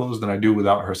salah clothes, than I do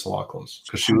without her salah clothes,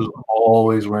 because she was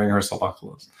always wearing her salah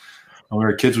clothes. When we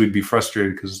were kids, we'd be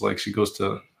frustrated because like she goes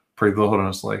to pray dhuhr and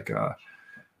it's like,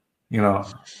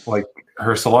 like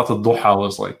her salat al-duha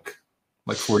was like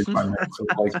 45 minutes.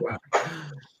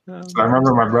 So I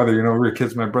remember my brother, we were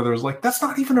kids, my brother was like, that's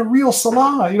not even a real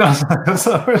salah,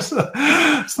 so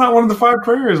it's not one of the 5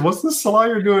 prayers. What's this salah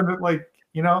you're doing at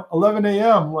 11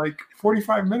 a.m.,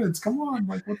 45 minutes? Come on,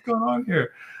 what's going on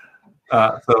here?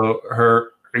 So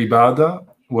her ibadah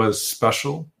was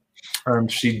special.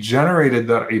 She generated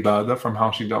that ibadah from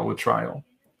how she dealt with trial.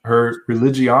 Her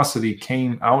religiosity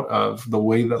came out of the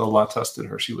way that Allah tested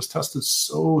her. She was tested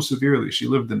so severely. She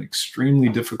lived an extremely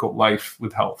difficult life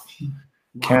with health. Wow.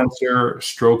 Cancer,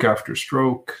 stroke after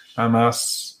stroke,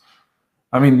 MS.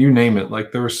 I mean, you name it.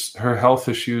 Like her health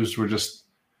issues were just,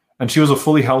 and she was a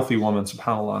fully healthy woman,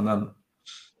 subhanAllah. And then,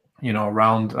 you know,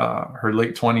 around her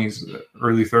late 20s,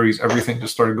 early 30s, everything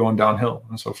just started going downhill.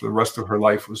 And so for the rest of her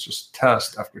life was just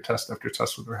test after test after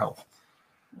test with her health.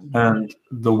 And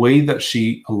the way that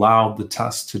she allowed the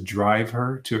test to drive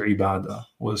her to ibadah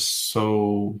was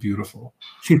so beautiful.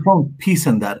 She found peace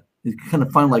in that. You kind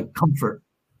of find like comfort.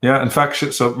 Yeah, in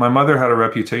fact, so my mother had a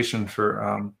reputation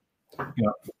for, you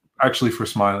know, actually for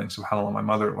smiling. SubhanAllah, my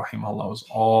mother, rahimahullah, was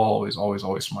always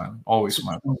smiling, always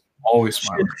smiling, always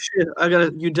smiling.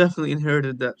 Sheikh, you definitely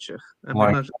inherited that, Sheikh.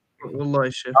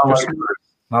 Wallahi, Sheikh.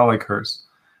 Not like hers.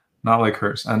 Not like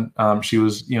hers. And she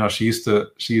was, you know, she used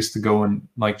to go and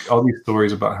like all these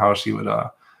stories about how she would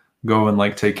go and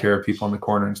like take care of people in the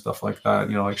corner and stuff like that.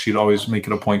 You know, like she'd always make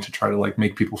it a point to try to like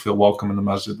make people feel welcome in the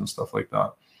masjid and stuff like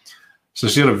that. So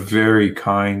she had a very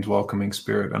kind, welcoming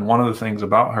spirit. And one of the things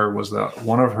about her was that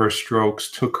one of her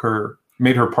strokes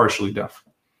made her partially deaf.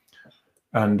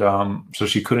 And so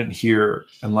she couldn't hear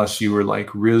unless you were like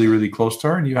really, really close to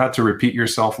her. And you had to repeat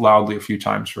yourself loudly a few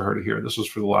times for her to hear. This was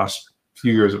for the last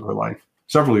few years of her life,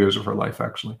 several years of her life,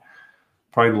 actually.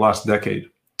 Probably the last decade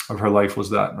of her life was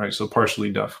that, right? So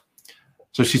partially deaf.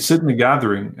 So she'd sit in the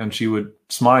gathering and she would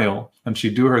smile and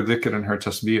she'd do her dhikr and her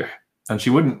tasbih. And she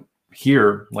wouldn't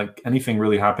hear like anything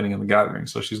really happening in the gathering.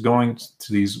 So she's going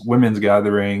to these women's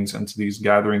gatherings and to these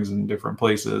gatherings in different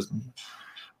places. And,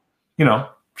 you know,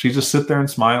 she'd just sit there and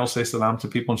smile, say salam to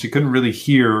people, and she couldn't really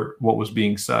hear what was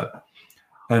being said.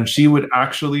 And she would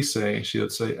actually say,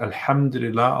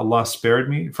 Alhamdulillah, Allah spared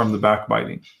me from the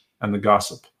backbiting and the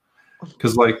gossip.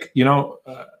 Because like, you know,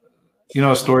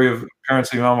 a story of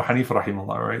parents of Imam Hanifa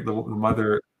rahimahullah, right? The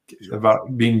mother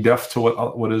about being deaf to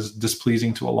what is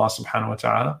displeasing to Allah subhanahu wa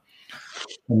ta'ala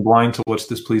and blind to what's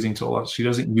displeasing to Allah. She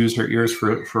doesn't use her ears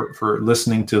for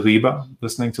listening to riba,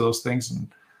 listening to those things.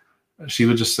 And she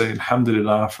would just say,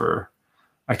 Alhamdulillah,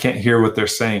 I can't hear what they're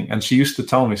saying. And she used to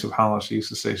tell me, subhanAllah, she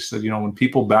said, you know, when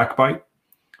people backbite,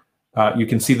 you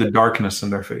can see the darkness in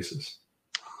their faces.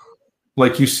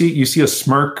 Like you see a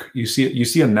smirk, you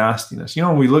see a nastiness. You know,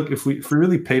 when we look, if we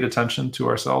really paid attention to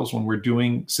ourselves when we're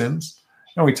doing sins,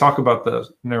 you know, we talk about the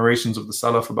narrations of the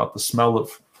Salaf about the smell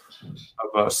of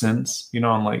sins, you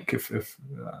know, and like if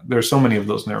there's so many of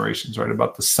those narrations, right,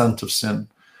 about the scent of sin.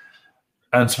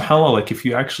 And subhanAllah, like if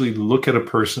you actually look at a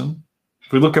person,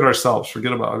 if we look at ourselves,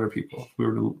 forget about other people. If we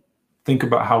were to think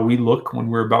about how we look when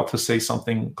we're about to say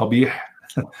something qabih,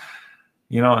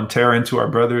 you know, and tear into our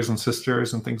brothers and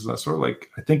sisters and things of that sort, like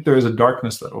I think there is a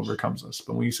darkness that overcomes us.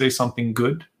 But when you say something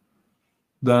good,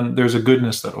 then there's a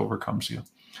goodness that overcomes you.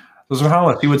 So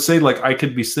subhanAllah, he would say, like, I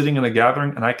could be sitting in a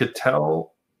gathering and I could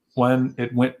tell when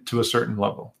it went to a certain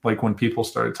level, like when people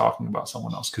started talking about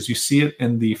someone else, because you see it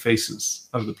in the faces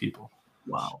of the people.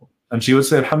 Wow. And she would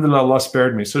say, Alhamdulillah, Allah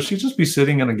spared me. So she'd just be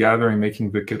sitting in a gathering,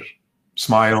 making dhikr,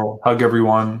 smile, hug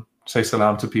everyone, say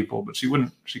salam to people, but she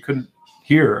couldn't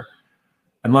hear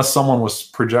unless someone was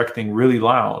projecting really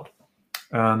loud.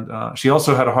 And she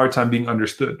also had a hard time being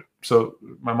understood. So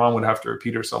my mom would have to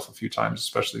repeat herself a few times,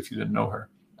 especially if you didn't know her.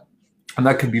 And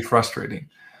that could be frustrating.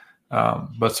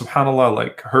 But subhanAllah,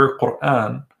 like her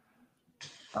Quran,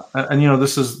 and you know,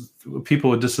 this is people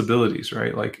with disabilities,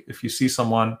 right? Like if you see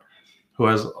someone who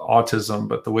has autism,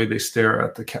 but the way they stare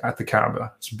at the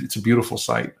Kaaba, it's a beautiful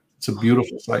sight. It's a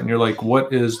beautiful sight. And you're like,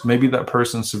 what is, maybe that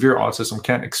person's severe autism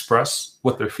can't express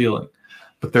what they're feeling,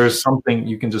 but there's something,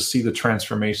 you can just see the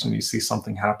transformation. You see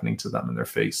something happening to them in their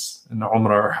face, in the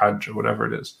Umrah or Hajj or whatever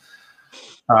it is.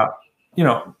 You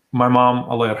know, my mom,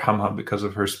 Allah yarhamha, because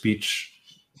of her speech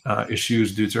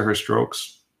issues due to her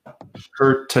strokes,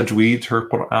 her tajweed, her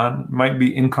Quran might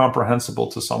be incomprehensible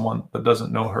to someone that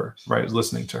doesn't know her, right?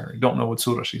 Listening to her. You don't know what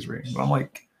surah she's reading. But I'm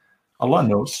like, Allah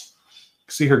knows.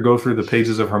 See her go through the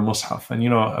pages of her mushaf, and, you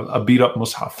know, a beat up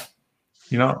mushaf,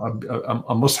 you know,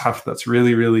 a mushaf that's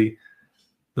really, really,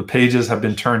 the pages have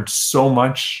been turned so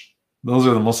much. Those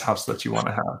are the mushafs that you want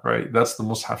to have, right? That's the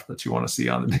mushaf that you want to see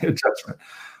on the Day of Judgment.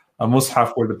 A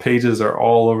mushaf where the pages are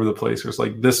all over the place. It's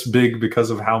like this big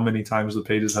because of how many times the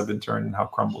pages have been turned and how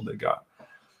crumbled they got.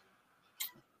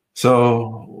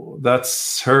 So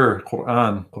that's her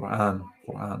Quran.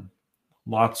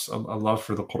 Lots of a love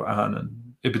for the Quran,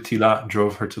 and ibtila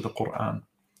drove her to the Quran.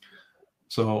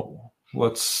 So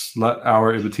let's let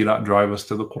our ibtila drive us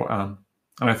to the Quran.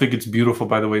 And I think it's beautiful,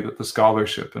 by the way, that the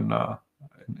scholarship in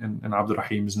in Abdul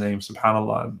Rahim's name,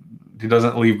 subhanAllah. He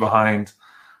doesn't leave behind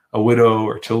a widow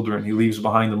or children. He leaves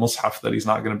behind the mushaf that he's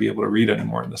not going to be able to read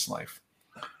anymore in this life.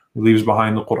 He leaves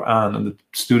behind the Quran and the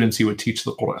students he would teach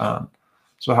the Quran.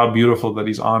 So how beautiful that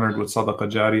he's honored with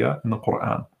Sadaqah Jariyah in the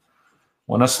Quran.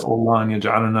 وَنَسْأَلُ اللَّهَ أَن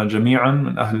يَجْعَلَنَا جَمِيعًا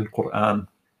مِنْ أَهْلِ الْقُرْآنِ.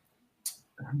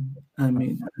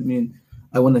 Ameen.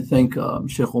 I want to thank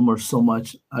Sheikh Omar so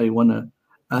much. I want to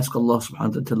ask Allah subhanahu wa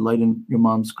ta'ala to lighten your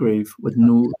mom's grave with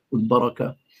nur, with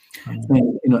barakah,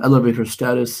 and elevate her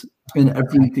status in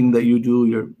everything that you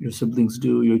do, your siblings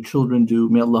do, your children do.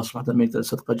 May Allah subhanahu wa ta'ala make that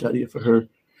sadaqah jariyah for her.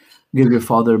 Give your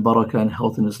father barakah and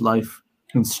health in his life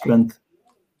and strength.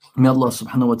 May Allah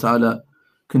subhanahu wa ta'ala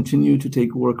continue to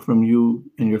take work from you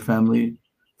and your family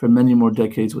for many more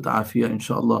decades with afiyah,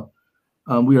 inshallah.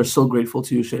 We are so grateful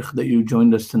to you, Sheikh, that you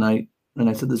joined us tonight. And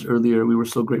I said this earlier, we were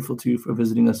so grateful to you for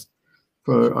visiting us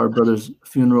for our brother's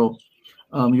funeral.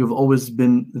 You've always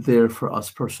been there for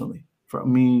us personally, for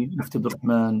me, Mufti Abdul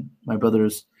Rahman, my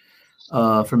brothers,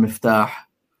 for Miftah,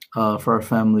 for our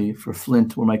family, for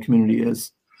Flint, where my community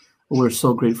is. We're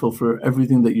so grateful for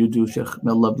everything that you do, Sheikh.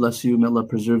 May Allah bless you, may Allah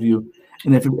preserve you.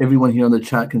 And if everyone here on the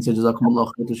chat can say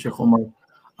Jazakumullah khair to Sheikh Omar.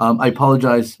 I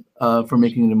apologize for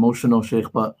making it emotional,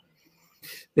 Sheikh, but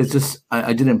it's just,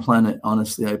 I didn't plan it,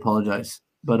 honestly. I apologize.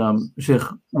 But Sheikh,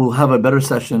 we'll have a better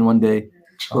session one day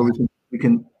where we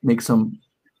can make some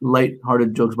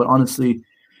light-hearted jokes. But honestly,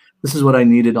 this is what I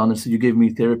needed, honestly. You gave me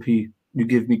therapy. You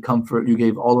gave me comfort. You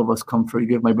gave all of us comfort. You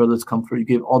gave my brothers comfort. You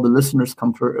gave all the listeners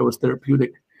comfort. It was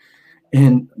therapeutic.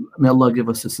 And may Allah give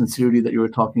us the sincerity that you were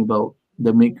talking about,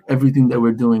 that make everything that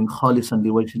we're doing khalisan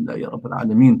liwajhillah ya Rabbil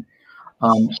Alameen.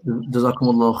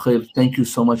 Jazakumullah khair. Thank you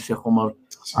so much, Sheikh Omar.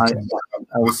 I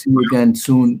will see you again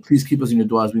soon. Please keep us in your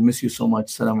du'as. We miss you so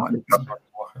much. Assalamu alaikum.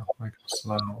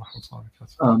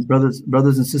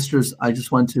 Brothers and sisters, I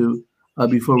just want to,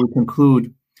 before we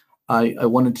conclude, I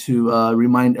wanted to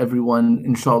remind everyone,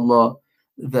 inshallah,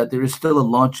 that there is still a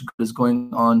launch that is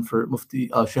going on for Mufti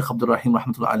Sheikh Abdul Rahim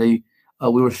Rahmatullah Alayhi.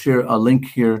 We will share a link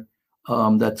here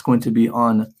that's going to be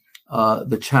on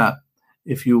the chat.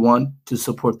 If you want to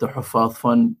support the Huffaz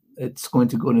Fund, it's going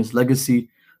to go in his legacy.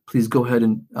 Please go ahead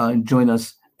and join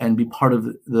us and be part of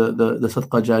the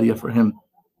Sadaqah Jariyah for him.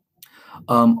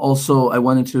 Also, I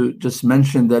wanted to just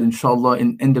mention that inshallah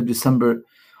in end of December,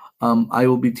 I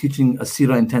will be teaching a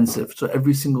Seerah intensive. So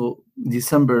every single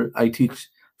December I teach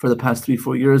for the past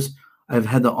 3-4 years. I've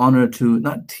had the honor to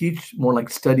not teach, more like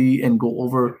study and go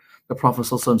over the Prophet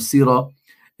ﷺ Seerah.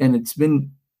 And it's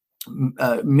been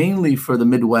mainly for the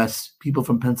Midwest. People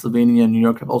from Pennsylvania and New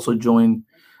York have also joined,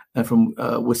 from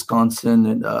Wisconsin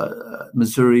and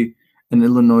Missouri and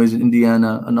Illinois and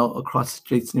Indiana and all across the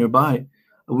states nearby.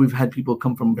 We've had people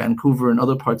come from Vancouver and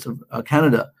other parts of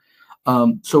Canada.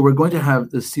 So we're going to have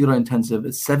the Seerah intensive.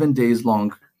 It's 7 days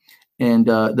long. And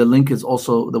the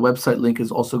website link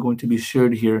is also going to be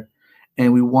shared here.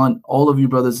 And we want all of you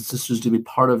brothers and sisters to be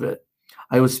part of it.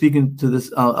 I was speaking to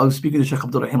Sheikh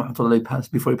Abdul Rahim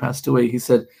before he passed away. He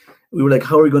said, we were like,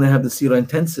 how are we going to have the Seerah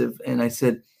intensive? And I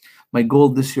said, my goal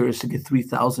this year is to get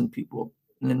 3,000 people.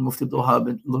 And then Mufti Abdul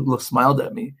Wahab smiled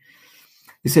at me.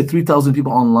 He said 3,000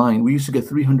 people online. We used to get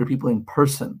 300 people in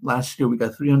person. Last year, we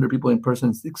got 300 people in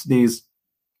person, 6 days,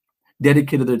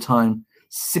 dedicated their time,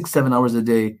 6-7 hours a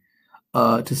day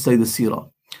to say the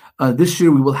Seerah. This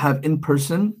year, we will have in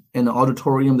person in an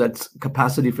auditorium that's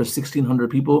capacity for 1,600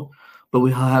 people, but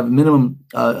we have minimum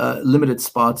limited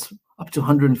spots, up to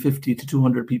 150 to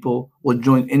 200 people will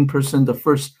join in person. The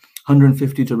first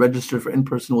 150 to register for in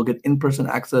person will get in-person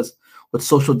access with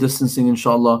social distancing,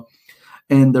 inshallah.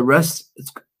 And the rest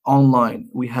is online.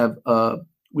 We have our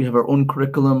own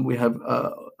curriculum. We have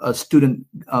a student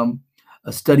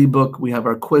a study book. We have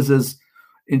our quizzes.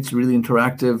 It's really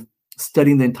interactive.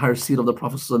 Studying the entire seed of the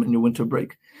Prophet ﷺ in your winter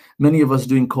break. Many of us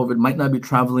doing COVID might not be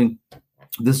traveling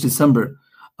this December.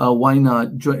 Why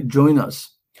not join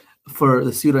us for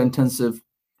the Seerah intensive?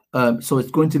 So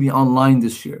it's going to be online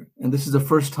this year, and this is the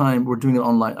first time we're doing it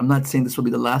online. I'm not saying this will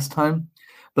be the last time,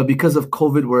 but because of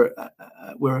COVID,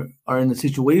 we are in a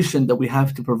situation that we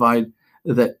have to provide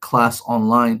that class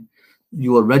online.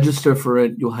 You will register for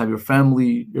it. You'll have your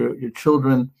family, your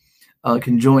children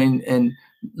can join, and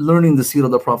learning the seerah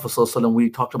of the Prophet ﷺ. We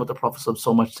talked about the Prophet ﷺ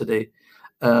so much today,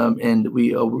 and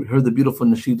we heard the beautiful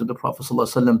nasheed of the Prophet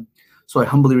ﷺ. So I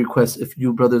humbly request, if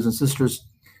you brothers and sisters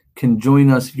can join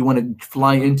us, if you want to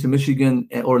fly into Michigan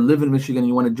or live in Michigan,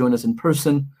 you want to join us in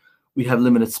person, we have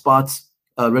limited spots.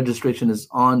 Registration is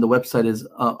on. The website is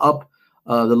up.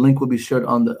 The link will be shared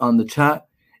on the chat.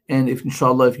 And if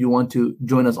inshallah, if you want to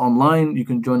join us online, you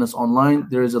can join us online.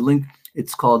 There is a link.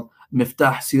 It's called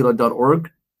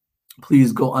miftahseerah.org.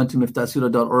 please go onto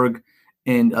miftahsira.org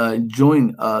and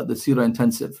join the Sira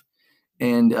Intensive.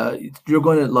 And you're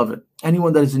going to love it.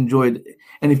 Anyone that has enjoyed,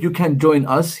 and if you can join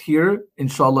us here,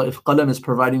 inshallah, if Qalam is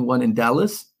providing one in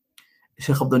Dallas,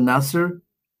 Sheikh Abdul Nasser,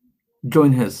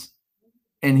 join his.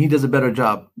 And he does a better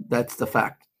job. That's the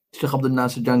fact. Sheikh Abdul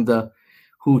Nasser Jangda,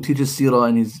 who teaches Sira,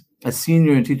 and he's a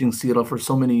senior in teaching Sira for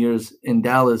so many years in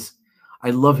Dallas. I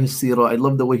love his Sira. I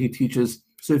love the way he teaches.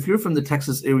 So if you're from the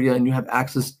Texas area and you have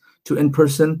access to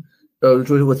in-person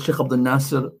with Sheikh Abdul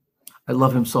Nasser, I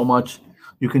love him so much.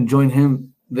 You can join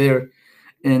him there.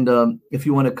 And if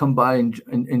you want to come by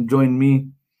and join me,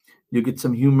 you get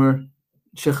some humor.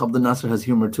 Sheikh Abdul Nasser has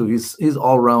humor too. He's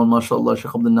all around, mashallah.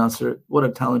 Sheikh Abdul Nasser, what a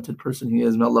talented person he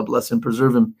is. May Allah bless him,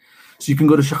 preserve him. So you can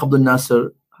go to Sheikh Abdul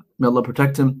Nasser. May Allah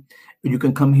protect him. You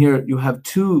can come here. You have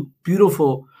two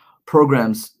beautiful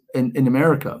programs in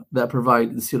America that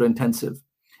provide the Sira Intensive.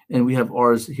 And we have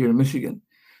ours here in Michigan.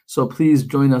 So please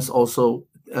join us also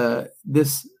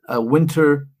this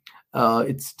winter.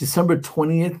 It's December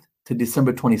 20th to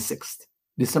December 26th.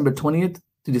 December 20th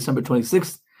to December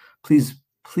 26th.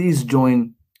 Please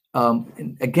join.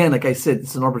 And again, like I said,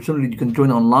 it's an opportunity. You can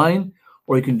join online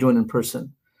or you can join in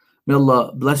person. May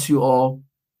Allah bless you all.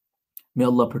 May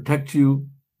Allah protect you.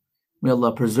 May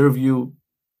Allah preserve you.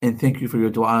 And thank you for your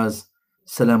du'as.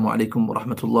 Assalamu alaikum wa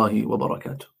rahmatullahi wa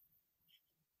barakatuh.